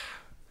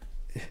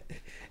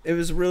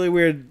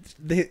weird.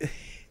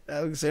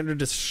 Alexander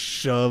just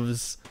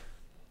shoves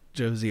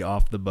Josie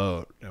off the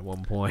boat at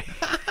one point.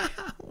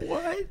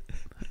 What?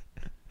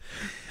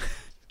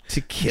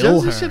 To kill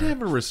Josie her. should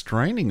have a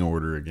restraining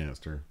order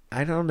against her.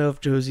 I don't know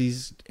if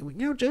Josie's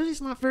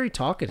not very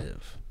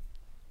talkative.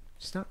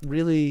 She's not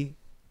really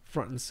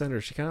front and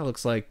center. She kind of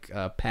looks like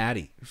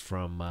Patty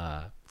from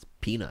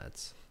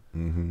Peanuts.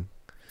 Mm-hmm.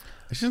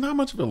 She's not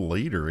much of a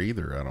leader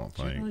either, I don't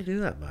She think. doesn't really do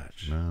that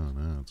much.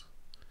 No,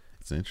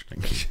 it's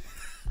interesting.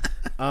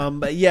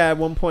 But yeah, at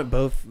one point,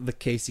 both the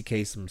Casey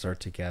Kasems are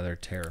together,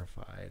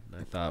 terrified.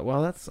 And I thought,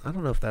 well, I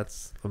don't know if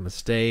that's a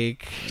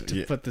mistake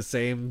to put the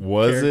same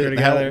character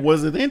together.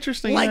 Was it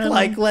interesting?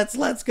 Like,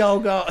 let's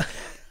go. A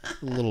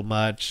little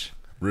much.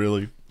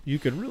 Really? You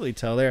could really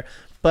tell there.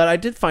 But I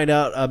did find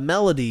out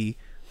Melody,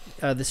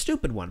 the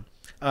stupid one,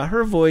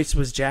 her voice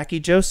was Jackie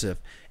Joseph,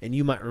 and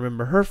you might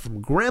remember her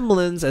from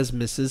Gremlins as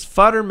Mrs.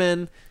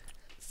 Futterman.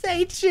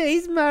 Say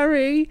cheese,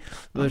 Murray.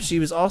 But she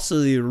was also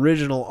the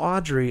original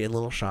Audrey in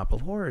Little Shop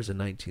of Horrors in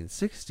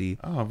 1960.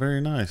 Oh,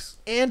 very nice.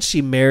 And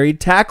she married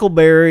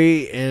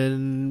Tackleberry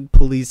in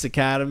Police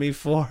Academy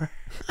 4.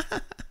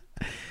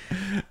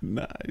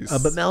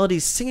 Nice. But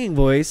Melody's singing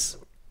voice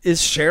is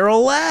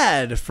Cheryl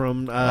Ladd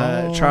from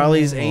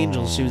Charlie's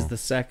Angels. She was the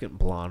second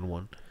blonde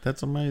one.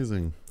 That's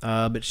amazing.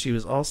 But she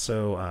was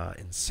also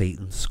in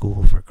Satan's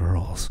School for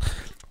Girls.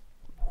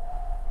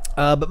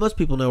 But most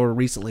people know her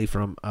recently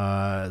from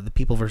The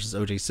People vs.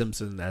 O.J.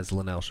 Simpson as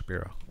Linnell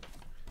Shapiro.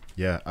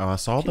 Yeah, I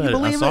saw Can you that. I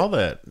believe saw it?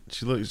 that.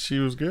 She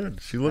was good.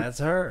 She looked That's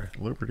her.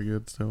 pretty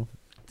good still.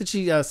 Did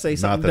she say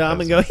something that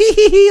dumb and that's go hee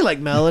hee hee like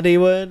Melody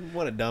would?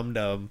 What a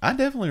dum. I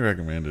definitely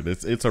recommend it.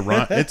 It's a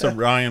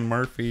Ryan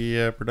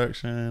Murphy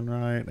production,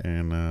 right?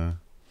 And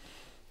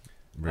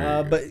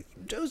very good.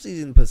 But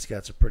Josie and the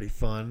Pussycats are pretty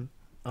fun.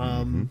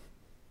 I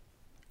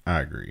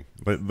agree.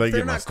 But they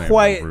They're get my not stamp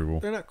quite. of approval.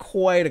 They're not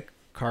quite a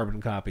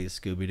carbon copy of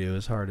Scooby Doo,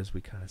 as hard as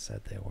we kind of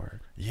said they were.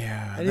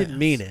 Yeah, I didn't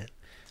mean it.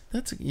 I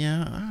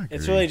agree.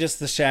 It's really just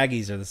the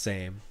Shaggies are the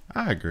same.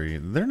 I agree.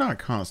 They're not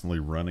constantly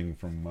running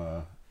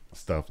from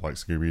stuff like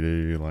Scooby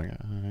Doo,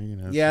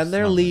 it's Yeah, just and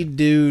their not lead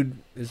dude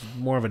is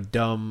more of a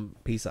dumb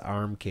piece of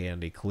arm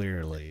candy.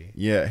 Clearly,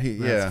 that.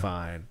 that's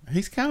fine.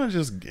 He's kind of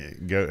just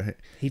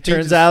He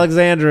turns just-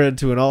 Alexandra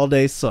into an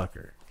all-day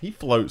sucker. He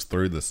floats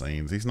through the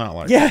scenes. He's not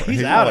like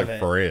He's out not of like it.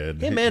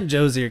 Fred. Him and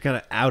Josie are kind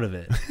of out of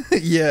it.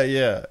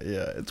 yeah.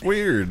 It's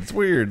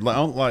weird.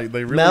 Like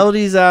they really.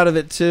 Melody's out of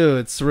it too.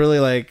 It's really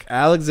like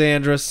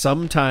Alexandra,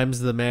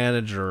 sometimes the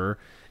manager,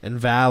 and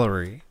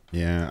Valerie.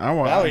 Yeah,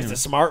 Valerie's the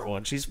smart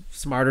one. She's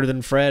smarter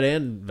than Fred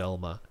and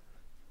Velma.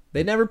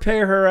 They never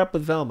pair her up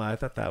with Velma. I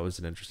thought that was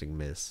an interesting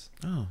miss.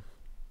 Oh,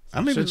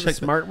 I'm even Shouldn't the check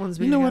smart ones.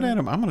 Be You know what, together?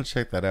 Adam? I'm gonna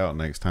check that out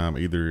next time.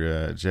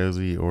 Either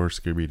Josie or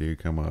Scooby Doo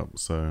come up.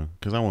 So,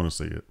 because I want to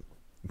see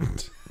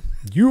it.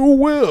 You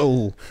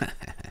will.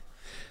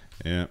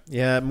 Yeah.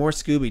 Yeah, more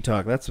Scooby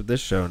talk. That's what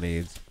this show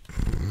needs.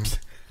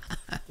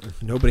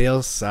 Nobody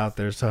else out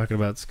there is talking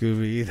about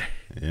Scooby either.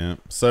 Yeah.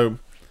 So,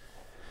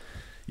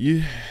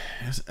 You,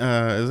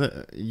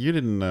 you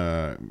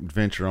didn't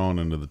venture on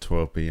into the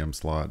 12 p.m.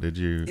 slot, did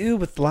you? Ew,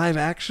 with live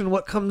action,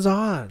 what comes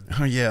on?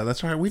 Oh yeah,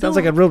 that's right. Sounds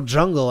like a real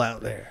jungle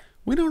out there.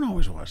 We don't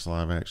always watch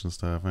live action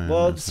stuff, man.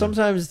 Well,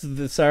 sometimes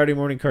the Saturday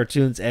morning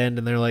cartoons end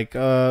and they're like,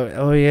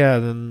 oh yeah,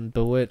 then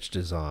Bewitched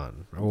is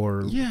on.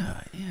 Or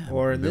yeah.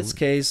 Or in this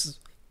case,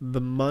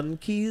 the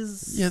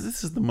Monkeys. Yeah,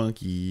 this is the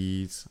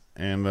Monkeys.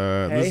 And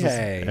this is,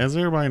 as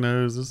everybody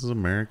knows, this is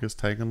America's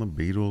take on the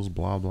Beatles,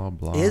 blah, blah,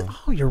 blah.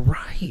 Oh, you're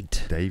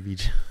right. Davy.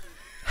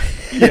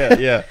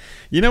 yeah.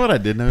 You know what I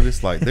did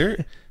notice? Like,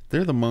 they're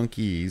the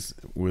Monkeys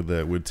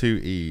with two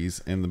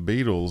E's, and the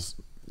Beatles,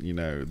 you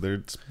know,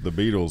 they're the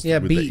Beatles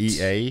with Beat.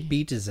 the EA.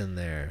 Beat is in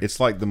there. It's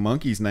like the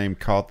Monkeys' name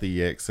caught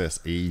the excess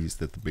E's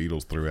that the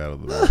Beatles threw out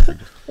of the word.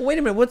 Wait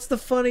a minute. What's the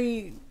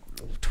funny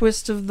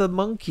twist of the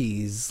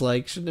Monkeys?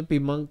 Like, shouldn't it be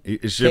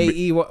It should be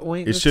K-E-Y?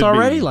 Wait, it's should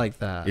already be, like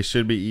that. It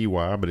should be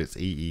EY, but it's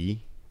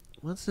EE.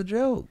 What's the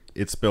joke?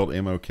 It's spelled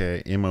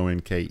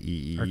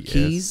MONKEEES. Or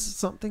Keys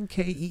something?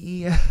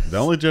 Kees? The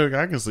only joke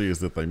I can see is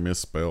that they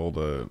misspelled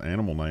an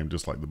animal name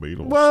just like the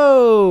Beatles.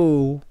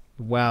 Whoa!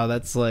 Wow,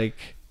 that's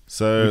like...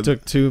 So it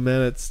took 2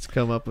 minutes to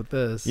come up with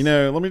this. You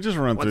know, let me just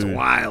run What's through.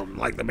 wild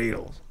like the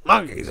Beatles?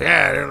 Monkeys,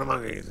 yeah, they're the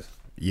monkeys.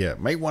 Yeah,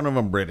 make one of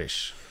them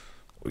British.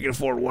 We can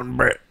afford one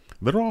Brit.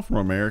 They're all from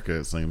America,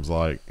 it seems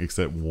like,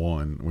 except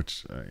one,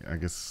 which I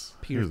guess...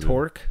 Peter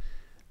Tork?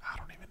 I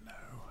don't even know.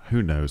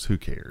 Who knows? Who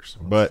cares?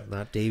 But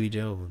not Davy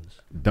Jones.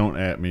 Don't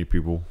at me,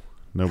 people.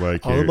 Nobody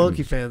cares. All the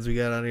monkey fans we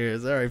got on here.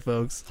 Sorry,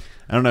 folks.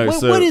 I don't know.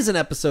 What is an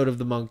episode of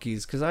the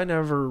Monkeys? Because I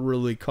never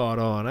really caught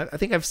on. I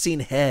think I've seen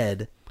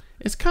Head.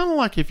 It's kind of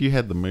like if you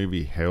had the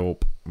movie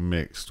Help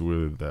mixed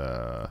with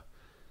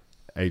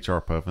HR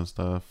Puffin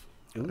stuff.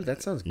 Ooh,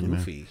 that sounds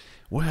goofy. You know?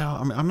 Well,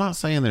 I mean, I'm not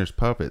saying there's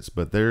puppets,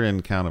 but they're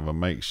in kind of a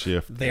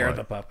makeshift. They're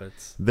the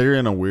puppets. They're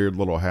in a weird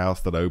little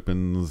house that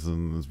opens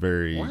and it's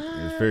very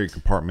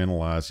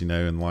compartmentalized, you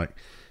know. And like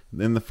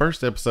in the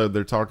first episode,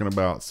 they're talking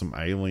about some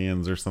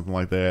aliens or something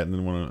like that, and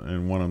then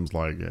one of them's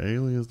like,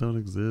 aliens don't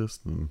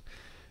exist, and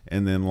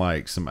then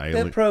like some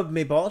alien. That probe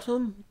me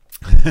bottom.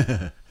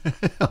 I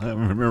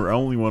remember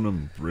only one of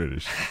them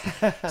British.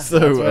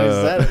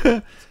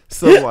 So,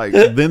 so like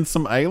then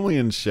some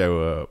aliens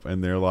show up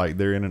and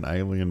they're in an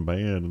alien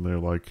band and they're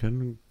like,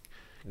 can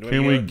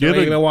we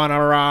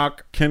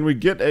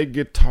get a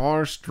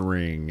guitar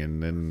string?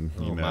 And then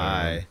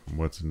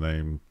what's his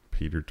name,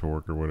 Peter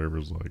Tork or whatever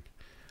is like,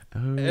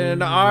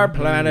 in our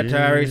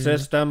planetary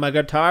system, a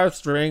guitar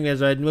string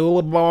is a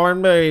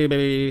newborn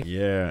baby.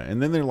 Yeah,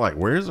 and then they're like,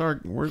 "Where's our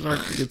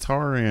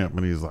guitar amp?"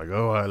 And he's like,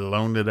 "Oh, I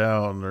loaned it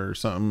out or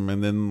something."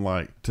 And then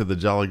like to the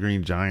Jolly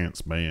Green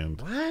Giants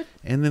band. What?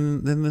 And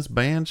then this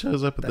band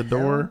shows up at the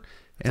door,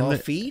 and all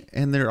feet,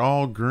 and they're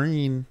all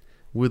green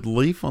with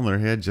leaf on their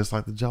head, just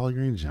like the Jolly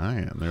Green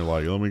Giant. And they're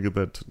like, "Let me get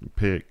that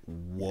pic."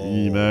 Whoa.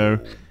 You know.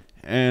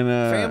 And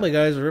Family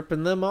Guy's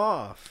ripping them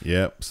off.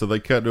 Yep. So they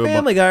cut to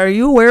Family Guy. Are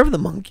you aware of the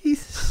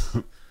Monkeys?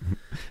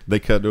 They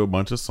cut to a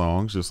bunch of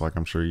songs, just like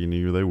I'm sure you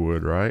knew they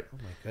would, right? Oh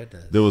my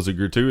goodness. There was a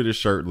gratuitous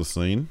shirtless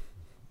scene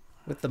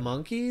with the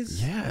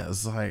Monkeys. Yeah,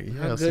 it's like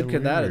how good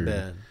could that have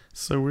been?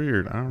 So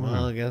weird. I don't know.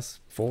 Well, I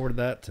guess forward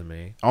that to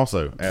me.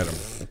 Also, Adam,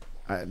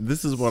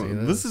 this is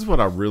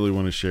what I really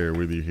want to share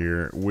with you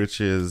here,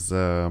 which is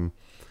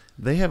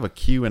they have a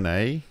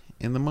Q&A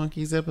in the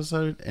Monkeys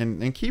episode,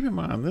 and keep in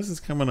mind this is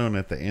coming on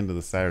at the end of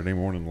the Saturday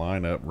morning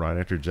lineup right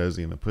after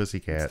Josie and the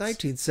Pussycats. It's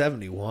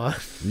 1971.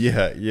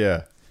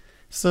 Yeah.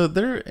 So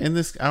they're in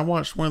this. I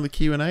watched one of the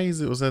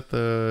Q&As. It was at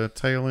the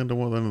tail end of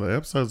one of the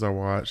episodes I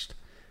watched,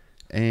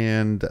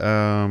 and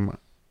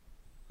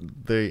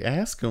they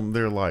ask them.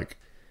 They're like,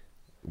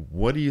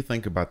 "What do you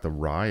think about the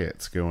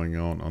riots going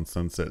on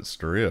Sunset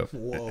Strip?"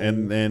 Whoa.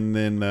 And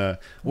then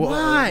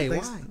why?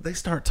 They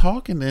start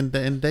talking,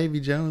 and Davy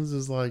Jones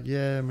is like,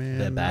 "Yeah, man,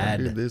 they're bad.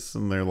 I do this,"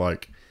 and they're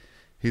like,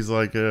 he's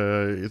like,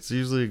 "It's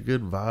usually a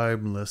good vibe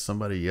unless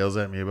somebody yells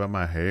at me about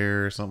my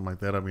hair or something like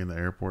that. I'll be in the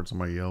airport,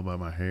 somebody yell about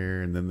my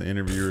hair," and then the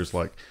interviewer is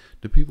like,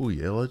 "Do people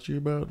yell at you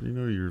about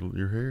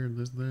your hair and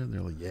this and that?" And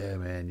they're like, "Yeah,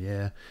 man,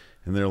 yeah,"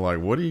 and they're like,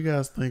 "What do you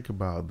guys think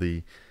about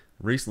the?"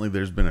 Recently,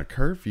 there's been a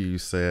curfew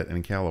set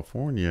in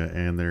California,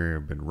 and there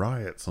have been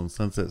riots on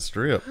Sunset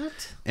Strip.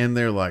 What? And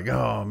they're like,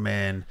 "Oh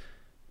man,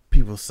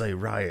 people say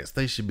riots.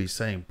 They should be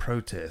saying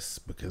protests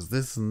because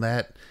this and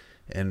that.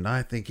 And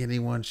I think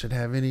anyone should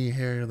have any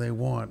hair they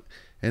want."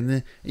 And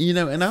then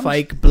and I'm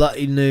fake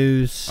bloody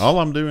news. All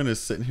I'm doing is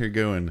sitting here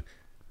going,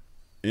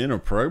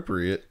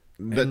 inappropriate.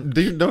 Don't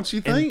you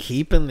think? And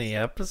keeping the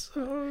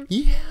episode.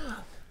 Yeah.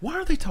 Why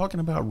are they talking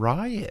about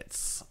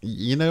riots? I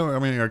mean,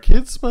 are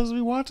kids supposed to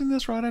be watching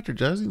this right after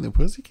Josie and the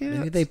Pussycats?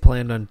 Maybe they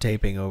planned on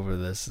taping over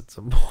this at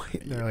some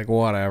point. They're like,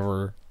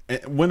 whatever.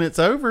 When it's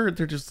over,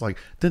 they're just like,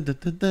 dun, dun,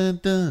 dun, dun,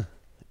 dun.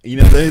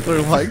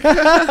 They're like,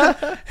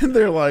 and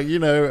they're like,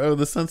 oh,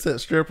 the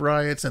Sunset Strip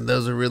riots, and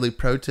those are really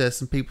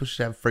protests, and people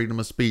should have freedom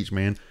of speech,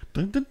 man.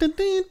 Dun, dun, dun,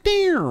 dun,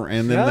 dun.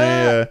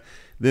 And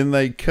then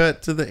they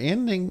cut to the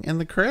ending and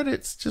the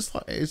credits, just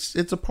like it's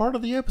a part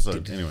of the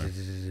episode. Anyway,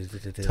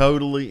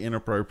 totally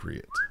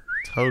inappropriate.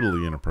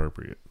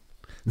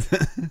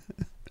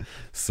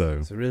 So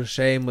It's a real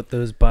shame what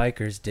those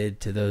bikers did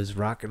to those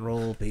rock and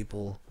roll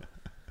people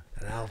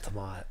at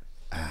Altamont.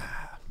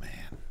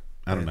 man,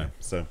 I don't know.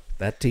 So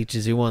That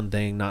teaches you one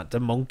thing, not to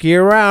monkey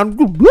around.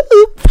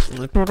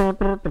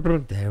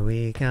 There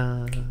we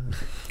go.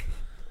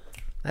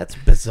 That's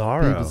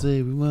bizarro. people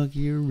say we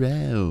monkey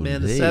around.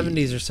 Man, the Hey.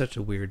 70s are such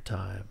a weird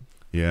time.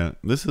 Yeah,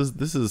 this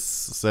is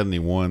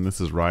 71.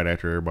 This is right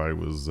after everybody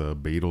was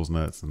Beatles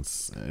nuts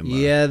and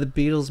Yeah, the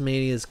Beatles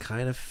mania is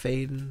kind of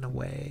fading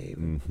away.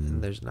 Mhm.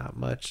 And there's not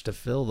much to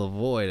fill the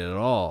void at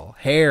all.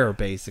 Hair,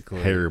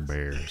 basically. Hair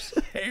Bears.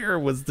 Hair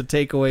was the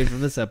takeaway from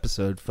this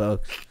episode,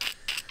 folks.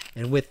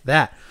 And with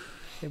that,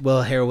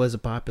 well, Hair was a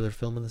popular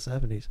film in the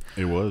 70s.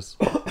 It was.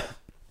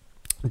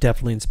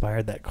 Definitely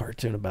inspired that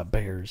cartoon about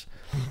bears.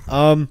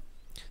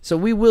 So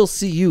we will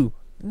see you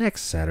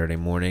next Saturday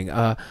morning.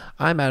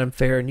 I'm Adam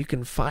Fair, and you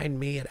can find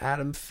me at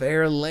Adam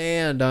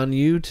Fairland on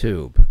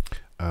YouTube.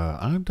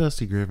 I'm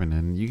Dusty Griffin,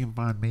 and you can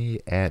find me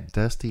at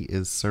Dusty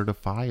is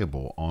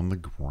Certifiable on the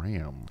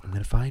gram. I'm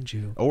gonna find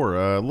you.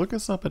 Or look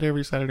us up at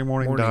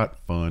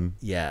everysaturdayMorning.fun.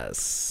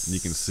 Yes, You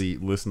can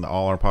listen to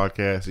all our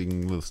podcasts. You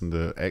can listen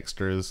to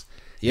extras.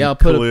 Yeah, I'll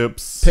put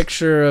clips. a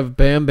picture of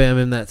Bam Bam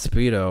in that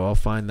Speedo. I'll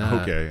find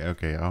that.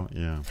 Okay.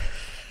 Yeah.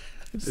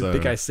 I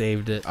think I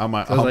saved it. I I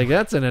was like,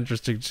 that's an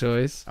interesting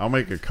choice. I'll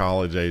make a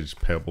college age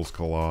Pebbles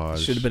collage.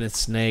 Should have been a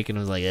snake, and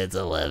it was like, it's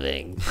a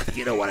living.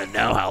 You don't want to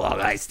know how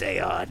long I stay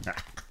on.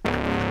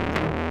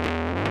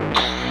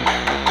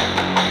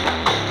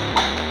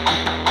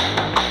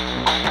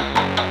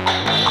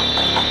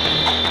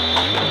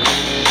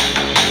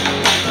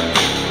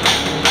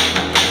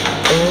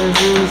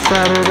 Every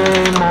Saturday